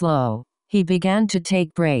very slow. He began to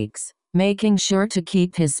take breaks, making sure to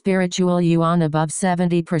keep his spiritual yuan above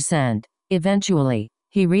 70%. Eventually,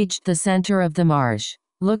 he reached the center of the marsh.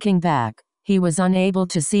 Looking back, he was unable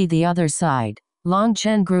to see the other side. Long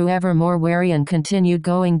Chen grew ever more wary and continued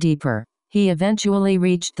going deeper. He eventually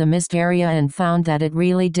reached the mist area and found that it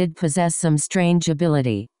really did possess some strange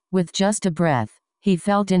ability. With just a breath, he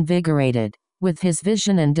felt invigorated. With his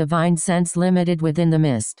vision and divine sense limited within the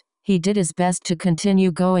mist, he did his best to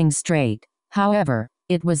continue going straight. However,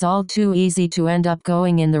 it was all too easy to end up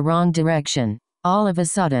going in the wrong direction. All of a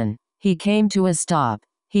sudden, he came to a stop.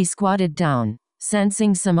 He squatted down,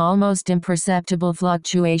 sensing some almost imperceptible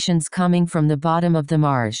fluctuations coming from the bottom of the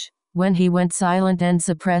marsh. When he went silent and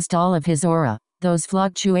suppressed all of his aura, those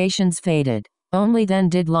fluctuations faded. Only then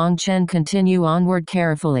did Long Chen continue onward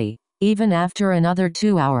carefully. Even after another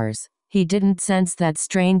 2 hours, he didn't sense that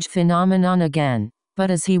strange phenomenon again. But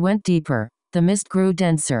as he went deeper, the mist grew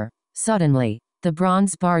denser. Suddenly, the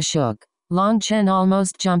bronze bar shook. Long Chen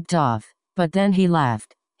almost jumped off, but then he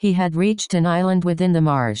laughed. He had reached an island within the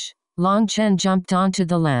marsh. Long Chen jumped onto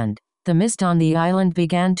the land. The mist on the island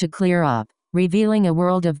began to clear up, revealing a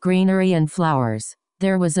world of greenery and flowers.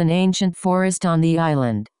 There was an ancient forest on the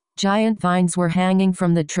island. Giant vines were hanging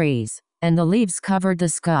from the trees, and the leaves covered the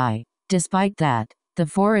sky. Despite that, the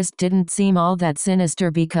forest didn't seem all that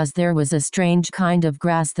sinister because there was a strange kind of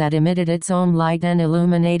grass that emitted its own light and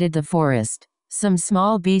illuminated the forest. Some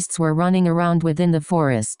small beasts were running around within the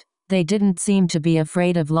forest. They didn't seem to be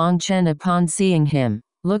afraid of Long Chen upon seeing him,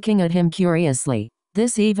 looking at him curiously.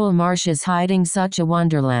 This evil marsh is hiding such a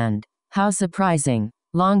wonderland. How surprising.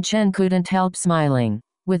 Long Chen couldn't help smiling.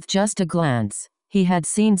 With just a glance, he had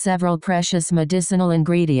seen several precious medicinal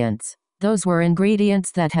ingredients. Those were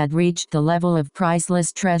ingredients that had reached the level of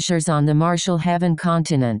priceless treasures on the martial heaven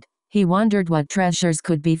continent. He wondered what treasures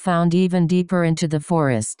could be found even deeper into the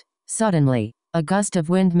forest. Suddenly, A gust of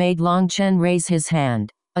wind made Long Chen raise his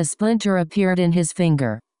hand. A splinter appeared in his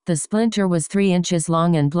finger. The splinter was 3 inches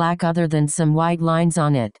long and black other than some white lines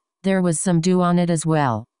on it. There was some dew on it as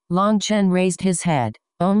well. Long Chen raised his head,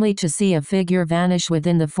 only to see a figure vanish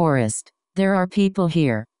within the forest. There are people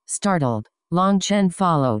here. Startled, Long Chen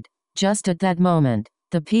followed. Just at that moment,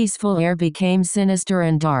 the peaceful air became sinister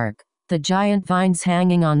and dark. The giant vines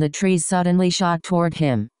hanging on the trees suddenly shot toward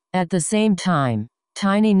him. At the same time,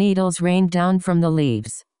 tiny needles rained down from the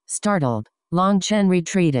leaves. Startled, Long Chen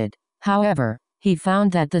retreated. However, he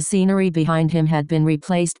found that the scenery behind him had been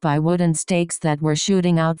replaced by wooden stakes that were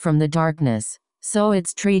shooting out from the darkness. So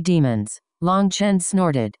it's tree demons. Long Chen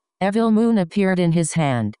snorted. Evil Moon appeared in his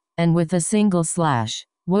hand, and with a single slash,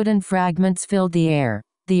 wooden fragments filled the air.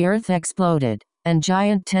 The earth exploded, and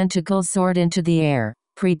giant tentacles soared into the air,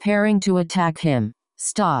 preparing to attack him.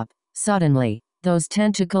 Stop. Suddenly, those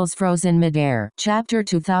tentacles froze in midair. Chapter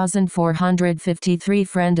 2453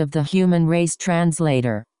 Friend of the Human Race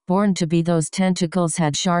Translator. Born to be, those tentacles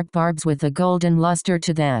had sharp barbs with a golden luster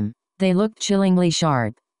to them. They looked chillingly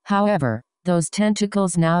sharp. However, those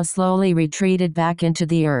tentacles now slowly retreated back into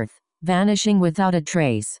the earth, vanishing without a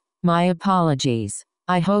trace. My apologies.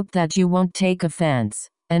 I hope that you won't take offense.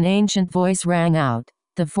 An ancient voice rang out.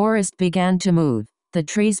 The forest began to move, the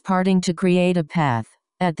trees parting to create a path.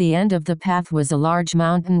 At the end of the path was a large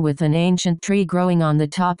mountain with an ancient tree growing on the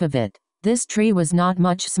top of it. This tree was not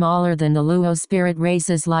much smaller than the Luo spirit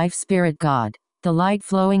race's life spirit god. The light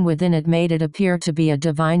flowing within it made it appear to be a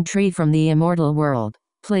divine tree from the immortal world.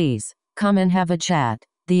 Please, come and have a chat.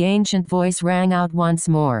 The ancient voice rang out once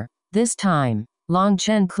more. This time, Long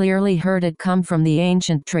Chen clearly heard it come from the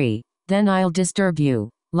ancient tree. Then I'll disturb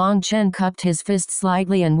you. Long Chen cupped his fist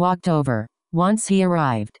slightly and walked over. Once he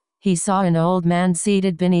arrived, he saw an old man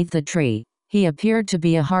seated beneath the tree. He appeared to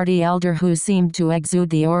be a hardy elder who seemed to exude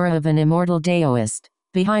the aura of an immortal Daoist.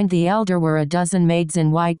 Behind the elder were a dozen maids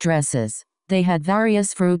in white dresses. They had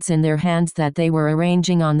various fruits in their hands that they were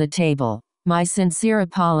arranging on the table. My sincere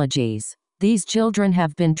apologies. These children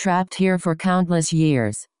have been trapped here for countless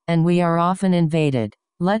years, and we are often invaded.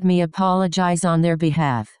 Let me apologize on their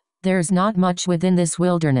behalf. There's not much within this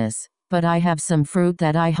wilderness, but I have some fruit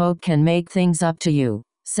that I hope can make things up to you,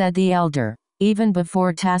 said the elder. Even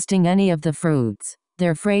before tasting any of the fruits,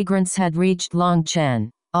 their fragrance had reached Long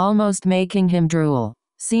Chen, almost making him drool.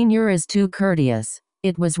 Senior is too courteous.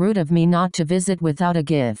 It was rude of me not to visit without a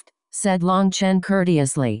gift, said Long Chen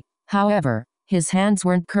courteously. However, his hands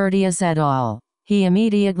weren't courteous at all. He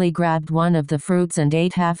immediately grabbed one of the fruits and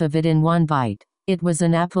ate half of it in one bite. It was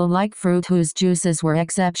an apple-like fruit whose juices were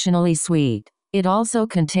exceptionally sweet. It also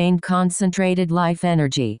contained concentrated life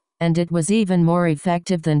energy, and it was even more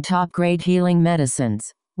effective than top-grade healing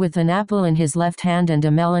medicines. With an apple in his left hand and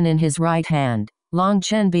a melon in his right hand, Long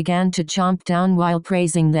Chen began to chomp down while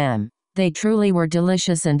praising them. They truly were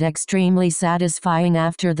delicious and extremely satisfying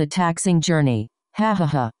after the taxing journey. Ha ha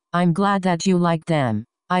ha, I'm glad that you like them.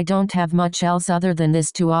 I don't have much else other than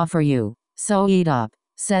this to offer you, so eat up,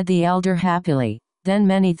 said the elder happily. Then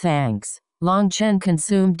many thanks. Long Chen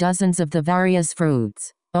consumed dozens of the various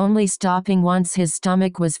fruits, only stopping once his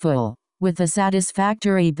stomach was full. With a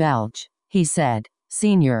satisfactory belch, he said,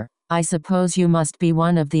 Senior, I suppose you must be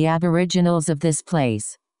one of the aboriginals of this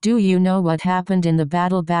place. Do you know what happened in the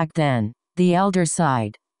battle back then? The elder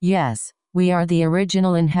sighed. Yes, we are the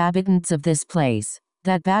original inhabitants of this place.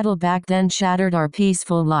 That battle back then shattered our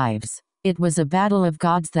peaceful lives. It was a battle of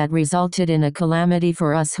gods that resulted in a calamity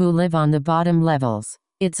for us who live on the bottom levels.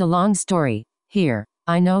 It's a long story. Here,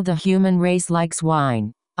 I know the human race likes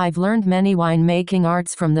wine. I've learned many wine-making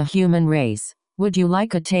arts from the human race. Would you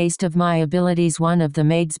like a taste of my abilities? One of the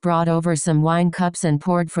maids brought over some wine cups and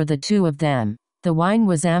poured for the two of them. The wine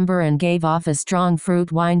was amber and gave off a strong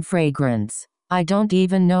fruit wine fragrance. I don't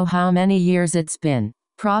even know how many years it's been.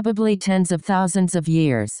 Probably tens of thousands of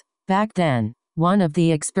years. Back then, one of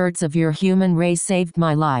the experts of your human race saved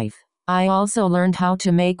my life. I also learned how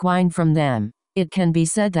to make wine from them. It can be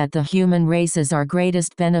said that the human race is our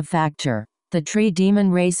greatest benefactor. The tree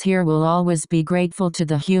demon race here will always be grateful to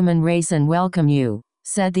the human race and welcome you,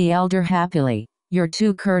 said the elder happily. You're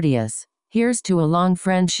too courteous. Here's to a long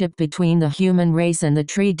friendship between the human race and the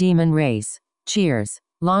tree demon race. Cheers.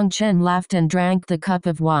 Long Chen laughed and drank the cup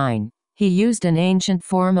of wine. He used an ancient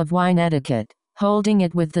form of wine etiquette, holding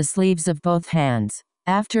it with the sleeves of both hands.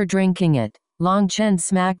 After drinking it, Long Chen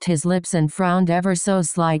smacked his lips and frowned ever so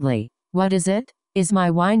slightly. What is it? Is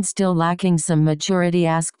my wine still lacking some maturity?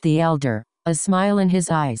 Asked the elder, a smile in his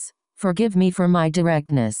eyes. Forgive me for my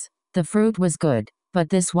directness. The fruit was good, but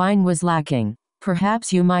this wine was lacking.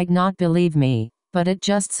 Perhaps you might not believe me, but it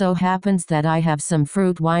just so happens that I have some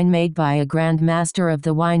fruit wine made by a grand master of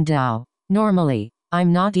the wine Dao. Normally,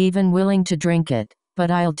 I'm not even willing to drink it, but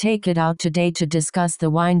I'll take it out today to discuss the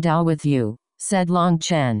wine Dao with you, said Long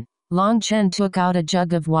Chen. Long Chen took out a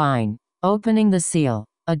jug of wine. Opening the seal,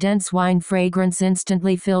 a dense wine fragrance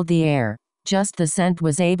instantly filled the air. Just the scent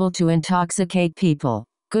was able to intoxicate people.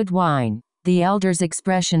 Good wine. The elder's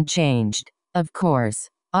expression changed. Of course.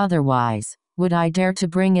 Otherwise, would I dare to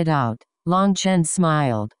bring it out? Long Chen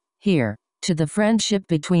smiled. Here, to the friendship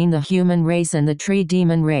between the human race and the tree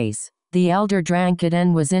demon race. The elder drank it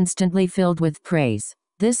and was instantly filled with praise.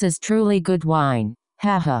 This is truly good wine.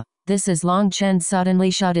 Haha, this is. Long Chen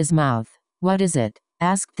suddenly shut his mouth. What is it?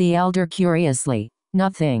 Asked the elder curiously.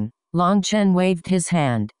 Nothing. Long Chen waved his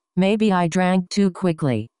hand. Maybe I drank too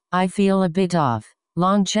quickly. I feel a bit off.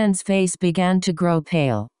 Long Chen's face began to grow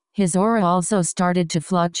pale. His aura also started to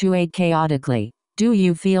fluctuate chaotically. Do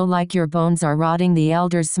you feel like your bones are rotting? The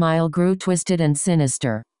elder's smile grew twisted and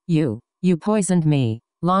sinister. You poisoned me.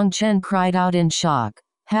 Long Chen cried out in shock.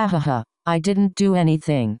 Ha ha ha, I didn't do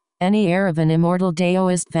anything. Any air of an immortal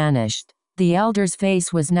Daoist vanished. The elder's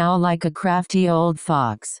face was now like a crafty old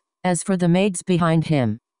fox. As for the maids behind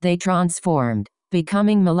him, they transformed,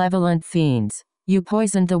 becoming malevolent fiends. You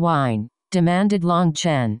poisoned the wine, demanded Long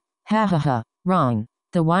Chen. Ha ha ha, wrong.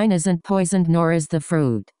 The wine isn't poisoned nor is the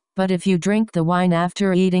fruit. But if you drink the wine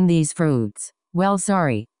after eating these fruits, well,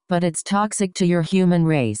 sorry, but it's toxic to your human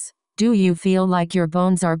race. Do you feel like your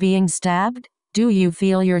bones are being stabbed? Do you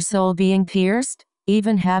feel your soul being pierced?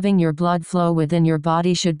 Even having your blood flow within your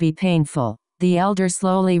body should be painful. The elder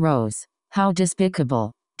slowly rose. How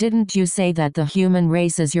despicable. Didn't you say that the human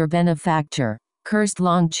race is your benefactor? Cursed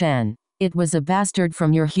Long Chen. It was a bastard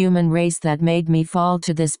from your human race that made me fall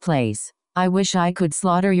to this place. I wish I could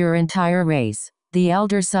slaughter your entire race. The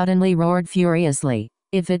elder suddenly roared furiously.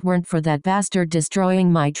 If it weren't for that bastard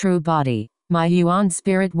destroying my true body, my Yuan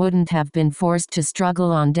spirit wouldn't have been forced to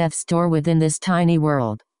struggle on death's door within this tiny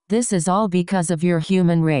world. This is all because of your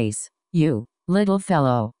human race. You, little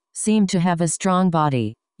fellow, seem to have a strong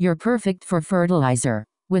body. You're perfect for fertilizer.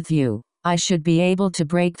 With you, I should be able to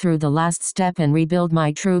break through the last step and rebuild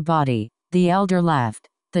my true body. The elder laughed.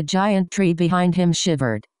 The giant tree behind him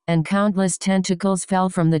shivered, and countless tentacles fell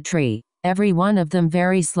from the tree, every one of them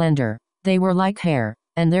very slender. They were like hair,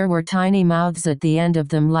 and there were tiny mouths at the end of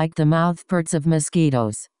them like the mouthparts of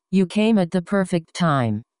mosquitoes. You came at the perfect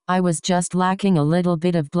time. I was just lacking a little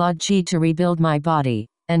bit of blood qi to rebuild my body,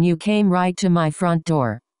 and you came right to my front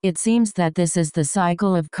door. It seems that this is the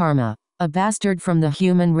cycle of karma. A bastard from the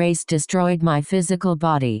human race destroyed my physical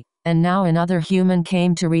body, and now another human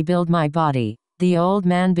came to rebuild my body. The old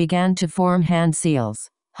man began to form hand seals.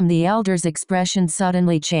 The elder's expression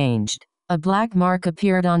suddenly changed. A black mark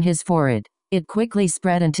appeared on his forehead. It quickly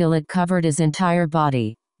spread until it covered his entire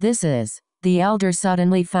body. This is. The elder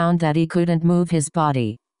suddenly found that he couldn't move his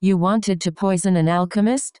body. You wanted to poison an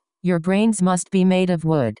alchemist? Your brains must be made of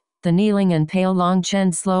wood. The kneeling and pale Long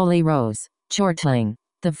Chen slowly rose, chortling.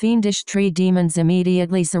 The fiendish tree demons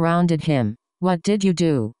immediately surrounded him. What did you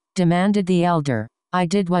do? Demanded the elder. I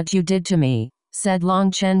did what you did to me, said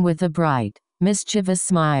Long Chen with a bright, mischievous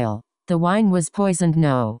smile. The wine was poisoned.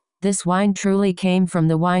 No, this wine truly came from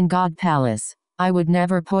the wine god palace. I would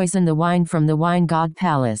never poison the wine from the wine god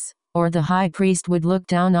palace, or the high priest would look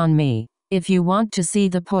down on me. If you want to see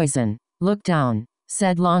the poison, look down,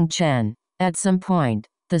 said Long Chen. At some point,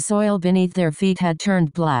 the soil beneath their feet had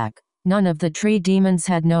turned black. None of the tree demons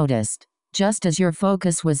had noticed. Just as your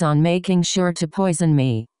focus was on making sure to poison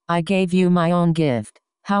me, I gave you my own gift.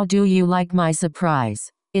 How do you like my surprise?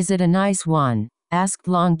 Is it a nice one? Asked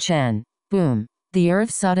Long Chen. Boom. The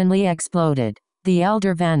earth suddenly exploded. The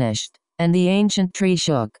elder vanished, and the ancient tree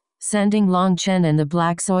shook, sending Long Chen and the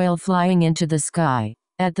black soil flying into the sky.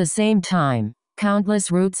 At the same time,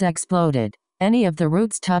 countless roots exploded. Any of the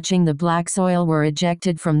roots touching the black soil were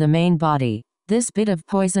ejected from the main body. This bit of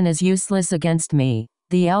poison is useless against me.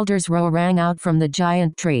 The elder's roar rang out from the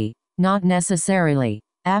giant tree. Not necessarily.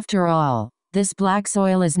 After all, this black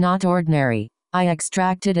soil is not ordinary. I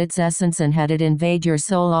extracted its essence and had it invade your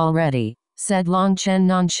soul already, said Long Chen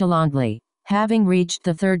nonchalantly. Having reached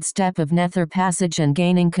the third step of Nether Passage and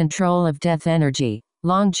gaining control of death energy,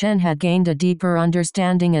 Long Chen had gained a deeper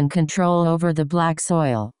understanding and control over the black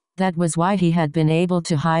soil. That was why he had been able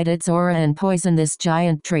to hide its aura and poison this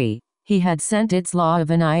giant tree. He had sent its law of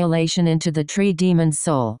annihilation into the tree demon's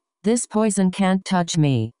soul. This poison can't touch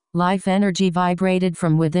me. Life energy vibrated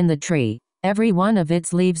from within the tree. Every one of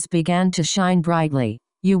its leaves began to shine brightly.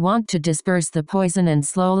 You want to disperse the poison and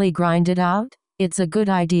slowly grind it out? It's a good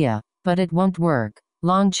idea, but it won't work.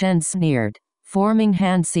 Long Chen sneered. Forming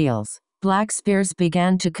hand seals, Black spheres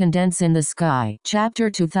began to condense in the sky.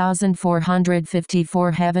 Chapter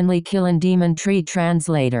 2454 Heavenly Killing Demon Tree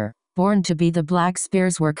Translator. Born to be the black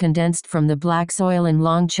spheres were condensed from the black soil in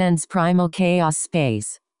Long Chen's primal chaos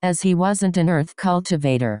space. As he wasn't an earth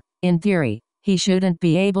cultivator, in theory, he shouldn't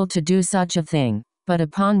be able to do such a thing. But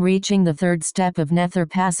upon reaching the third step of nether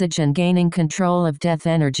passage and gaining control of death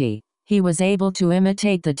energy, he was able to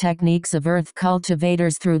imitate the techniques of earth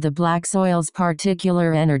cultivators through the black soil's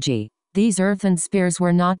particular energy. These earthen spheres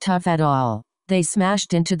were not tough at all. They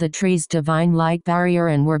smashed into the tree's divine light barrier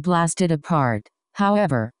and were blasted apart.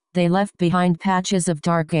 However, they left behind patches of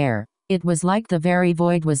dark air. It was like the very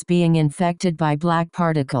void was being infected by black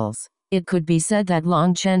particles. It could be said that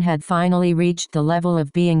Long Chen had finally reached the level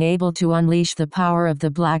of being able to unleash the power of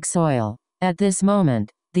the black soil. At this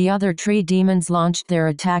moment, the other tree demons launched their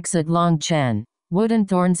attacks at Long Chen. Wooden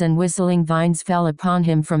thorns and whistling vines fell upon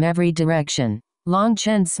him from every direction. Long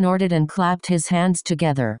Chen snorted and clapped his hands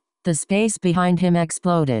together. The space behind him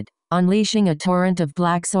exploded, unleashing a torrent of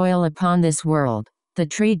black soil upon this world. The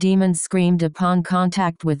tree demons screamed upon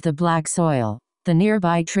contact with the black soil. The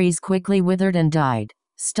nearby trees quickly withered and died.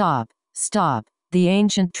 Stop! Stop! The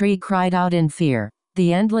ancient tree cried out in fear.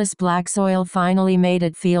 The endless black soil finally made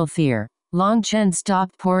it feel fear. Long Chen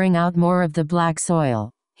stopped pouring out more of the black soil.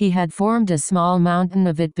 He had formed a small mountain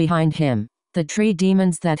of it behind him. The tree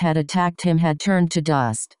demons that had attacked him had turned to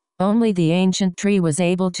dust. Only the ancient tree was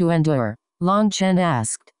able to endure. Long Chen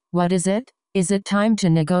asked, "What is it? Is it time to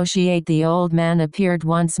negotiate?" The old man appeared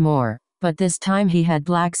once more, but this time he had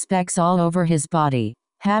black specks all over his body.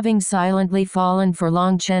 Having silently fallen for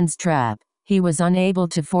Long Chen's trap, he was unable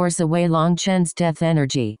to force away Long Chen's death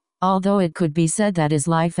energy. Although it could be said that his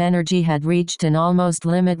life energy had reached an almost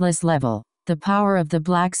limitless level, the power of the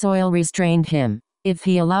black soil restrained him. If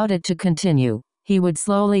he allowed it to continue, he would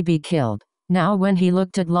slowly be killed. Now when he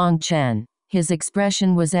looked at Long Chen, his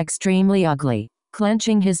expression was extremely ugly.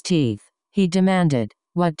 Clenching his teeth, he demanded,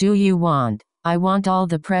 "What do you want?" "I want all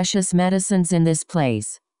the precious medicines in this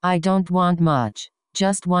place. I don't want much.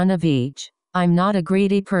 Just one of each." "I'm not a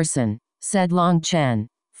greedy person," said Long Chen.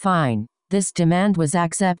 "Fine." This demand was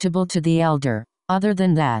acceptable to the elder. "Other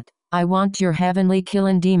than that, I want your heavenly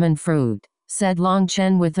killing demon fruit," said Long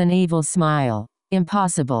Chen with an evil smile.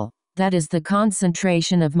 "Impossible. That is the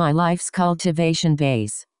concentration of my life's cultivation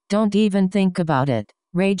base. Don't even think about it,"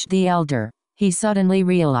 raged the elder. He suddenly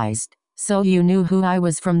realized. "So you knew who I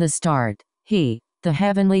was from the start." The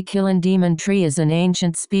heavenly killing demon tree is an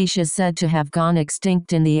ancient species said to have gone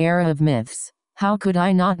extinct in the era of myths. How could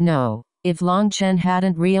I not know? If Long Chen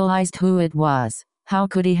hadn't realized who it was, how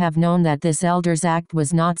could he have known that this elder's act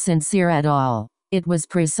was not sincere at all? It was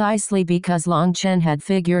precisely because Long Chen had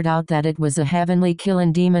figured out that it was a heavenly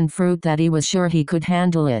killing demon fruit that he was sure he could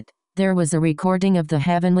handle it. There was a recording of the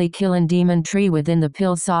heavenly killing demon tree within the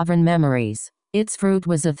pill Sovereign Memories. Its fruit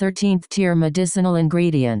was a 13th tier medicinal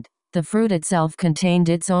ingredient. The fruit itself contained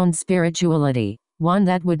its own spirituality, one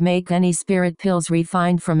that would make any spirit pills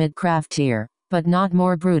refined from it craftier, but not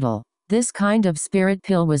more brutal. This kind of spirit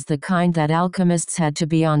pill was the kind that alchemists had to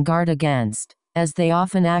be on guard against, as they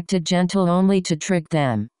often acted gentle only to trick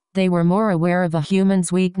them. They were more aware of a human's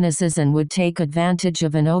weaknesses and would take advantage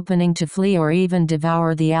of an opening to flee or even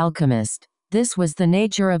devour the alchemist. This was the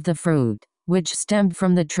nature of the fruit, which stemmed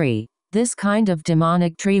from the tree. This kind of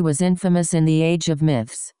demonic tree was infamous in the age of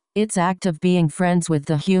myths. Its act of being friends with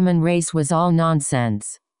the human race was all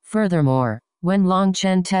nonsense. Furthermore, when Long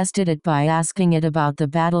Chen tested it by asking it about the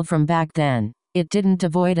battle from back then, it didn't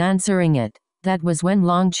avoid answering it. That was when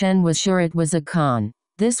Long Chen was sure it was a con.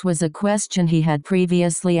 This was a question he had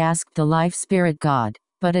previously asked the life spirit god,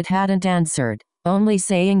 but it hadn't answered, only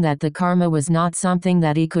saying that the karma was not something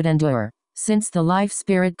that he could endure. Since the life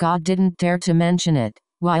spirit god didn't dare to mention it,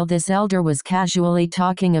 while this elder was casually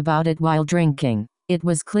talking about it while drinking, it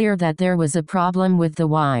was clear that there was a problem with the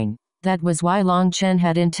wine. That was why Long Chen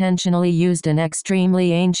had intentionally used an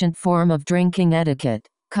extremely ancient form of drinking etiquette,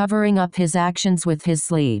 covering up his actions with his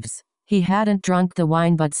sleeves. He hadn't drunk the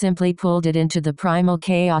wine but simply pulled it into the primal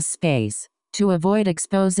chaos space. To avoid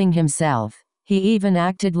exposing himself, he even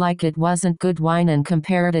acted like it wasn't good wine and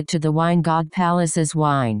compared it to the wine god Palace's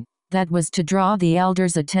wine. That was to draw the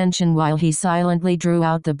elder's attention while he silently drew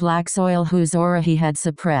out the black soil whose aura he had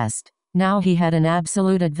suppressed. Now he had an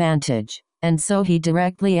absolute advantage, and so he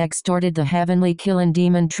directly extorted the heavenly killing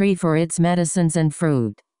demon tree for its medicines and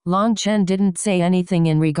fruit. Long Chen didn't say anything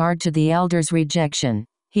in regard to the elder's rejection.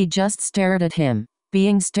 He just stared at him.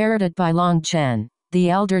 Being stared at by Long Chen, the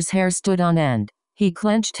elder's hair stood on end. He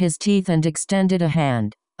clenched his teeth and extended a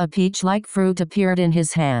hand. A peach-like fruit appeared in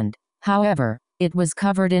his hand. However, it was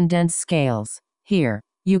covered in dense scales. "Here."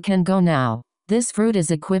 You can go now. This fruit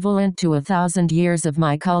is equivalent to 1,000 years of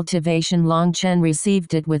my cultivation. Long Chen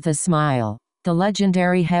received it with a smile. The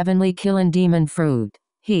legendary heavenly killing demon fruit.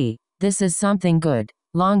 This is something good.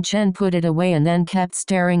 Long Chen put it away and then kept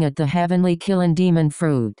staring at the heavenly killing demon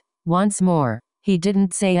fruit. Once more, he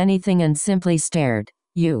didn't say anything and simply stared.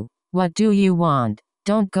 What do you want?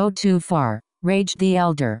 Don't go too far, raged the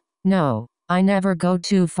elder. No, I never go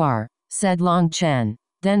too far, said Long Chen.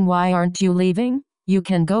 Then why aren't you leaving? You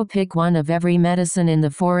can go pick one of every medicine in the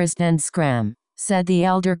forest and scram, said the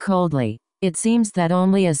elder coldly. It seems that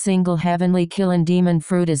only a single heavenly killing demon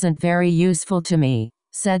fruit isn't very useful to me,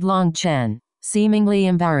 said Long Chen, seemingly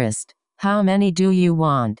embarrassed. How many do you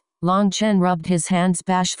want? Long Chen rubbed his hands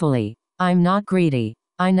bashfully. I'm not greedy.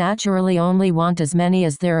 I naturally only want as many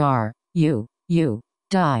as there are. You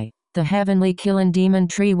die. The heavenly killing demon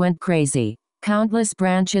tree went crazy. Countless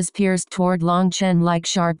branches pierced toward Long Chen like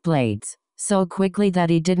sharp blades, so quickly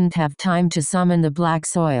that he didn't have time to summon the black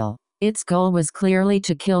soil. Its goal was clearly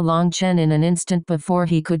to kill Long Chen in an instant before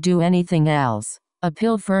he could do anything else. A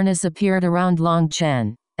pill furnace appeared around Long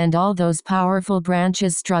Chen, and all those powerful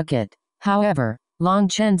branches struck it. However, Long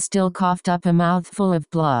Chen still coughed up a mouthful of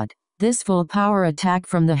blood. This full power attack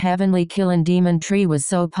from the heavenly killing demon tree was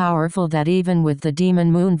so powerful that even with the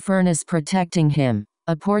demon moon furnace protecting him,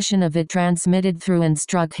 a portion of it transmitted through and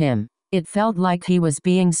struck him. It felt like he was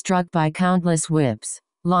being struck by countless whips.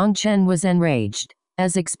 Long Chen was enraged.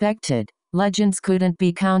 As expected, legends couldn't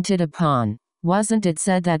be counted upon. Wasn't it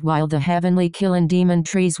said that while the heavenly killing demon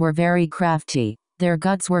trees were very crafty, their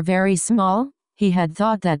guts were very small? He had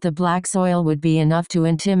thought that the black soil would be enough to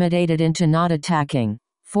intimidate it into not attacking.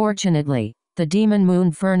 Fortunately, the demon moon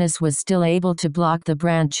furnace was still able to block the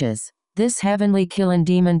branches. This heavenly killing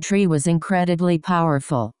demon tree was incredibly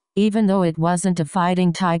powerful. Even though it wasn't a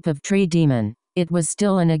fighting type of tree demon, it was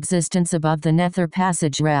still in existence above the Nether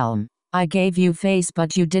Passage realm. I gave you face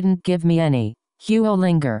but you didn't give me any.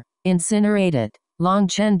 Huolinger, incinerate it. Long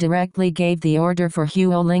Chen directly gave the order for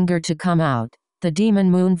Huolinger to come out. The demon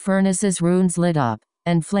moon furnace's runes lit up,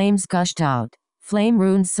 and flames gushed out. Flame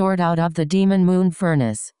runes soared out of the demon moon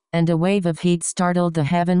furnace, and a wave of heat startled the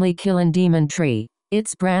heavenly killing demon tree.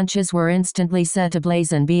 Its branches were instantly set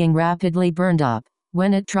ablaze and being rapidly burned up.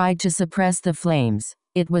 When it tried to suppress the flames,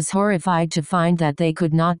 it was horrified to find that they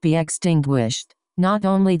could not be extinguished. Not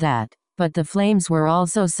only that, but the flames were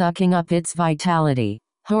also sucking up its vitality.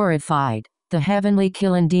 Horrified, the heavenly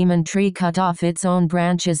killing demon tree cut off its own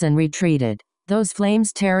branches and retreated. Those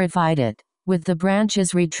flames terrified it. With the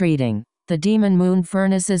branches retreating, the demon moon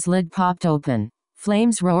furnace's lid popped open.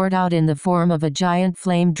 Flames roared out in the form of a giant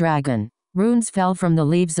flame dragon. Runes fell from the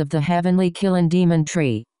leaves of the heavenly killing demon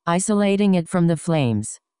tree, isolating it from the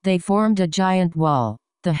flames. They formed a giant wall.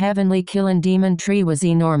 The heavenly killing demon tree was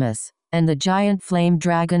enormous, and the giant flame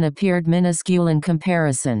dragon appeared minuscule in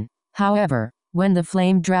comparison. However, when the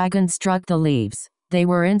flame dragon struck the leaves, they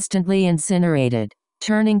were instantly incinerated,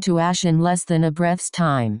 turning to ash in less than a breath's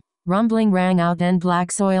time. Rumbling rang out and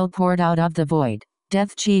black soil poured out of the void.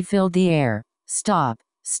 Death chi filled the air. Stop,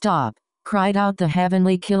 stop, cried out the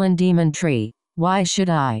heavenly killing demon tree. Why should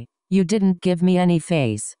I? You didn't give me any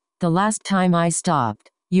face. The last time I stopped,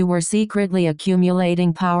 you were secretly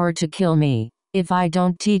accumulating power to kill me. If I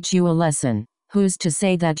don't teach you a lesson, who's to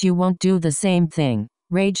say that you won't do the same thing?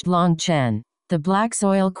 Raged Long Chen. The black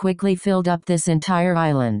soil quickly filled up this entire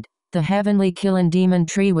island. The heavenly killing demon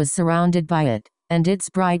tree was surrounded by it, and its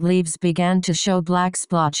bright leaves began to show black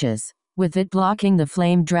splotches. With it blocking the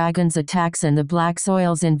flame dragon's attacks and the black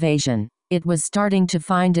soil's invasion, it was starting to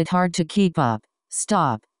find it hard to keep up.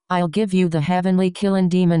 Stop. I'll give you the heavenly killing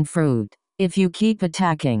demon fruit. If you keep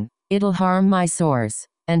attacking, it'll harm my sores,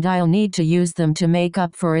 and I'll need to use them to make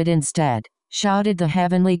up for it instead, shouted the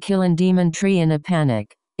heavenly killing demon tree in a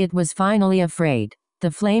panic. It was finally afraid.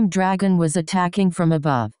 The flame dragon was attacking from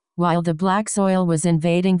above, while the black soil was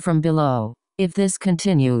invading from below. If this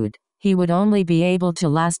continued, he would only be able to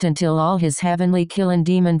last until all his heavenly killing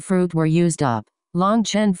demon fruit were used up. Long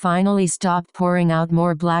Chen finally stopped pouring out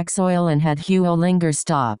more black soil and had Huolinger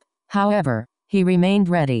stop. However, he remained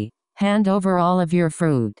ready. Hand over all of your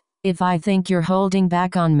fruit. If I think you're holding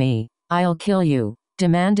back on me, I'll kill you,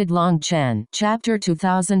 demanded Long Chen. Chapter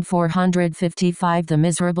 2455 The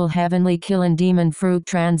Miserable Heavenly Killing Demon Fruit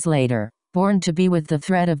Translator. BornToBe with the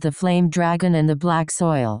threat of the flame dragon and the black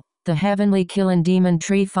soil. The heavenly killing demon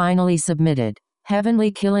tree finally submitted.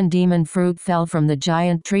 Heavenly killing demon fruit fell from the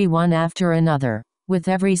giant tree one after another. With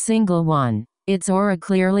every single one, its aura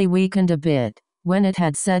clearly weakened a bit. When it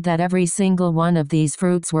had said that every single one of these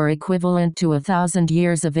fruits were equivalent to 1,000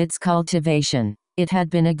 years of its cultivation, it had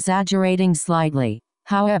been exaggerating slightly.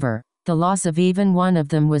 However, The loss of even one of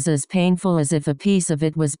them was as painful as if a piece of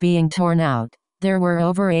it was being torn out. There were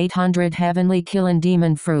over 800 heavenly killing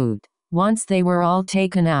demon fruit. Once they were all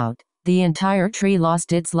taken out, the entire tree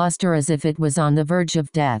lost its luster as if it was on the verge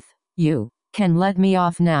of death. You can let me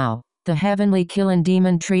off now. The heavenly killing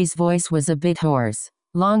demon tree's voice was a bit hoarse.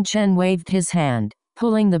 Long Chen waved his hand,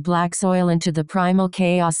 pulling the black soil into the primal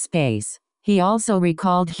chaos space. He also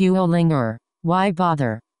recalled Huo Linger. Why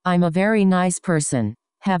bother? I'm a very nice person.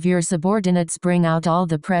 Have your subordinates bring out all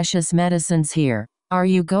the precious medicines here. Are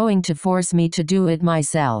you going to force me to do it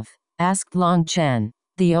myself? Asked Long Chen.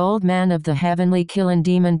 The old man of the heavenly killing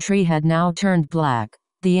demon tree had now turned black.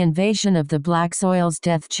 The invasion of the black soil's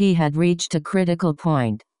death chi had reached a critical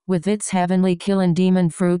point. With its heavenly killing demon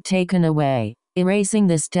fruit taken away, erasing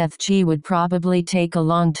this death chi would probably take a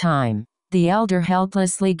long time. The elder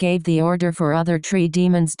helplessly gave the order for other tree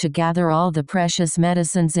demons to gather all the precious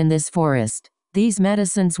medicines in this forest. These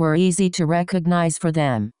medicines were easy to recognize for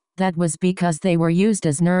them. That was because they were used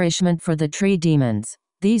as nourishment for the tree demons.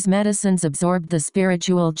 These medicines absorbed the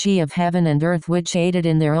spiritual chi of heaven and earth, which aided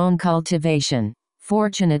in their own cultivation.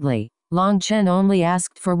 Fortunately, Long Chen only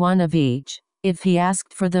asked for one of each. If he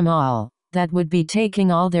asked for them all, that would be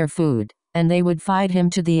taking all their food, and they would fight him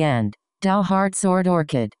to the end. Dao Heart Sword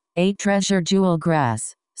Orchid, 8 Treasure Jewel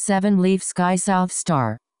Grass, 7 Leaf Sky South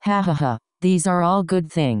Star. Ha ha ha, these are all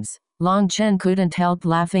good things. Long Chen couldn't help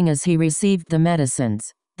laughing as he received the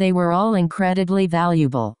medicines. They were all incredibly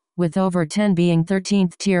valuable, with over 10 being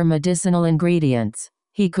 13th tier medicinal ingredients.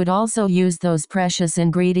 He could also use those precious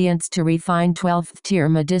ingredients to refine 12th tier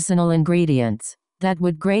medicinal ingredients. That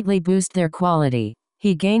would greatly boost their quality.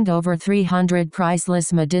 He gained over 300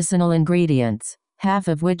 priceless medicinal ingredients, half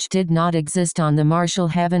of which did not exist on the Martial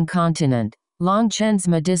Heaven continent. Long Chen's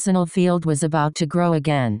medicinal field was about to grow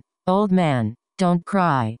again. Old man, don't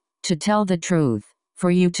cry. To tell the truth,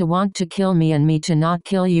 for you to want to kill me and me to not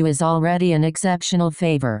kill you is already an exceptional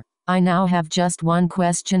favor. I now have just one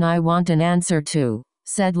question I want an answer to,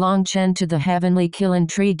 said Long Chen to the heavenly killing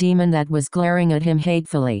tree demon that was glaring at him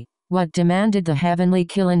hatefully. What? Demanded the heavenly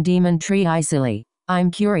killing demon tree icily. I'm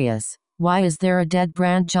curious, why is there a dead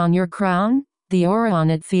branch on your crown? The aura on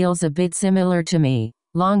it feels a bit similar to me.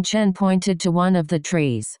 Long Chen pointed to one of the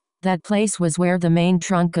trees. That place was where the main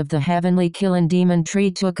trunk of the heavenly killing demon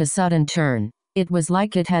tree took a sudden turn. It was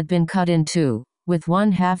like it had been cut in two, with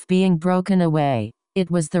one half being broken away. It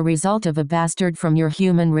was the result of a bastard from your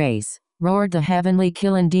human race, roared the heavenly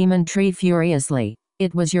killing demon tree furiously.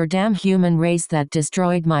 It was your damn human race that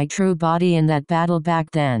destroyed my true body in that battle back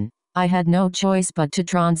then. I had no choice but to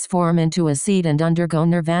transform into a seed and undergo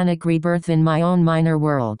nirvanic rebirth in my own minor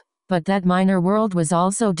world. But that minor world was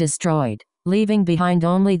also destroyed, leaving behind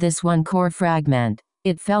only this one core fragment.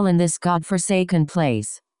 It fell in this godforsaken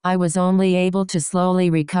place. I was only able to slowly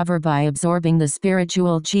recover by absorbing the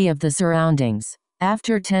spiritual chi of the surroundings.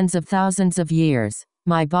 After tens of thousands of years,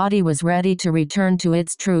 my body was ready to return to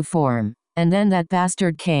its true form. And then that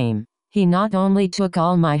bastard came. He not only took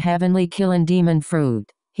all my heavenly killing demon fruit,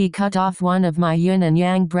 he cut off one of my yin and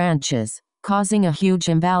yang branches, causing a huge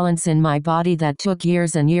imbalance in my body that took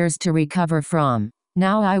years and years to recover from.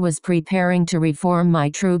 Now I was preparing to reform my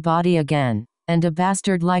true body again, and a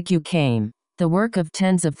bastard like you came. The work of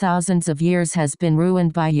tens of thousands of years has been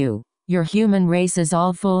ruined by you. Your human race is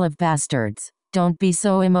all full of bastards. Don't be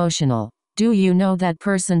so emotional. Do you know that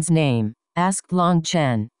person's name? Asked Long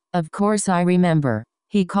Chen. Of course I remember.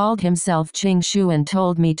 He called himself Qing Shu and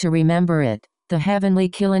told me to remember it. The heavenly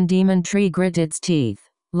killing demon tree grit its teeth.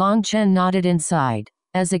 Long Chen nodded inside.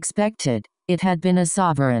 As expected, it had been a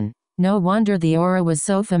sovereign. No wonder the aura was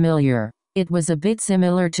so familiar. It was a bit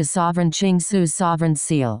similar to Sovereign Qing Su's sovereign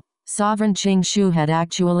seal. Sovereign Qing Shu had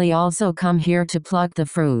actually also come here to pluck the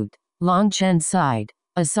fruit. Long Chen sighed.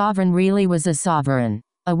 A sovereign really was a sovereign.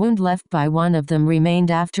 A wound left by one of them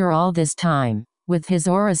remained after all this time, with his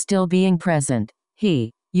aura still being present.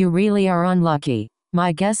 You really are unlucky.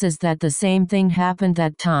 My guess is that the same thing happened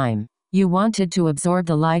that time. You wanted to absorb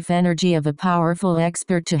the life energy of a powerful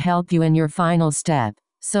expert to help you in your final step.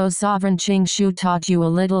 So Sovereign Qing Shu taught you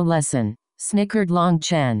a little lesson, snickered Long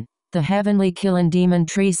Chen. The heavenly killing demon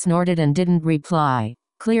tree snorted and didn't reply.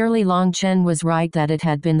 Clearly Long Chen was right that it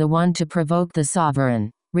had been the one to provoke the sovereign,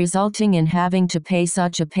 resulting in having to pay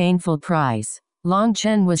such a painful price. Long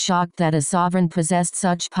Chen was shocked that a sovereign possessed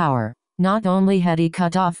such power. Not only had he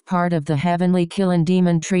cut off part of the heavenly killing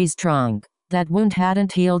demon tree's trunk, that wound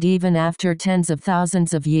hadn't healed even after tens of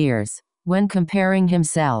thousands of years. When comparing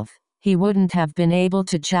himself, he wouldn't have been able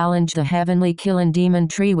to challenge the heavenly killing demon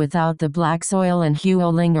tree without the black soil and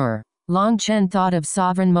Huo Linger. Long Chen thought of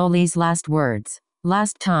Sovereign Moli's last words.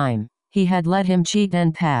 Last time, he had let him cheat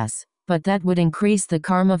and pass. but that would increase the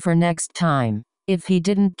karma for next time. If he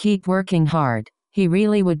didn't keep working hard, he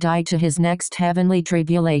really would die to his next heavenly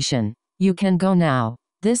tribulation. You can go now.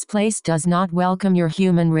 This place does not welcome your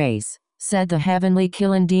human race, said the heavenly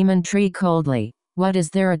killing demon tree coldly. What is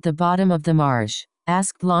there at the bottom of the marsh?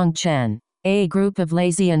 Asked Long Chen. A group of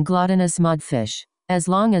lazy and gluttonous mudfish. As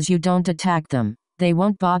long as you don't attack them, they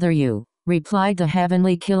won't bother you, replied the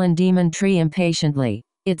heavenly killing demon tree impatiently.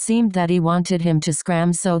 It seemed that he wanted him to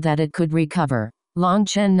scram so that it could recover. Long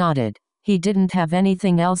Chen nodded. He didn't have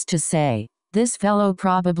anything else to say. This fellow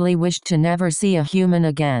probably wished to never see a human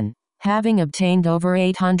again. Having obtained over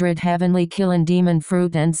 800 heavenly killing demon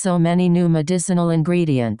fruit and so many new medicinal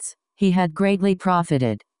ingredients, he had greatly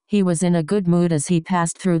profited. He was in a good mood as he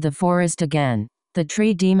passed through the forest again. The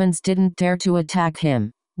tree demons didn't dare to attack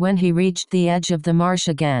him. When he reached the edge of the marsh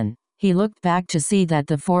again, he looked back to see that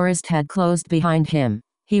the forest had closed behind him.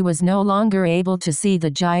 He was no longer able to see the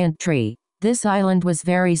giant tree. This island was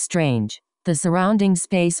very strange. The surrounding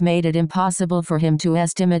space made it impossible for him to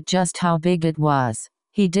estimate just how big it was.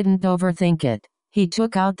 He didn't overthink it. He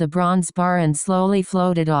took out the bronze bar and slowly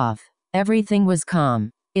floated off. Everything was calm.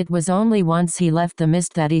 It was only once he left the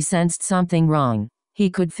mist that he sensed something wrong. He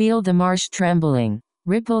could feel the marsh trembling.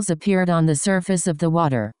 Ripples appeared on the surface of the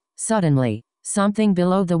water. Suddenly, something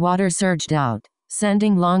below the water surged out,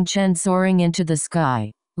 sending Long Chen soaring into the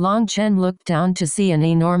sky. Long Chen looked down to see an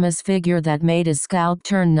enormous figure that made his scalp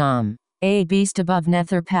turn numb. A beast above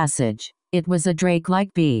Nether Passage. It was a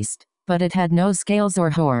drake-like beast, but it had no scales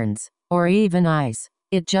or horns, or even eyes.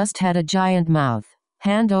 It just had a giant mouth.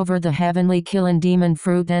 Hand over the heavenly killing demon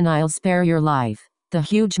fruit and I'll spare your life. The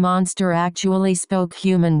huge monster actually spoke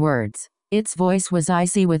human words. Its voice was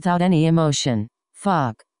icy without any emotion.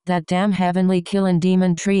 Fuck, that damn heavenly killing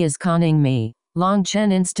demon tree is conning me. Long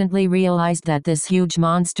Chen instantly realized that this huge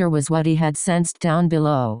monster was what he had sensed down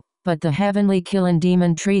below. But the heavenly killing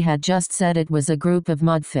demon tree had just said it was a group of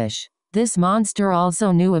mudfish. This monster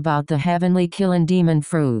also knew about the heavenly killing demon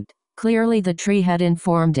fruit. Clearly the tree had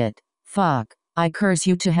informed it. Fuck, I curse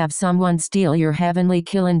you to have someone steal your heavenly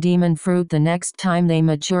killing demon fruit the next time they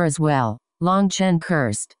mature as well. Long Chen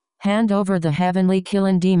cursed. Hand over the heavenly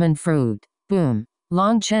killing demon fruit. Boom.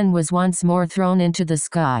 Long Chen was once more thrown into the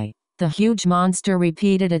sky. The huge monster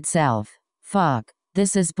repeated itself. Fuck,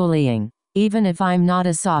 this is bullying. Even if I'm not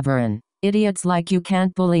a sovereign, idiots like you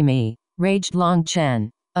can't bully me, raged Long Chen.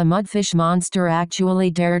 A mudfish monster actually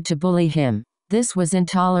dared to bully him. This was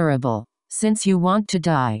intolerable. Since you want to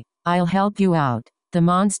die, I'll help you out. The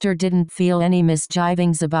monster didn't feel any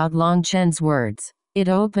misgivings about Long Chen's words. It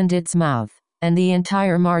opened its mouth, and the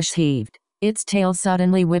entire marsh heaved. Its tail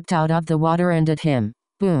suddenly whipped out of the water and at him.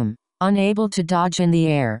 Boom. Unable to dodge in the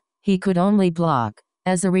air, he could only block.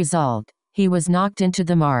 As a result, he was knocked into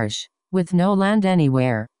the marsh. With no land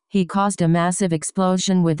anywhere, he caused a massive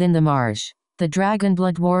explosion within the marsh. The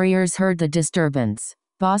Dragonblood warriors heard the disturbance.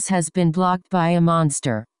 Boss has been blocked by a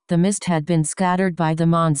monster. The mist had been scattered by the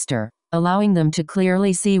monster, allowing them to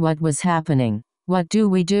clearly see what was happening. What do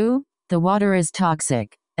we do? The water is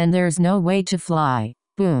toxic, and there's no way to fly.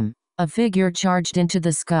 Boom. A figure charged into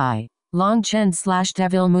the sky. Long Chen slashed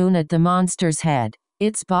Devil Moon at the monster's head.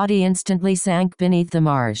 Its body instantly sank beneath the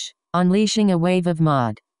marsh, unleashing a wave of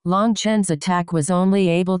mud. Long Chen's attack was only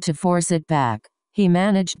able to force it back. He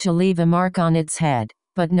managed to leave a mark on its head,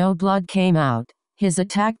 but no blood came out. His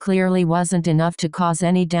attack clearly wasn't enough to cause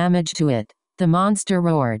any damage to it. The monster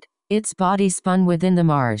roared. Its body spun within the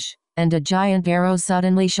marsh, and a giant arrow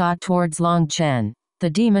suddenly shot towards Long Chen. The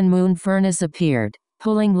demon moon furnace appeared,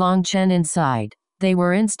 pulling Long Chen inside. They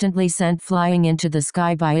were instantly sent flying into the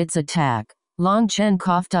sky by its attack. Long Chen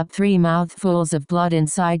coughed up 3 mouthfuls of blood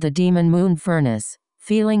inside the demon moon furnace,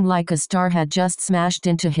 feeling like a star had just smashed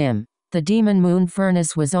into him. The demon moon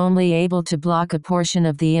furnace was only able to block a portion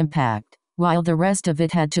of the impact, while the rest of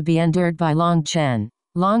it had to be endured by Long Chen.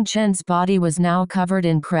 Long Chen's body was now covered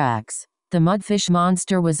in cracks. The mudfish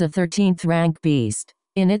monster was a 13th rank beast.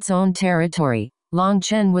 In its own territory, Long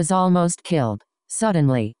Chen was almost killed.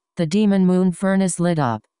 Suddenly, the demon moon furnace lit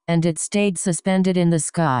up, and it stayed suspended in the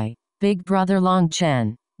sky. Big brother Long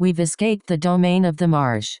Chen, we've escaped the domain of the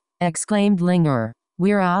marsh, exclaimed Linger.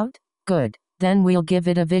 We're out? Good. Then we'll give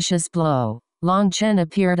it a vicious blow. Long Chen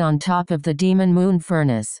appeared on top of the demon moon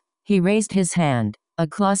furnace. He raised his hand. A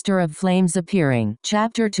cluster of flames appearing.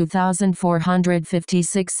 Chapter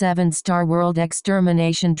 2456 7-Star World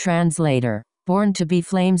Extermination Translator. BornToBe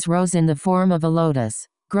flames rose in the form of a lotus,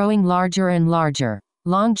 growing larger and larger.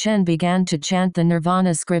 Long Chen began to chant the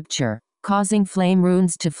Nirvana scripture, causing flame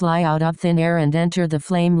runes to fly out of thin air and enter the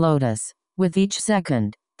flame lotus. With each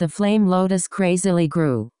second, the flame lotus crazily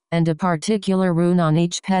grew. and a particular rune on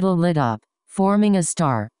each petal lit up, forming a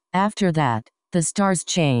star. After that, the stars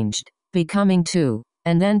changed, becoming 2,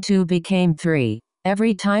 and then 2 became 3.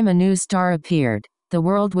 Every time a new star appeared, the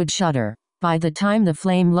world would shudder. By the time the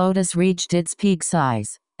flame lotus reached its peak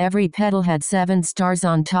size, every petal had 7 stars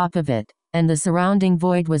on top of it, and the surrounding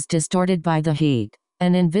void was distorted by the heat.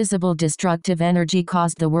 An invisible destructive energy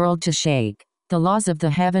caused the world to shake. The laws of the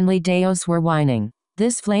heavenly Deos were whining.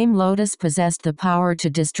 This flame lotus possessed the power to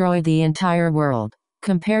destroy the entire world.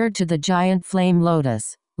 Compared to the giant flame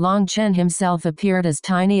lotus, Long Chen himself appeared as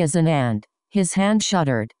tiny as an ant. His hand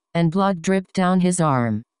shuddered, and blood dripped down his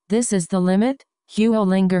arm. This is the limit?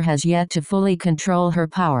 Huolinger has yet to fully control her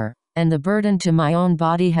power, and the burden to my own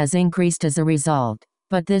body has increased as a result.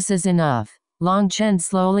 But this is enough. Long Chen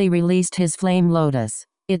slowly released his flame lotus.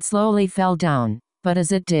 It slowly fell down, but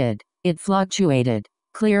as it did, it fluctuated,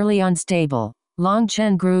 clearly unstable. Long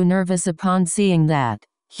Chen grew nervous upon seeing that.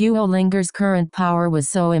 Huolinger's current power was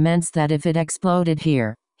so immense that if it exploded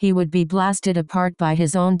here, he would be blasted apart by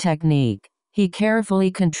his own technique. He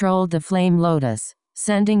carefully controlled the flame lotus,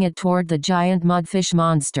 sending it toward the giant mudfish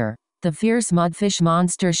monster. The fierce mudfish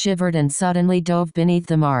monster shivered and suddenly dove beneath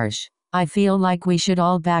the marsh. I feel like we should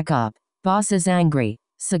all back up. Boss is angry,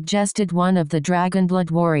 suggested one of the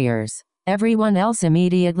Dragonblood warriors. Everyone else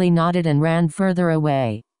immediately nodded and ran further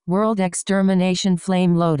away. World Extermination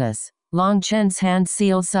Flame Lotus. Long Chen's hand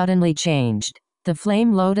seal suddenly changed. The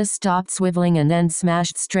flame lotus stopped swiveling and then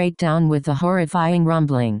smashed straight down with a horrifying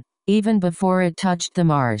rumbling. Even before it touched the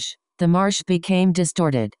marsh became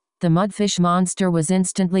distorted. The mudfish monster was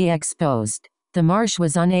instantly exposed. The marsh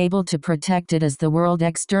was unable to protect it as the World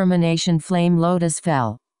Extermination Flame Lotus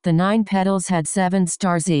fell. The 9 petals had 7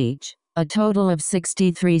 stars each, a total of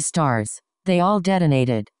 63 stars. They all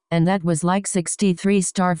detonated, and that was like 63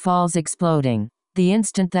 star falls exploding. The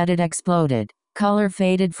instant that it exploded, color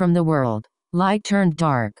faded from the world. Light turned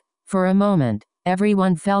dark. For a moment,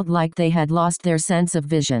 everyone felt like they had lost their sense of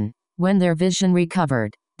vision. When their vision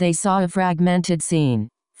recovered, they saw a fragmented scene.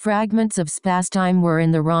 Fragments of spacetime were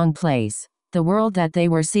in the wrong place. The world that they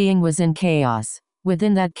were seeing was in chaos.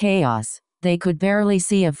 Within that chaos, they could barely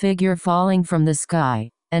see a figure falling from the sky,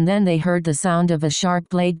 and then they heard the sound of a sharp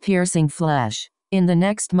blade piercing flesh. In the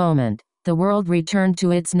next moment, the world returned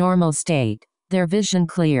to its normal state. Their vision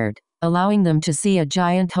cleared, allowing them to see a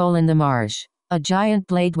giant hole in the marsh. A giant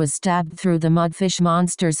blade was stabbed through the mudfish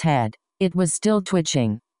monster's head. It was still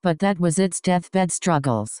twitching, but that was its deathbed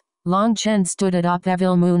struggles. Long Chen stood atop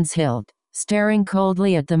Evil Moon's hilt, staring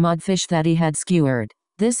coldly at the mudfish that he had skewered.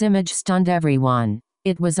 This image stunned everyone.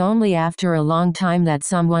 It was only after a long time that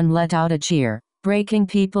someone let out a cheer, breaking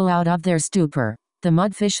people out of their stupor. The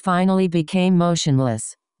mudfish finally became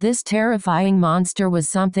motionless. This terrifying monster was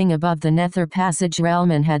something above the Nether Passage realm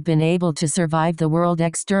and had been able to survive the World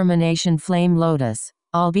Extermination Flame Lotus,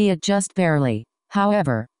 albeit just barely.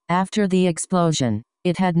 However, after the explosion,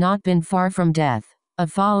 it had not been far from death. A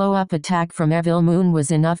follow-up attack from Evil Moon was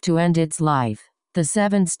enough to end its life. The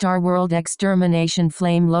 7-star World Extermination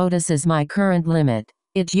Flame Lotus is my current limit.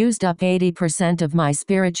 It used up 80% of my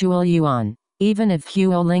spiritual yuan. Even if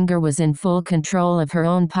Huolinger was in full control of her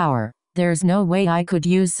own power, there's no way I could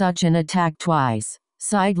use such an attack twice,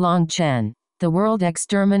 sighed Long Chen. The World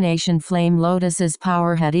Extermination Flame Lotus's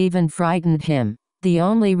power had even frightened him. The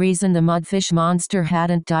only reason the mudfish monster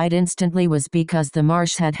hadn't died instantly was because the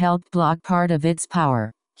marsh had helped block part of its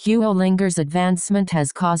power. Huolinger's advancement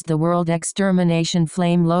has caused the World Extermination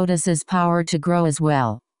Flame Lotus's power to grow as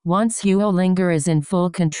well. Once Huolinger is in full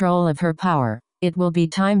control of her power, it will be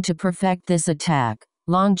time to perfect this attack.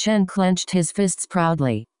 Long Chen clenched his fists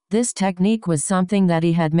proudly. This technique was something that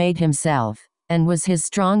he had made himself, and was his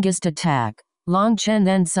strongest attack. Long Chen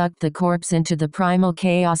then sucked the corpse into the primal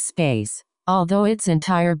chaos space. Although its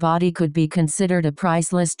entire body could be considered a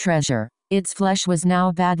priceless treasure, its flesh was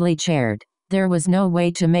now badly charred. There was no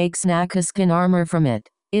way to make Snaka skin armor from it.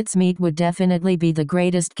 Its meat would definitely be the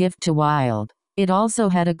greatest gift to Wild. It also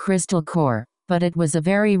had a crystal core, but it was a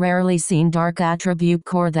very rarely seen dark attribute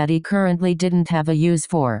core that he currently didn't have a use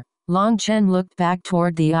for. Long Chen looked back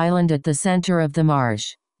toward the island at the center of the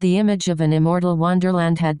marsh. The image of an immortal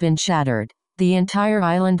wonderland had been shattered. The entire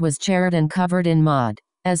island was charred and covered in mud.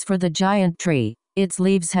 As for the giant tree, its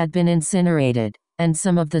leaves had been incinerated, and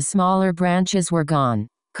some of the smaller branches were gone.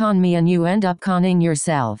 Con me and you end up conning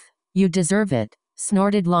yourself. You deserve it,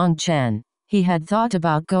 snorted Long Chen. He had thought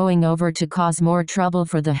about going over to cause more trouble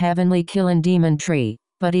for the heavenly Killing Demon tree,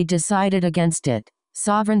 but he decided against it.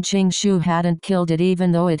 Sovereign Qing Shu hadn't killed it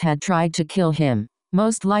even though it had tried to kill him.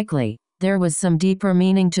 Most likely, there was some deeper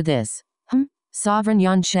meaning to this. Sovereign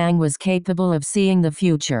Yun Shang was capable of seeing the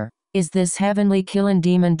future. Is this heavenly killing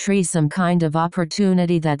demon tree some kind of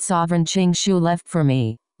opportunity that Sovereign Qing Shu left for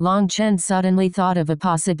me? Long Chen suddenly thought of a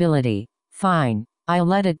possibility. Fine, I'll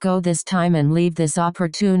let it go this time and leave this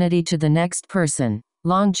opportunity to the next person.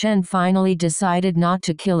 Long Chen finally decided not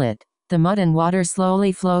to kill it. The mud and water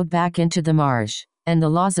slowly flowed back into the marsh, and the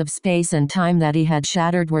laws of space and time that he had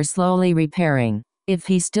shattered were slowly repairing. If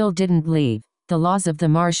he still didn't leave, the laws of the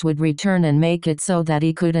marsh would return and make it so that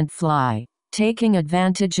he couldn't fly. Taking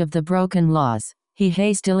advantage of the broken laws, he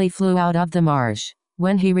hastily flew out of the marsh.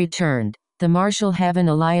 When he returned, the Martial Heaven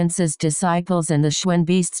Alliance's disciples and the Xuan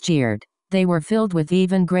beasts cheered. They were filled with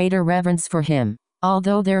even greater reverence for him,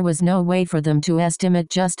 although there was no way for them to estimate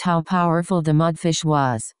just how powerful the mudfish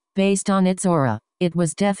was. Based on its aura, it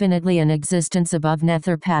was definitely an existence above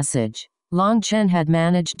Nether Passage. Long Chen had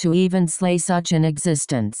managed to even slay such an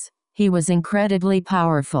existence. He was incredibly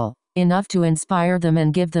powerful, enough to inspire them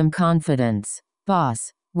and give them confidence. Boss,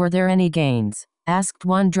 were there any gains? Asked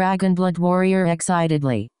one Dragonblood warrior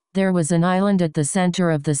excitedly. There was an island at the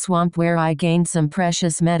center of the swamp where I gained some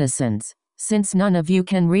precious medicines. Since none of you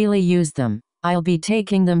can really use them, I'll be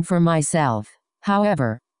taking them for myself.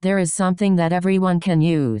 However, there is something that everyone can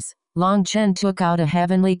use. Long Chen took out a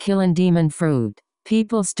heavenly killing demon fruit.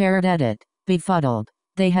 People stared at it, befuddled.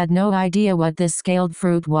 They had no idea what this scaled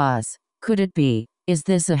fruit was. Could it be? Is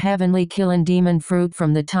this a heavenly killing demon fruit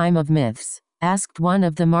from the time of myths? Asked one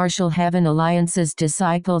of the Martial Heaven Alliance's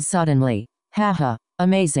disciples suddenly. Haha,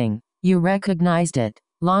 amazing. You recognized it.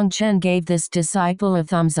 Long Chen gave this disciple a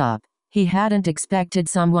thumbs up. He hadn't expected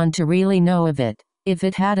someone to really know of it. If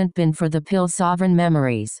it hadn't been for the pill sovereign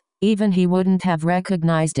memories, even he wouldn't have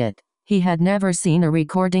recognized it. He had never seen a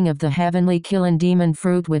recording of the heavenly killing demon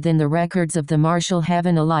fruit within the records of the Martial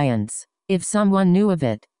Heaven Alliance. If someone knew of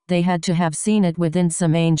it, they had to have seen it within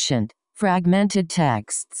some ancient, fragmented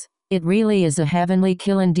texts. It really is a heavenly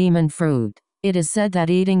killing demon fruit. It is said that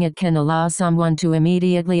eating it can allow someone to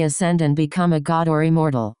immediately ascend and become a god or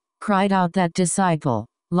immortal. Cried out that disciple.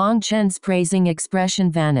 Long Chen's praising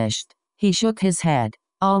expression vanished. He shook his head.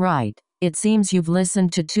 All right, it seems you've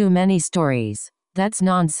listened to too many stories. That's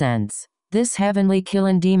nonsense. This heavenly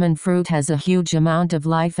killing demon fruit has a huge amount of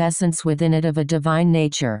life essence within it of a divine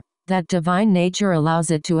nature. That divine nature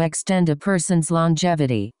allows it to extend a person's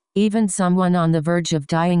longevity. Even someone on the verge of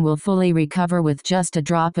dying will fully recover with just a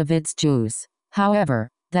drop of its juice. However,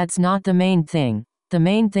 that's not the main thing. The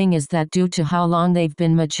main thing is that due to how long they've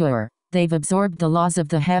been mature, they've absorbed the laws of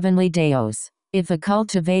the heavenly Deos. If a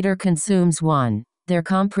cultivator consumes one, their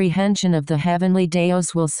comprehension of the heavenly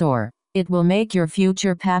Deos will soar. It will make your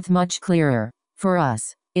future path much clearer. For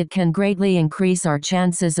us, it can greatly increase our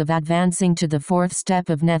chances of advancing to the fourth step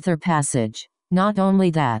of Nether Passage. Not only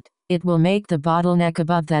that, it will make the bottleneck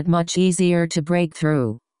above that much easier to break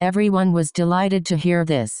through. Everyone was delighted to hear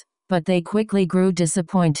this, but they quickly grew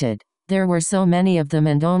disappointed. There were so many of them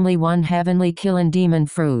and only one heavenly killing demon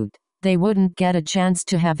fruit. They wouldn't get a chance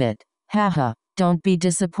to have it. Haha, don't be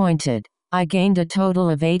disappointed. I gained a total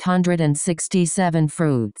of 867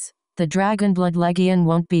 fruits. The Dragonblood Legion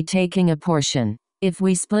won't be taking a portion. If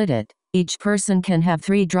we split it, each person can have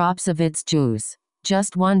 3 drops of its juice.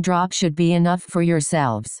 Just 1 drop should be enough for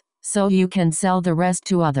yourselves, so you can sell the rest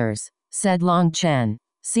to others, said Long Chen.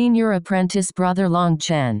 Senior apprentice brother Long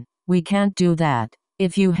Chen, we can't do that.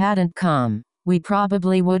 If you hadn't come, we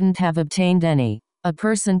probably wouldn't have obtained any. A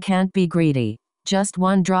person can't be greedy. Just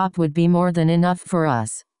 1 drop would be more than enough for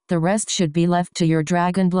us. The rest should be left to your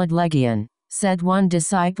Dragonblood Legion, said one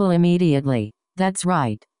disciple immediately. That's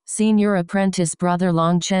right, senior apprentice brother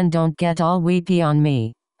Long Chen, don't get all weepy on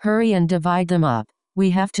me. Hurry and divide them up. We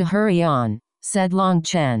have to hurry on, said Long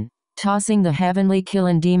Chen, tossing the heavenly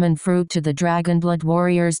killing demon fruit to the Dragonblood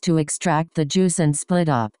warriors to extract the juice and split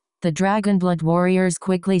up. The Dragonblood warriors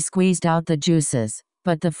quickly squeezed out the juices,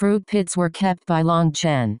 but the fruit pits were kept by Long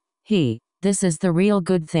Chen. This is the real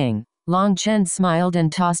good thing. Long Chen smiled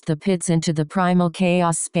and tossed the pits into the primal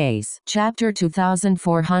chaos space. Chapter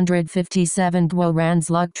 2457 Guo Ran's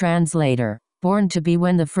Luck Translator. BornToBe.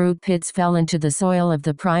 When the fruit pits fell into the soil of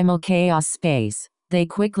the primal chaos space, they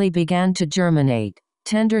quickly began to germinate.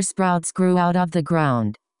 Tender sprouts grew out of the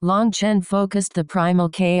ground. Long Chen focused the primal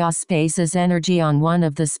chaos space's energy on one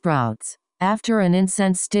of the sprouts. After an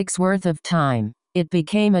incense stick's worth of time, it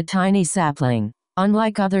became a tiny sapling.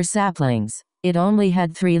 Unlike other saplings, it only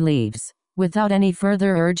had 3 leaves. Without any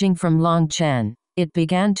further urging from Long Chen, it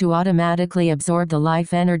began to automatically absorb the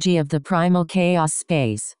life energy of the primal chaos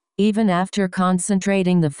space. Even after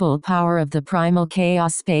concentrating the full power of the primal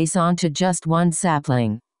chaos space onto just 1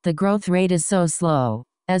 sapling, the growth rate is so slow.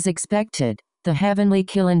 As expected, the heavenly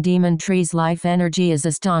killing demon tree's life energy is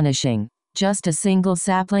astonishing. Just a single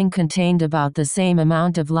sapling contained about the same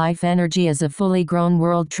amount of life energy as a fully grown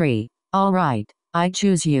world tree. All right, I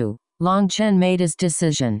choose you. Long Chen made his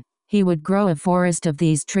decision. He would grow a forest of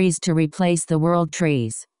these trees to replace the world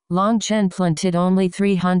trees. Long Chen planted only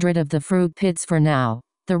 300 of the fruit pits for now.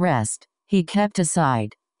 The rest, he kept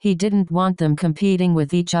aside. He didn't want them competing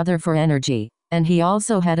with each other for energy, and he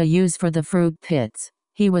also had a use for the fruit pits.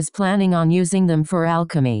 He was planning on using them for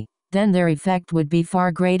alchemy. Then their effect would be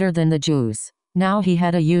far greater than the juice. Now he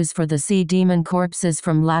had a use for the sea demon corpses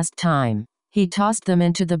from last time. He tossed them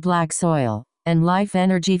into the black soil, and life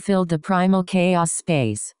energy filled the primal chaos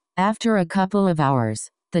space. After a couple of hours,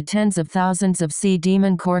 the tens of thousands of sea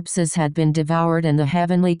demon corpses had been devoured and the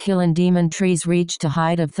heavenly killing demon trees reached a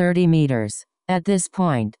height of 30 meters. At this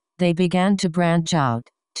point, they began to branch out.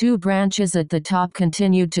 2 branches at the top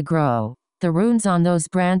continued to grow. The runes on those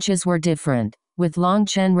branches were different, with Long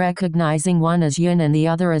Chen recognizing one as yin and the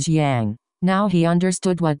other as yang. Now he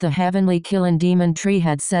understood what the heavenly killing demon tree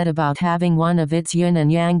had said about having one of its yin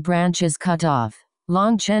and yang branches cut off.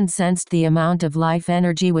 Long Chen sensed the amount of life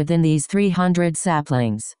energy within these 300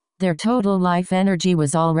 saplings. Their total life energy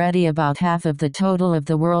was already about half of the total of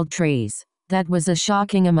the world trees. That was a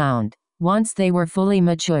shocking amount. Once they were fully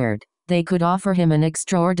matured, they could offer him an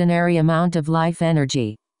extraordinary amount of life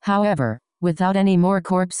energy. However, without any more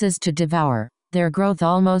corpses to devour, their growth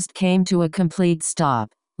almost came to a complete stop.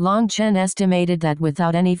 Long Chen estimated that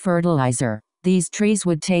without any fertilizer, these trees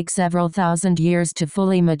would take several thousand years to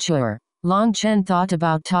fully mature. Long Chen thought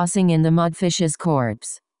about tossing in the mudfish's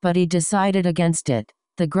corpse, but he decided against it.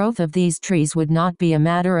 The growth of these trees would not be a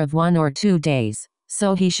matter of 1 or 2 days,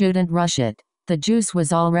 so he shouldn't rush it. The juice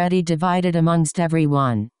was already divided amongst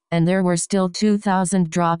everyone, and there were still 2,000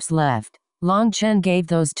 drops left. Long Chen gave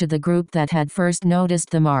those to the group that had first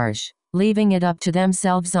noticed the marsh, leaving it up to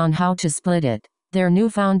themselves on how to split it. Their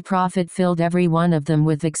newfound profit filled every one of them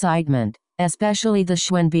with excitement, especially the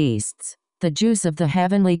Xuan beasts. The juice of the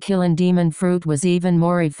heavenly killing demon fruit was even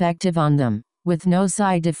more effective on them, with no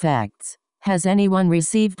side effects. Has anyone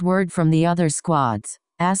received word from the other squads?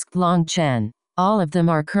 Asked Long Chen. All of them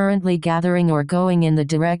are currently gathering or going in the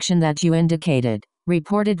direction that you indicated,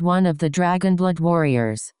 reported one of the Dragonblood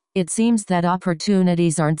warriors. It seems that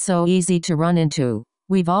opportunities aren't so easy to run into.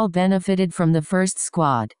 We've all benefited from the first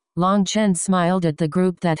squad. Long Chen smiled at the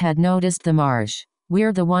group that had noticed the marsh.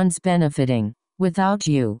 We're the ones benefiting. Without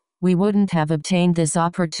you, we wouldn't have obtained this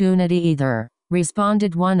opportunity either,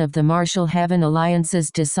 responded one of the Martial Heaven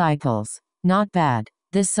Alliance's disciples. Not bad.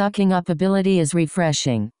 This sucking up ability is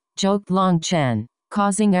refreshing, joked Long Chen,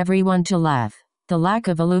 causing everyone to laugh. The lack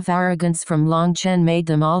of aloof arrogance from Long Chen made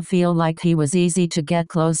them all feel like he was easy to get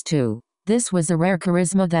close to. This was a rare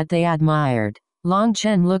charisma that they admired. Long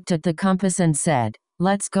Chen looked at the compass and said,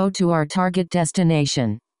 "Let's go to our target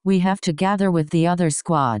destination. We have to gather with the other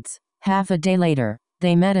squads." Half a day later,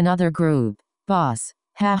 they met another group. Boss,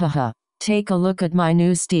 ha, take a look at my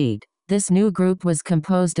new steed. This new group was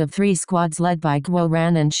composed of 3 squads led by Guo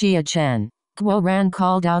Ran and Xia Chen. Guo Ran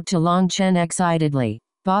called out to Long Chen excitedly.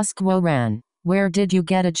 Boss Guo Ran, where did you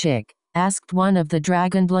get a chick? Asked one of the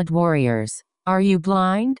Dragonblood warriors. Are you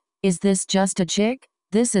blind? Is this just a chick?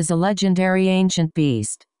 This is a legendary ancient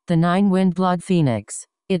beast, the 9-wind blood phoenix.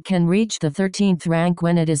 It can reach the 13th rank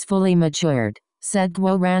when it is fully matured, said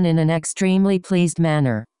Guo Ran in an extremely pleased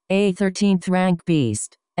manner. A 13th rank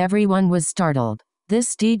beast. Everyone was startled. This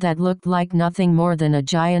steed that looked like nothing more than a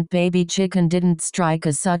giant baby chicken didn't strike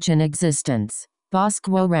as such in existence. Boss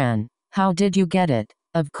Guo Ran, how did you get it?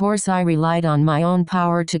 Of course I relied on my own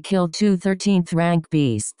power to kill 2 13th rank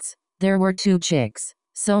beasts. There were 2 chicks,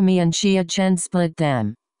 so me and Xia Chen split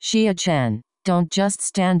them. Xia Chen, don't just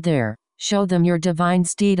stand there, show them your divine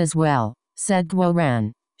steed as well, said Guo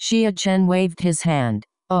Ran. Xia Chen waved his hand.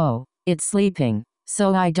 Oh, it's sleeping,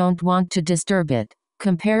 so I don't want to disturb it.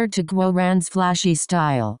 Compared to Guo Ran's flashy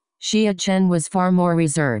style, Xia Chen was far more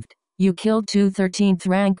reserved. You killed 2 13th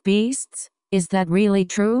rank beasts? Is that really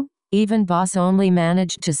true? Even boss only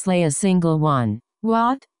managed to slay a single one.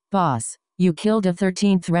 What? Boss, you killed a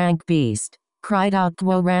 13th rank beast, cried out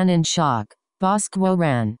Guo Ran in shock. Boss Guo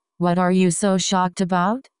Ran, what are you so shocked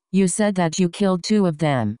about? You said that you killed 2 of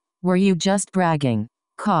them. Were you just bragging?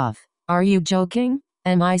 Cough. Are you joking?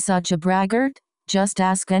 Am I such a braggart? Just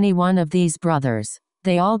ask any one of these brothers.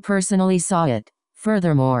 They all personally saw it.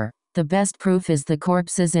 Furthermore, the best proof is the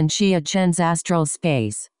corpses in Xia Chen's astral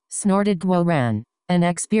space, snorted Guo Ran. An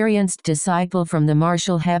experienced disciple from the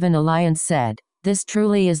Martial Heaven Alliance said, this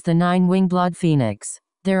truly is the 9-wing blood phoenix.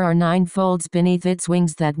 There are 9 folds beneath its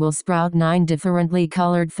wings that will sprout 9 differently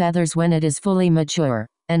colored feathers when it is fully mature,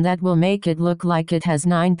 and that will make it look like it has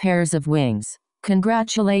 9 pairs of wings.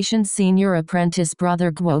 Congratulations, senior apprentice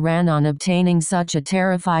brother Guo Ran, on obtaining such a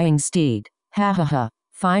terrifying steed. Ha ha ha.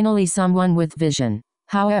 Finally someone with vision.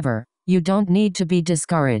 However, you don't need to be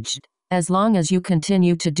discouraged. As long as you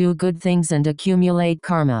continue to do good things and accumulate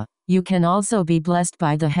karma, you can also be blessed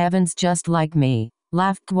by the heavens just like me,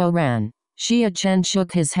 laughed Guo Ran. Xia Chen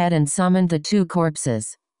shook his head and summoned the two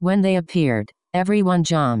corpses. When they appeared, everyone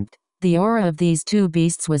jumped. The aura of these two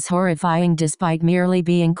beasts was horrifying despite merely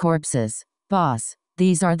being corpses. Boss,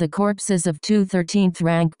 these are the corpses of two 13th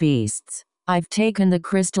rank beasts. I've taken the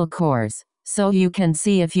crystal cores, so you can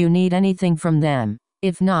see if you need anything from them.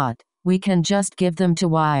 If not, we can just give them to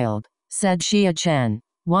Wild, said Xia Chen.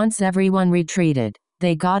 Once everyone retreated,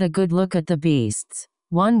 they got a good look at the beasts.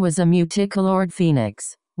 One was a multicolored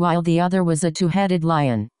phoenix, while the other was a two-headed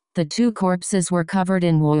lion. The two corpses were covered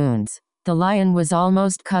in wounds. The lion was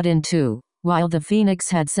almost cut in two, while the phoenix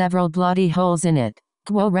had several bloody holes in it.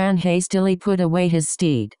 Guo Ran hastily put away his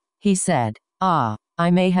steed. He said, I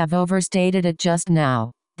may have overstated it just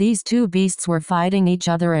now. These two beasts were fighting each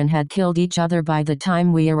other and had killed each other by the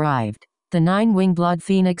time we arrived. The 9-wing blood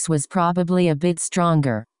phoenix was probably a bit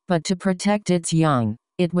stronger, but to protect its young,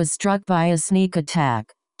 it was struck by a sneak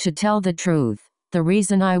attack. To tell the truth, the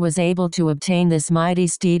reason I was able to obtain this mighty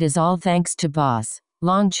steed is all thanks to Boss.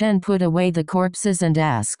 Long Chen put away the corpses and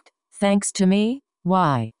asked, thanks to me?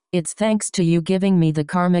 Why, it's thanks to you giving me the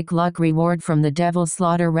karmic luck reward from the Devil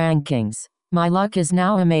Slaughter rankings. My luck is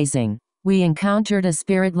now amazing. We encountered a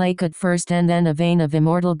spirit lake at first and then a vein of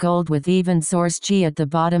immortal gold with even source chi at the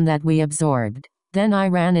bottom that we absorbed. Then I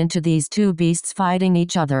ran into these two beasts fighting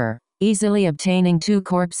each other, easily obtaining two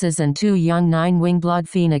corpses and two young 9-wing blood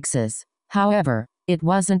phoenixes. However, it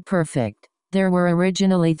wasn't perfect. There were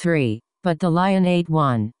originally 3, but the lion ate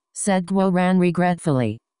one, said Guo Ran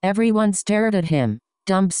regretfully. Everyone stared at him,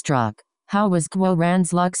 dumbstruck. How was Guo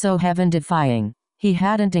Ran's luck so heaven-defying? He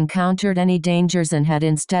hadn't encountered any dangers and had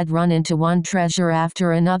instead run into one treasure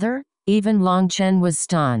after another? Even Long Chen was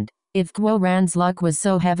stunned. If Guo Ran's luck was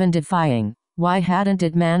so heaven-defying, why hadn't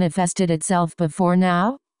it manifested itself before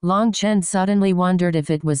now? Long Chen suddenly wondered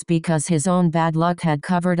if it was because his own bad luck had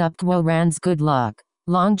covered up Guo Ran's good luck.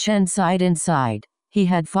 Long Chen sighed inside. He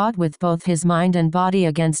had fought with both his mind and body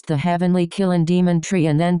against the heavenly Killing Demon Tree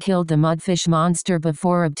and then killed the mudfish monster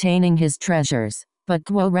before obtaining his treasures. But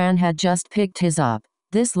Guo Ran had just picked his up.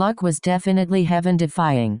 This luck was definitely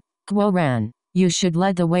heaven-defying. Guo Ran, you should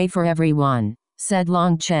lead the way for everyone, said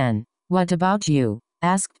Long Chen. What about you?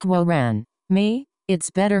 Asked Guo Ran. Me? It's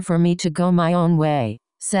better for me to go my own way,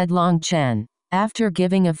 said Long Chen. After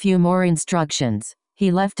giving a few more instructions,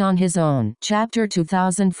 he left on his own. Chapter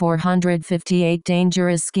 2458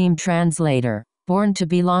 Dangerous Scheme. Translator.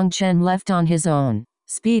 BornToBe. Long Chen left on his own,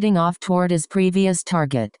 speeding off toward his previous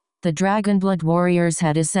target. The Dragonblood warriors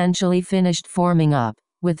had essentially finished forming up,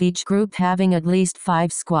 with each group having at least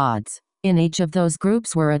 5 squads. In each of those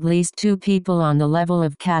groups were at least 2 people on the level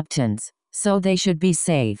of captains, so they should be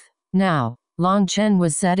safe. Now, Long Chen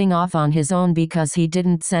was setting off on his own because he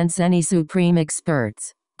didn't sense any supreme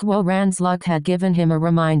experts. Guo Ran's luck had given him a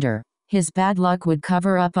reminder. His bad luck would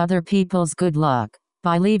cover up other people's good luck.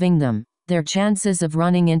 By leaving them, their chances of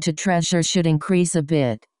running into treasure should increase a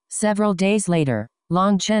bit. Several days later,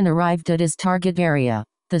 Long Chen arrived at his target area.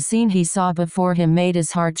 The scene he saw before him made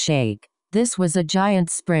his heart shake. This was a giant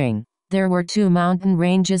spring. There were 2 mountain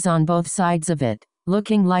ranges on both sides of it,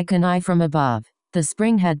 looking like an eye from above. The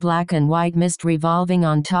spring had black and white mist revolving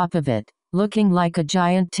on top of it, looking like a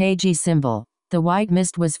giant Taiji symbol. The white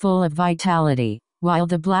mist was full of vitality, while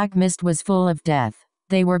the black mist was full of death.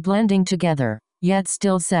 They were blending together, yet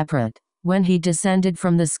still separate. When he descended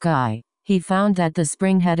from the sky, he found that the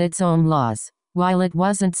spring had its own laws. While it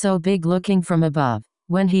wasn't so big looking from above,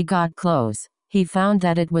 when he got close, he found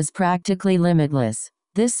that it was practically limitless.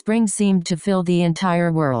 This spring seemed to fill the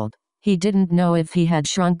entire world. He didn't know if he had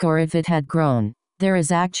shrunk or if it had grown. There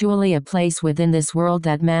is actually a place within this world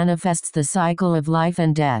that manifests the cycle of life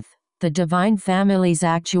and death. The divine families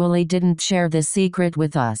actually didn't share this secret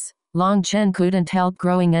with us. Long Chen couldn't help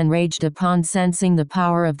growing enraged upon sensing the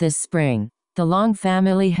power of this spring. The Long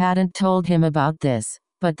family hadn't told him about this,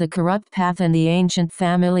 but the corrupt path and the ancient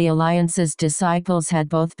family alliance's disciples had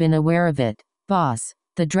both been aware of it. Boss,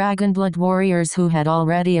 the Dragonblood warriors who had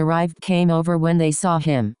already arrived came over when they saw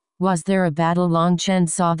him. Was there a battle? Long Chen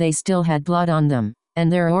saw they still had blood on them,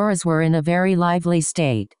 and their auras were in a very lively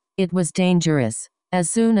state. It was dangerous. As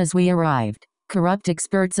soon as we arrived, corrupt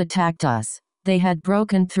experts attacked us. They had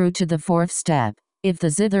broken through to the 4th step. If the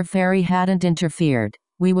Zither fairy hadn't interfered,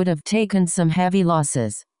 we would have taken some heavy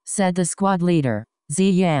losses, said the squad leader,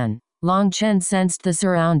 Ziyan. Long Chen sensed the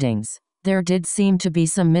surroundings. There did seem to be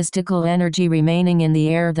some mystical energy remaining in the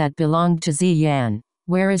air that belonged to Ziyan.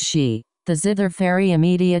 Where is she? The zither fairy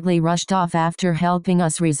immediately rushed off after helping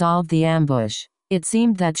us resolve the ambush. It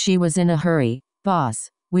seemed that she was in a hurry.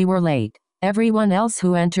 Boss, we were late. Everyone else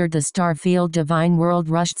who entered the Starfield Divine World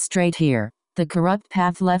rushed straight here. The corrupt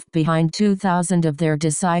path left behind 2,000 of their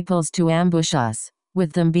disciples to ambush us.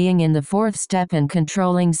 With them being in the fourth step and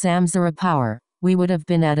controlling Samsara power, we would have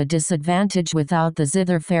been at a disadvantage without the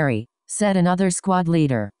zither fairy, said another squad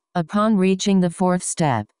leader. Upon reaching the fourth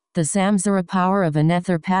step, the Samsara power of a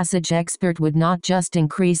Nether Passage expert would not just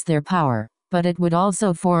increase their power, but it would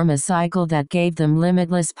also form a cycle that gave them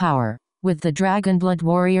limitless power. With the Dragonblood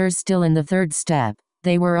warriors still in the third step,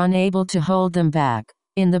 they were unable to hold them back.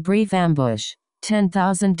 In the brief ambush,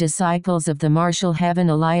 10,000 disciples of the Martial Heaven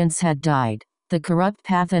Alliance had died. The Corrupt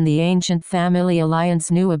Path and the Ancient Family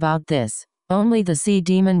Alliance knew about this. Only the Sea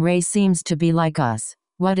Demon race seems to be like us.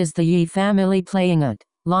 What is the Yi family playing at?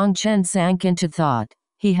 Long Chen sank into thought.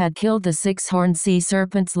 He had killed the six-horned sea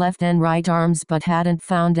serpent's left and right arms but hadn't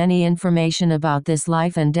found any information about this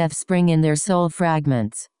life and death spring in their soul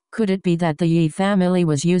fragments. Could it be that the Yi family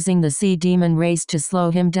was using the Sea Demon race to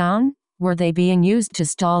slow him down? Were they being used to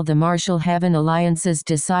stall the Martial Heaven Alliance's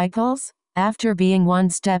disciples? After being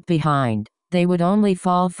one step behind, they would only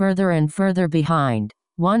fall further and further behind.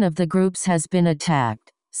 One of the groups has been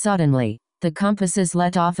attacked. Suddenly, the compasses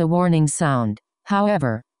let off a warning sound.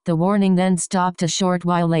 However, the warning then stopped a short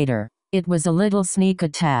while later. It was a little sneak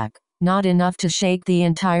attack, not enough to shake the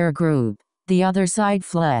entire group. The other side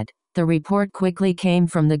fled. The report quickly came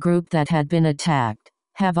from the group that had been attacked.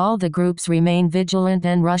 Have all the groups remain vigilant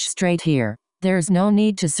and rush straight here. There's no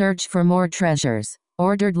need to search for more treasures,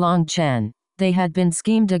 ordered Long Chen. They had been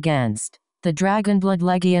schemed against. The Dragonblood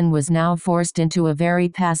Legion was now forced into a very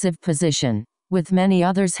passive position. With many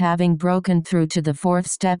others having broken through to the fourth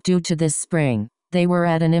step due to this spring, they were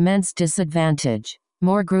at an immense disadvantage.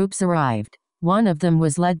 More groups arrived. One of them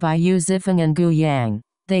was led by Yu Zifeng and Gu Yang.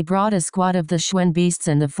 They brought a squad of the Xuan beasts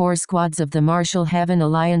and the 4 squads of the Martial Heaven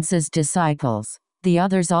Alliance's disciples. The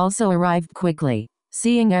others also arrived quickly.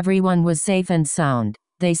 Seeing everyone was safe and sound,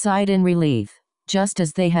 they sighed in relief. Just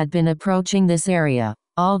as they had been approaching this area,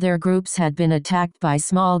 all their groups had been attacked by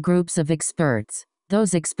small groups of experts.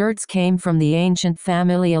 Those experts came from the Ancient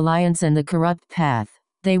Family Alliance and the Corrupt Path.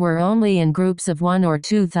 They were only in groups of 1 or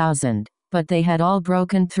 2,000, but they had all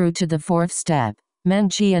broken through to the fourth step.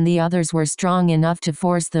 Mengqi and the others were strong enough to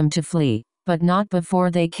force them to flee, but not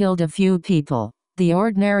before they killed a few people. The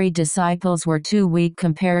ordinary disciples were too weak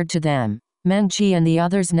compared to them. Mengqi and the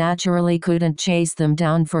others naturally couldn't chase them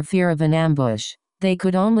down for fear of an ambush. They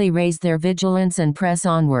could only raise their vigilance and press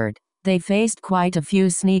onward. They faced quite a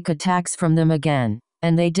few sneak attacks from them again,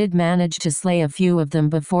 and they did manage to slay a few of them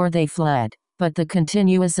before they fled. But the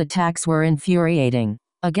continuous attacks were infuriating.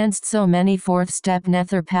 Against so many fourth-step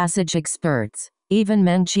Nether Passage experts, even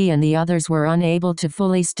Mengqi and the others were unable to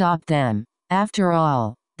fully stop them. After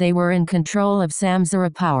all, they were in control of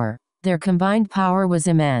Samsara power. Their combined power was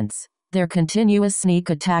immense. Their continuous sneak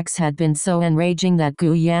attacks had been so enraging that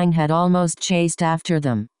Gu Yang had almost chased after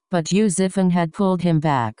them, but Yu Zifeng had pulled him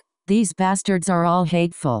back. These bastards are all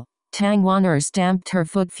hateful. Tang Wan'er stamped her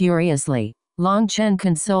foot furiously. Long Chen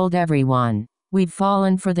consoled everyone. We've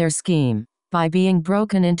fallen for their scheme. By being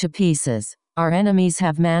broken into pieces, our enemies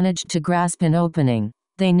have managed to grasp an opening.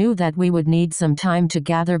 They knew that we would need some time to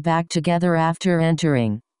gather back together after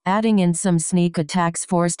entering. Adding in some sneak attacks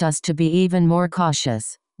forced us to be even more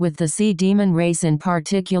cautious, with the Sea Demon race in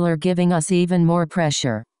particular giving us even more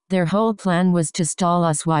pressure. Their whole plan was to stall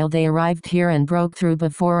us while they arrived here and broke through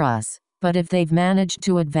before us. But if they've managed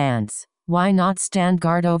to advance, why not stand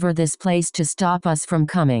guard over this place to stop us from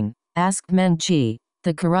coming? Asked Mengqi.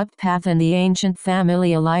 The Corrupt Path and the Ancient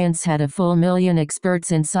Family Alliance had a full million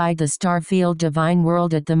experts inside the Starfield Divine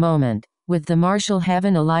World at the moment, with the Martial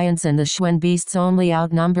Heaven Alliance and the Xuan Beasts only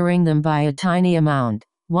outnumbering them by a tiny amount.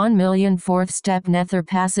 1 million fourth-step Nether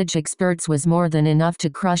Passage experts was more than enough to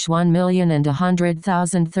crush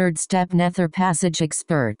 1,100,000 third-step Nether Passage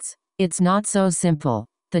experts. It's not so simple.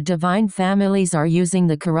 The Divine Families are using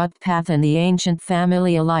the Corrupt Path and the Ancient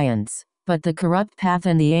Family Alliance. But the Corrupt Path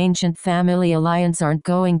and the Ancient Family Alliance aren't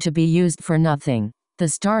going to be used for nothing. The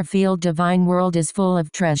Starfield Divine World is full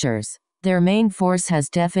of treasures. Their main force has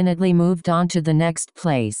definitely moved on to the next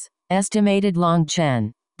place, estimated Long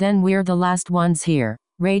Chen. Then we're the last ones here,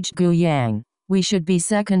 raged Gu Yang. We should be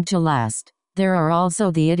second to last. There are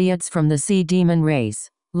also the idiots from the Sea Demon race.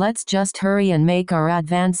 Let's just hurry and make our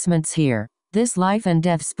advancements here. This life and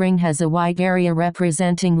death spring has a white area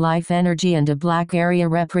representing life energy and a black area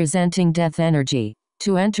representing death energy.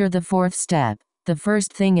 To enter the fourth step, The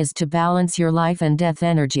first thing is to balance your life and death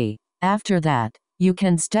energy. After that, you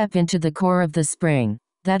can step into the core of the spring.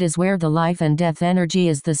 That is where the life and death energy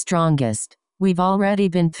is the strongest. We've already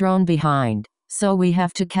been thrown behind, so we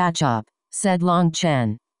have to catch up, said Long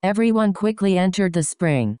Chen. Everyone quickly entered the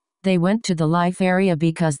spring. They went to the life area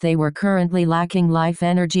because they were currently lacking life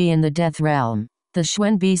energy in the death realm. The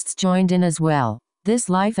Xuan beasts joined in as well. This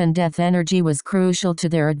life and death energy was crucial to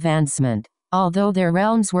their advancement. Although their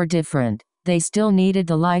realms were different, they still needed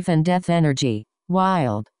the life and death energy.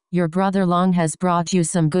 Wild, your brother Long has brought you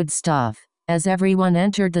some good stuff. As everyone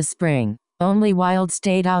entered the spring, only Wild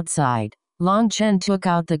stayed outside. Long Chen took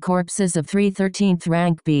out the corpses of 3 13th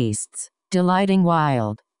rank beasts, delighting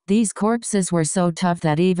Wild. These corpses were so tough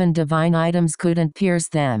that even divine items couldn't pierce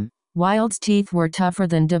them. Wild's teeth were tougher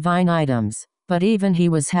than divine items, but even he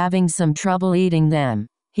was having some trouble eating them.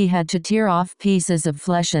 He had to tear off pieces of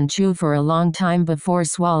flesh and chew for a long time before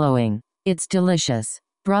swallowing. It's delicious.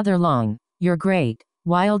 Brother Long, you're great.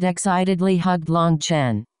 Wild excitedly hugged Long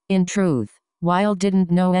Chen. In truth, Wild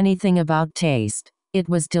didn't know anything about taste. It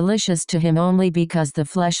was delicious to him only because the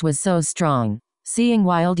flesh was so strong. Seeing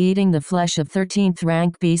Wild eating the flesh of 13th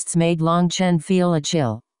rank beasts made Long Chen feel a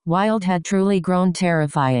chill. Wild had truly grown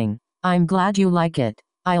terrifying. I'm glad you like it.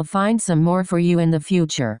 I'll find some more for you in the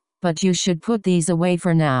future, but you should put these away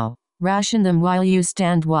for now. Ration them while you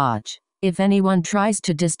stand watch. If anyone tries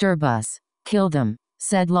to disturb us, kill them,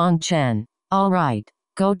 said Long Chen. All right,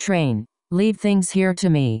 go train. Leave things here to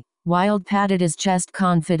me. Wild patted his chest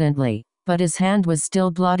confidently, but his hand was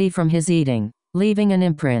still bloody from his eating, leaving an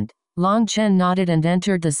imprint. Long Chen nodded and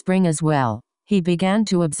entered the spring as well. He began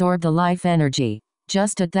to absorb the life energy.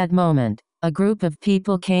 Just at that moment, a group of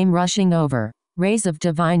people came rushing over. Rays of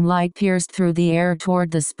divine light pierced through the air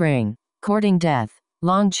toward the spring, courting death.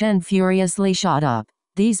 Long Chen furiously shot up.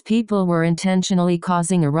 These people were intentionally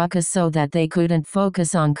causing a ruckus so that they couldn't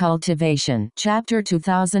focus on cultivation. Chapter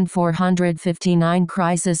 2459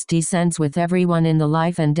 Crisis descends with everyone in the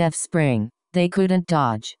life and death spring. They couldn't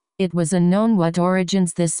dodge. It was unknown what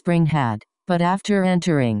origins this spring had, but after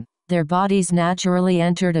entering, their bodies naturally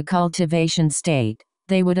entered a cultivation state.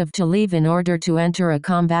 They would have to leave in order to enter a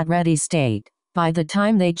combat-ready state. By the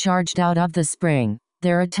time they charged out of the spring,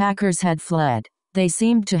 their attackers had fled. They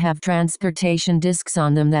seemed to have transportation discs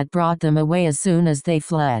on them that brought them away as soon as they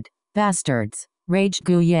fled. Bastards, raged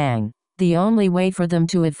Gu Yang. The only way for them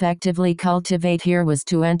to effectively cultivate here was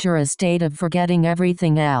to enter a state of forgetting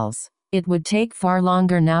everything else. It would take far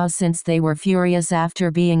longer now since they were furious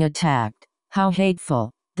after being attacked. How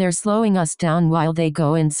hateful. They're slowing us down while they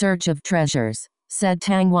go in search of treasures, said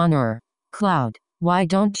Tang Wan'er. Cloud, why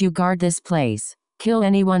don't you guard this place? Kill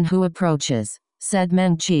anyone who approaches, said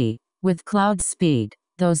Meng Qi. With Cloud's speed,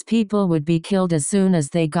 those people would be killed as soon as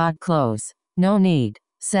they got close. No need,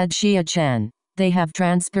 said Xia Chen. They have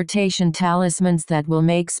transportation talismans that will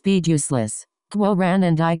make speed useless. Guo Ran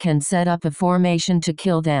and I can set up a formation to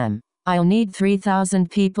kill them. I'll need 3,000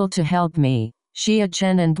 people to help me. Xia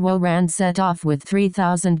Chen and Guo Ran set off with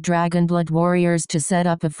 3,000 Dragonblood warriors to set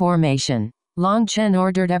up a formation. Long Chen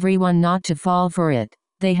ordered everyone not to fall for it.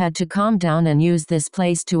 They had to calm down and use this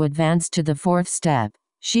place to advance to the 4th step.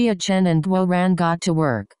 Xia Chen and Guo Ran got to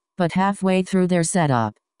work, but halfway through their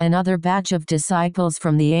setup, another batch of disciples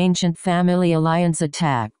from the ancient family alliance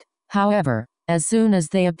attacked. However, as soon as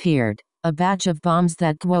they appeared, a batch of bombs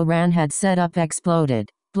that Guo Ran had set up exploded,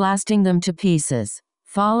 blasting them to pieces.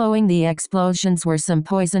 Following the explosions were some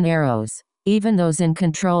poison arrows. Even those in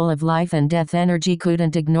control of life and death energy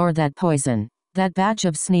couldn't ignore that poison. That batch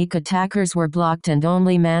of sneak attackers were blocked and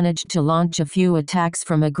only managed to launch a few attacks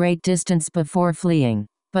from a great distance before fleeing.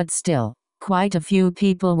 But still, quite a few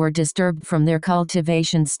people were disturbed from their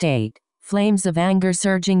cultivation state, flames of anger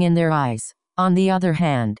surging in their eyes. On the other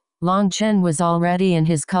hand, Long Chen was already in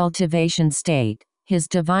his cultivation state. His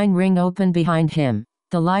divine ring opened behind him.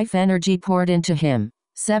 The life energy poured into him.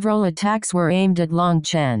 Several attacks were aimed at Long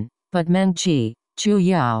Chen, but Meng Qi, Chu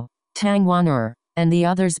Yao, Tang Wan'er, and the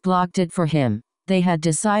others blocked it for him. They had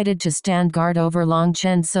decided to stand guard over Long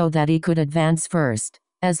Chen so that he could advance first.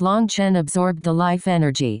 As Long Chen absorbed the life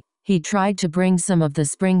energy, he tried to bring some of the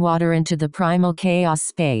spring water into the primal chaos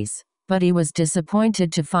space, but he was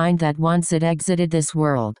disappointed to find that once it exited this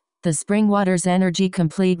world, the spring water's energy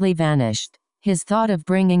completely vanished. His thought of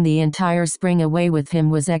bringing the entire spring away with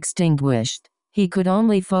him was extinguished. He could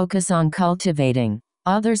only focus on cultivating.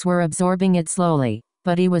 Others were absorbing it slowly,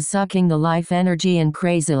 but he was sucking the life energy in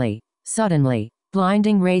crazily. Suddenly,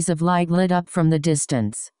 blinding rays of light lit up from the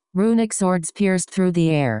distance. Runic swords pierced through the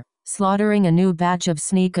air, slaughtering a new batch of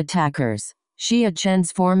sneak attackers. Xia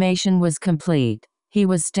Chen's formation was complete. He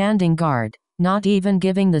was standing guard, not even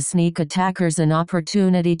giving the sneak attackers an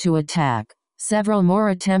opportunity to attack. Several more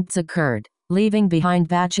attempts occurred, leaving behind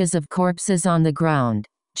batches of corpses on the ground.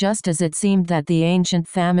 Just as it seemed that the ancient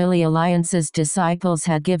family alliance's disciples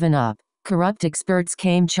had given up, corrupt experts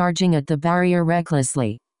came charging at the barrier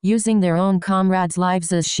recklessly. Using their own comrades'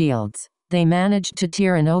 lives as shields, they managed to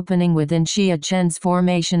tear an opening within Xia Chen's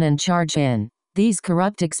formation and charge in. These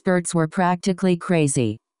corrupt experts were practically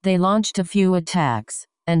crazy. They launched a few attacks,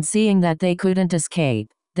 and seeing that they couldn't escape,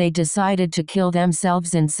 they decided to kill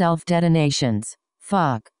themselves in self-detonations.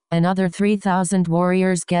 Fuck. Another 3,000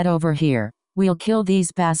 warriors, get over here. We'll kill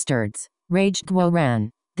these bastards, raged Guo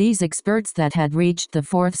Ran. These experts that had reached the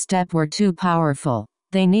fourth step were too powerful.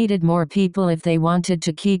 They needed more people if they wanted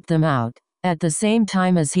to keep them out. At the same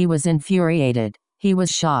time as he was infuriated, he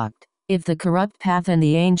was shocked. If the corrupt path and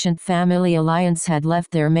the ancient family alliance had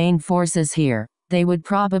left their main forces here, they would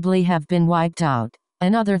probably have been wiped out.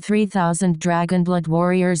 Another 3,000 Dragonblood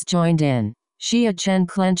warriors joined in. Xia Chen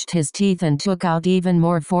clenched his teeth and took out even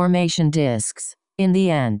more formation discs. In the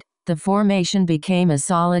end, the formation became a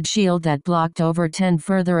solid shield that blocked over 10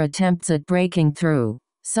 further attempts at breaking through.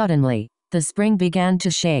 Suddenly, the spring began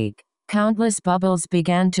to shake. Countless bubbles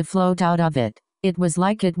began to float out of it. It was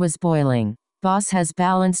like it was boiling. Boss has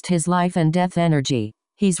balanced his life and death energy.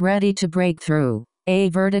 He's ready to break through. A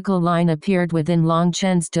vertical line appeared within Long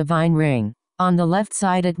Chen's divine ring. On the left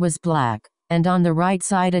side it was black, and on the right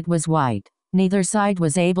side it was white. Neither side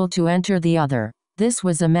was able to enter the other. This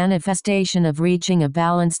was a manifestation of reaching a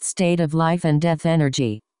balanced state of life and death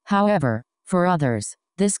energy. However, for others,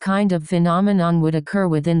 this kind of phenomenon would occur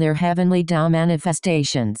within their heavenly Dao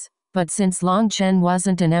manifestations. But since Long Chen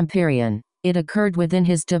wasn't an Empyrean, it occurred within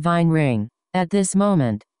his divine ring. At this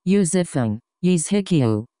moment, Yu Zifeng, Yi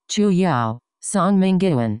Zhiqiu, Chu Yao, Song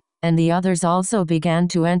Mingyuan, and the others also began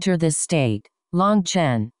to enter this state. Long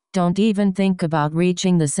Chen, don't even think about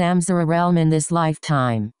reaching the Samsara realm in this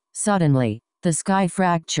lifetime. Suddenly, the sky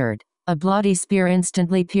fractured. A bloody spear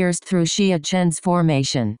instantly pierced through Xia Chen's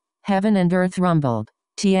formation. Heaven and earth rumbled.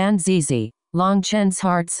 Tian Zizi, Long Chen's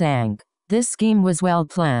heart sank. This scheme was well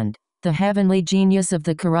planned. The heavenly genius of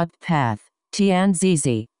the corrupt path, Tian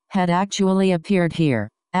Zizi, had actually appeared here.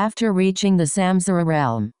 After reaching the Samsara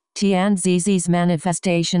realm, Tian Zizi's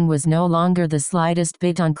manifestation was no longer the slightest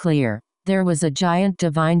bit unclear. There was a giant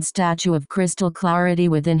divine statue of crystal clarity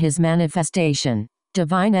within his manifestation.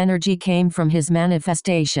 Divine energy came from his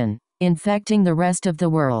manifestation, infecting the rest of the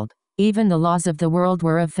world. Even the laws of the world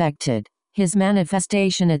were affected. His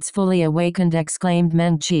manifestation, it's fully awakened, exclaimed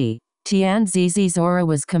Meng Qi. Tian Zizi's aura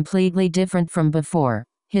was completely different from before.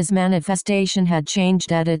 His manifestation had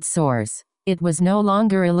changed at its source. It was no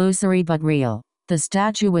longer illusory but real. The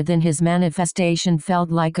statue within his manifestation felt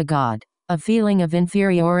like a god. A feeling of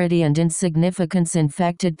inferiority and insignificance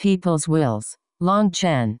infected people's wills. Long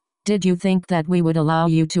Chen, did you think that we would allow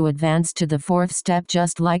you to advance to the fourth step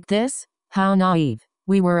just like this? How naive.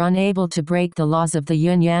 We were unable to break the laws of the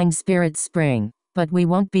yin-yang spirit spring, but we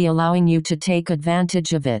won't be allowing you to take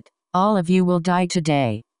advantage of it. All of you will die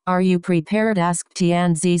today. Are you prepared? Asked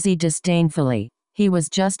Tian Zizi disdainfully. He was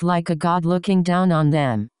just like a god looking down on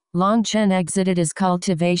them. Long Chen exited his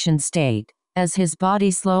cultivation state. As his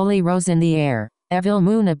body slowly rose in the air, Evil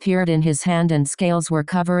Moon appeared in his hand and scales were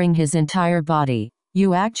covering his entire body.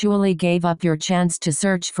 You actually gave up your chance to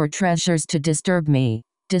search for treasures to disturb me.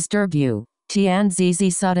 Disturb you? Tian Zizi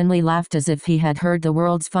suddenly laughed as if he had heard the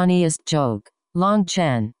world's funniest joke. Long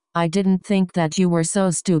Chen, I didn't think that you were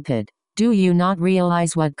so stupid. Do you not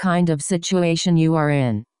realize what kind of situation you are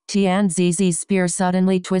in? Tian Zizi's spear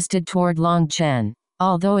suddenly twisted toward Long Chen.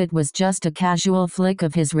 Although it was just a casual flick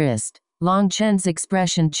of his wrist, Long Chen's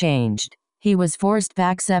expression changed. He was forced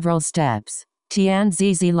back several steps. Tian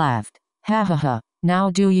Zizi laughed. Ha ha ha,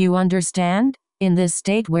 now do you understand? In this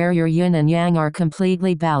state where your yin and yang are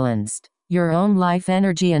completely balanced, your own life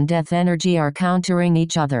energy and death energy are countering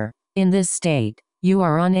each other. In this state, you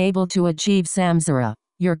are unable to achieve samsara.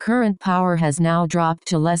 Your current power has now dropped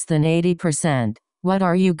to less than 80%. What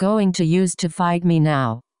are you going to use to fight me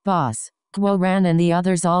now, boss? Guo Ran and the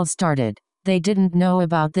others all started. They didn't know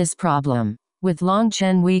about this problem. With Long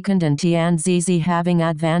Chen weakened and Tian Zizi having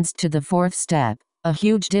advanced to the fourth step, a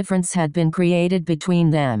huge difference had been created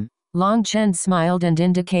between them. Long Chen smiled and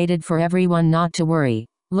indicated for everyone not to worry.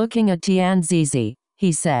 Looking at Tian Zizi,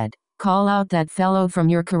 he said, call out that fellow from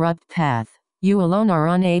your corrupt path. You alone are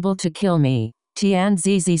unable to kill me. Tian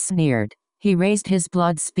Zizi sneered. He raised his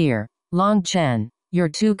blood spear. Long Chen, you're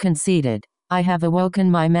too conceited. I have awoken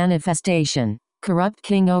my manifestation. Corrupt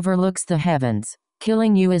King overlooks the heavens.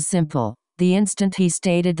 Killing you is simple. The instant he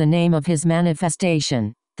stated the name of his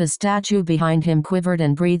manifestation, The statue behind him quivered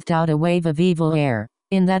and breathed out a wave of evil air.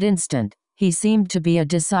 In that instant, he seemed to be a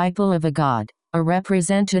disciple of a god, a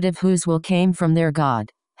representative whose will came from their god.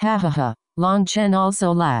 Ha ha ha. Long Chen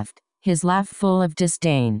also laughed, his laugh full of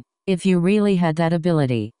disdain. If you really had that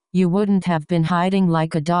ability, you wouldn't have been hiding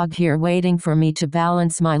like a dog here waiting for me to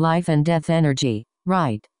balance my life and death energy,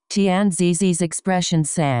 right? Tianzizi's expression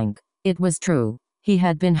sank. It was true. He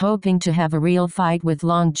had been hoping to have a real fight with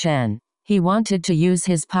Long Chen. He wanted to use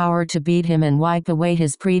his power to beat him and wipe away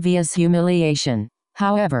his previous humiliation.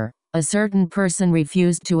 However, a certain person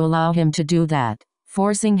refused to allow him to do that,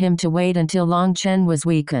 forcing him to wait until Long Chen was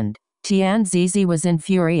weakened. Tianzizi was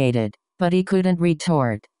infuriated, but he couldn't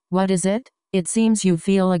retort. What is it? It seems you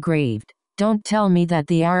feel aggrieved. Don't tell me that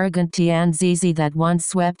the arrogant Tianzizi that once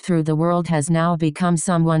swept through the world has now become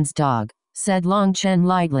someone's dog, said Long Chen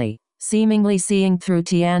lightly, seemingly seeing through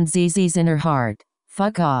Tianzizi's inner heart.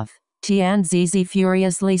 Fuck off. Tianzizi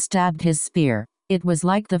furiously stabbed his spear. It was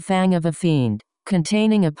like the fang of a fiend,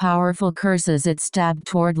 containing a powerful curse as it stabbed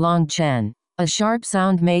toward Long Chen. A sharp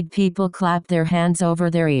sound made people clap their hands over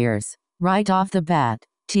their ears. Right off the bat,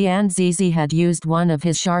 Tianzizi had used one of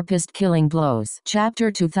his sharpest killing blows.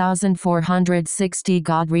 Chapter 2460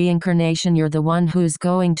 God Reincarnation. You're the one who's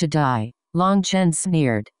going to die, Long Chen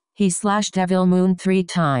sneered. He slashed Devil Moon 3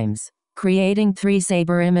 times, creating 3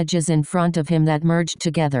 saber images in front of him that merged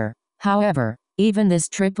together. However, even this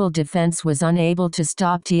triple defense was unable to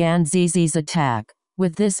stop Tianzizi's attack.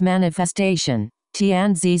 With this manifestation,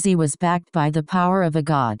 Tianzizi was backed by the power of a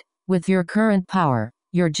god. With your current power,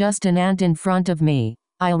 you're just an ant in front of me.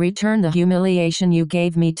 I'll return the humiliation you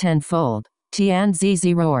gave me tenfold.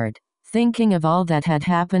 Tianzizi roared. Thinking of all that had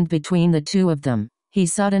happened between the two of them, he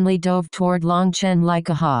suddenly dove toward Long Chen like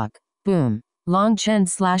a hawk. Boom! Long Chen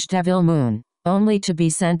slashed Devil Moon, only to be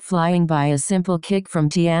sent flying by a simple kick from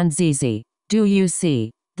Tianzizi. Do you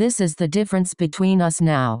see? This is the difference between us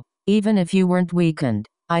now. Even if you weren't weakened,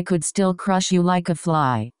 I could still crush you like a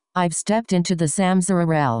fly. I've stepped into the Samsara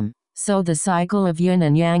realm, so the cycle of yin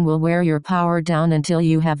and yang will wear your power down until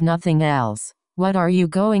you have nothing else. What are you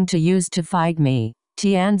going to use to fight me?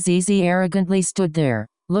 Tianzizi arrogantly stood there,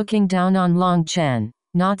 looking down on Long Chen,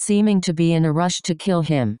 not seeming to be in a rush to kill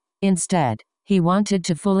him. Instead, he wanted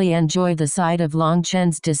to fully enjoy the sight of Long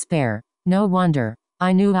Chen's despair. No wonder.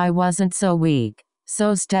 I knew I wasn't so weak.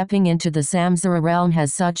 So stepping into the Samsara realm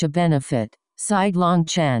has such a benefit, sighed Long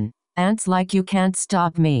Chen. Ants like you can't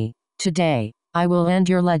stop me. Today, I will end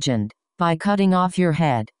your legend. By cutting off your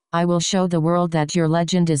head, I will show the world that your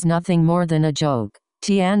legend is nothing more than a joke.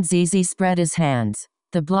 Tianzizi spread his hands.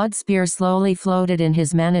 The blood spear slowly floated in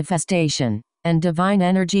his manifestation, and divine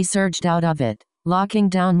energy surged out of it, locking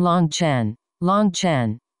down Long Chen. Long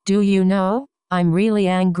Chen, do you know? I'm really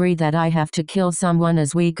angry that I have to kill someone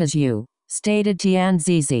as weak as you, stated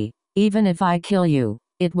Tianzizi. Even if I kill you,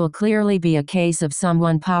 it will clearly be a case of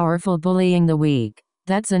someone powerful bullying the weak.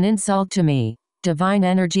 That's an insult to me. Divine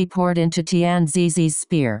energy poured into Tianzizi's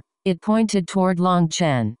spear. It pointed toward Long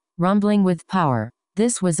Chen, rumbling with power.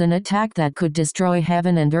 This was an attack that could destroy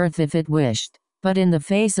heaven and earth if it wished. But in the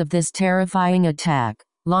face of this terrifying attack,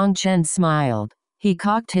 Long Chen smiled. He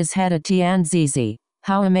cocked his head at Tianzizi.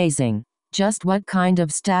 How amazing. Just what kind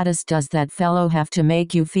of status does that fellow have to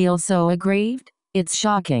make you feel so aggrieved? It's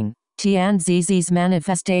shocking. Tianzizi's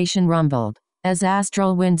manifestation rumbled. As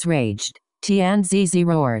astral winds raged, Tianzizi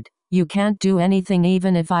roared. You can't do anything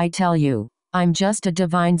even if I tell you. I'm just a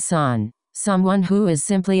divine son. Someone who is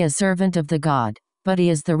simply a servant of the god. But he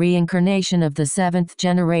is the reincarnation of the 7th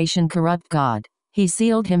generation corrupt god. He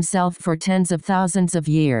sealed himself for tens of thousands of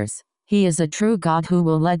years. He is a true god who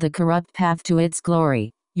will lead the corrupt path to its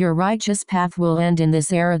glory. Your righteous path will end in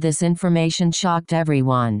this era. This information shocked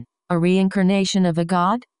everyone. A reincarnation of a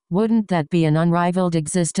god? Wouldn't that be an unrivaled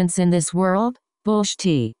existence in this world?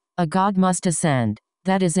 Bullshit. A god must ascend.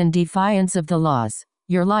 That is in defiance of the laws.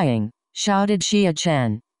 You're lying, shouted Xia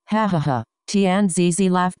Chen. Ha ha ha. Tianzizi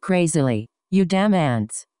laughed crazily. You damn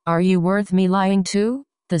ants. Are you worth me lying to?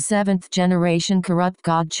 The 7th generation corrupt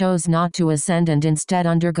god chose not to ascend and instead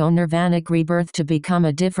undergo nirvanic rebirth to become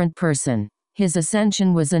a different person. His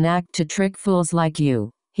ascension was an act to trick fools like you.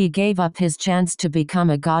 He gave up his chance to become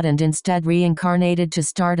a god and instead reincarnated to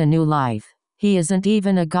start a new life. He isn't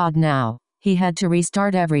even a god now. He had to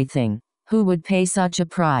restart everything. Who would pay such a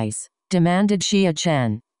price? Demanded Xia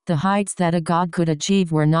Chen. The heights that a god could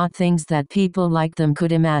achieve were not things that people like them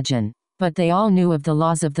could imagine. But they all knew of the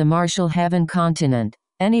laws of the martial heaven continent.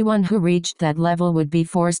 Anyone who reached that level would be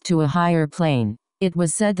forced to a higher plane. It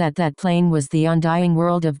was said that that plane was the undying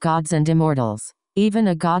world of gods and immortals. Even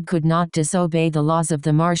a god could not disobey the laws of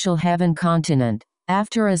the martial heaven continent.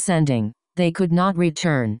 After ascending, They could not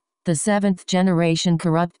return. The seventh generation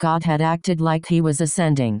corrupt god had acted like he was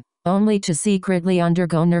ascending, only to secretly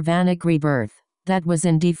undergo nirvanic rebirth. That was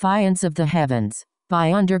in defiance of the heavens.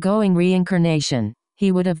 By undergoing reincarnation,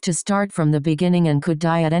 he would have to start from the beginning and could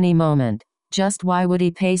die at any moment. Just why would he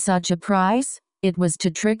pay such a price? It was to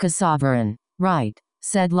trick a sovereign. Right,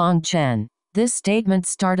 said Long Chen. This statement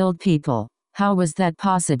startled people. How was that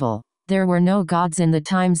possible? There were no gods in the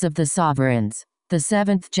times of the sovereigns. The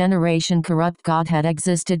seventh generation corrupt god had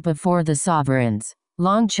existed before the sovereigns.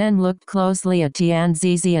 Long Chen looked closely at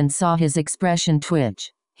Tianzizi and saw his expression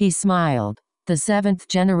twitch. He smiled. The seventh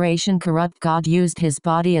generation corrupt god used his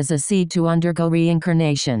body as a seed to undergo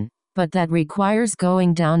reincarnation. But that requires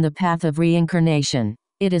going down the path of reincarnation.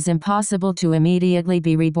 It is impossible to immediately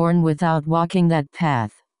be reborn without walking that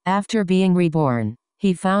path. After being reborn,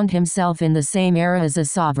 he found himself in the same era as a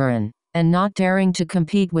sovereign, and not daring to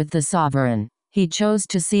compete with the sovereign, he chose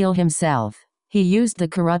to seal himself. He used the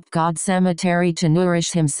corrupt god cemetery to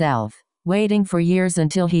nourish himself, waiting for years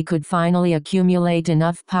until he could finally accumulate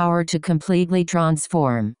enough power to completely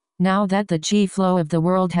transform. Now that the chi flow of the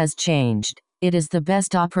world has changed, it is the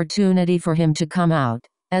best opportunity for him to come out.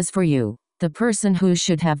 As for you, the person who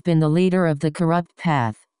should have been the leader of the corrupt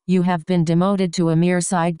path, you have been demoted to a mere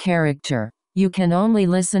side character. You can only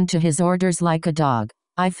listen to his orders like a dog.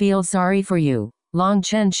 I feel sorry for you. Long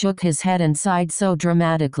Chen shook his head and sighed so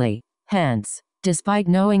dramatically. Hence, despite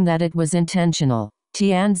knowing that it was intentional,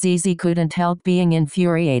 Tianzizi couldn't help being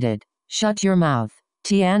infuriated. Shut your mouth.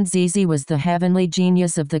 Tianzizi was the heavenly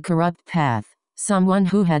genius of the corrupt path, someone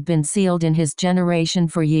who had been sealed in his generation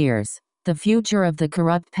for years. The future of the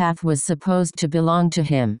corrupt path was supposed to belong to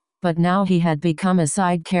him, but now he had become a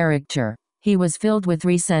side character. He was filled with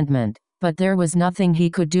resentment, but there was nothing he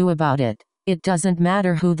could do about it. It doesn't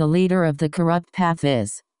matter who the leader of the corrupt path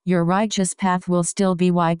is. Your righteous path will still be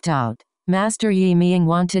wiped out. Master Yi Ming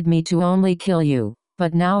wanted me to only kill you,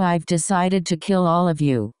 but now I've decided to kill all of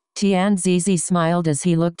you. Tianzizi smiled as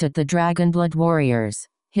he looked at the Dragonblood warriors.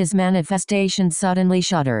 His manifestation suddenly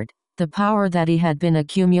shuddered. The power that he had been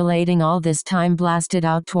accumulating all this time blasted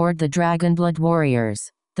out toward the Dragonblood warriors.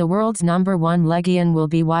 The world's #1 legion will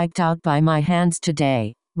be wiped out by my hands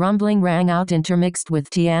today. Rumbling rang out intermixed with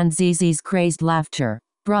Tianzizi's crazed laughter.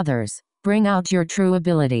 Brothers, bring out your true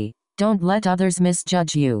ability. Don't let others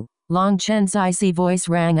misjudge you. Long Chen's icy voice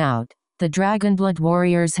rang out. The Dragonblood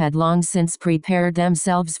warriors had long since prepared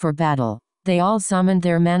themselves for battle. They all summoned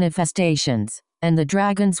their manifestations, and the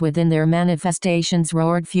dragons within their manifestations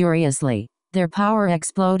roared furiously. Their power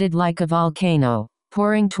exploded like a volcano,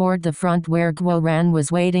 pouring toward the front where Guo Ran was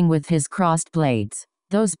waiting with his crossed blades.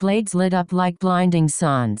 Those blades lit up like blinding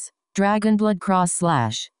suns. Dragonblood cross/.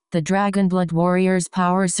 The Dragonblood warriors'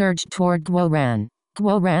 power surged toward Guo Ran.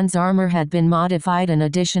 Guo Ran's armor had been modified an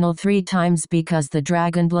additional 3 times because the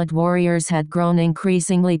Dragonblood warriors had grown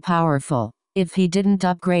increasingly powerful. If he didn't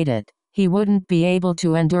upgrade it, he wouldn't be able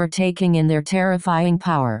to endure taking in their terrifying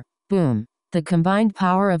power. Boom! The combined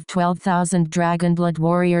power of 12,000 Dragonblood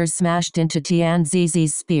warriors smashed into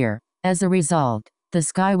Tianzizi's spear. As a result, the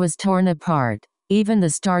sky was torn apart. Even the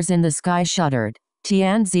stars in the sky shuddered.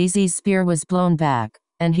 Tianzizi's spear was blown back,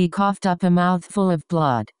 and he coughed up a mouthful of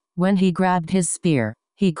blood. When he grabbed his spear,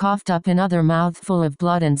 he coughed up another mouthful of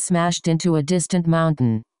blood and smashed into a distant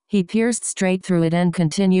mountain. He pierced straight through it and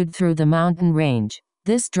continued through the mountain range.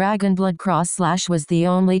 This Dragonblood cross/ was the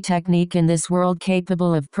only technique in this world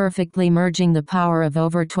capable of perfectly merging the power of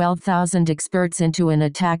over 12,000 experts into an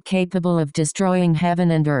attack capable of destroying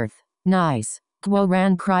heaven and earth. Nice! Guo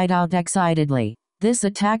Ran cried out excitedly. This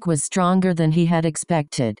attack was stronger than he had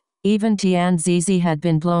expected. Even Tianzizi had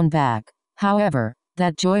been blown back. However,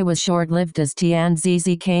 that joy was short-lived as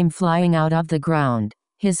Tianzizi came flying out of the ground.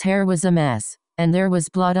 His hair was a mess, and there was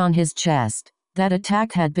blood on his chest. That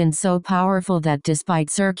attack had been so powerful that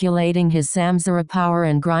despite circulating his samsara power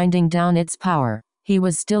and grinding down its power, he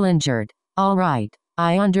was still injured. All right,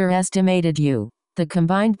 I underestimated you. The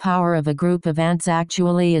combined power of a group of ants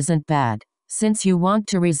actually isn't bad. Since you want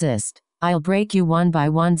to resist, I'll break you one by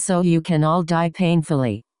one so you can all die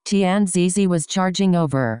painfully. Tianzizi was charging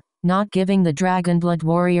over, not giving the Dragonblood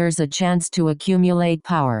warriors a chance to accumulate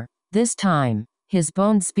power. This time, his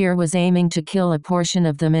bone spear was aiming to kill a portion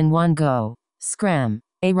of them in one go. Scram!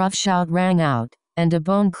 A rough shout rang out, and a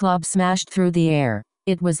bone club smashed through the air.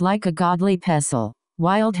 It was like a godly pestle.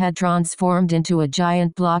 Wild had transformed into a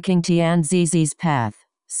giant blocking Tianzizi's path.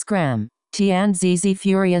 Scram! Tianzizi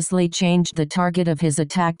furiously changed the target of his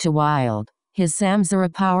attack to Wild, his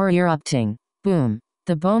samsara power erupting. Boom!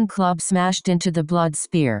 The bone club smashed into the blood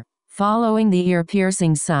spear. Following the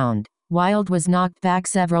ear-piercing sound, Wild was knocked back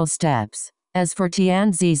several steps. As for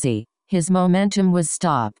Tianzizi, His momentum was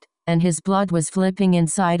stopped, and his blood was flipping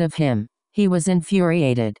inside of him. He was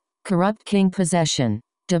infuriated. Corrupt king possession.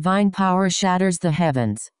 Divine power shatters the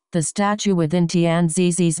heavens. The statue within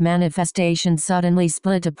Tianzizi's manifestation suddenly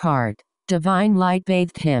split apart. Divine light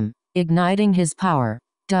bathed him, igniting his power.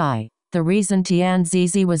 Die. The reason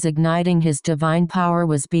Tianzizi was igniting his divine power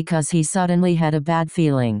was because he suddenly had a bad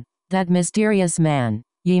feeling. That mysterious man,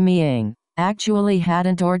 Yi Ming, actually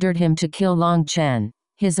hadn't ordered him to kill Long Chen.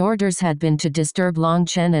 His orders had been to disturb Long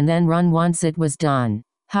Chen and then run once it was done.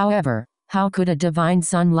 However, how could a divine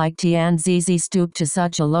son like Tianzizi stoop to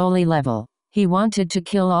such a lowly level? He wanted to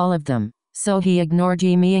kill all of them, so he ignored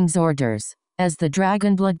Yi Ming's orders. As the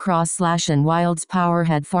Dragonblood Cross/ and Wild's power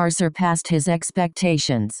had far surpassed his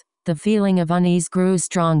expectations, the feeling of unease grew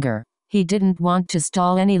stronger. He didn't want to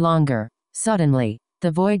stall any longer. Suddenly,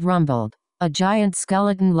 the void rumbled. A giant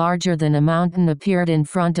skeleton larger than a mountain appeared in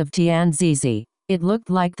front of Tianzizi. It looked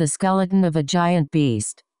like the skeleton of a giant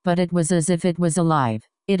beast, but it was as if it was alive.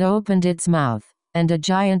 It opened its mouth, and a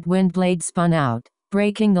giant wind blade spun out,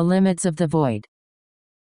 breaking the limits of the void.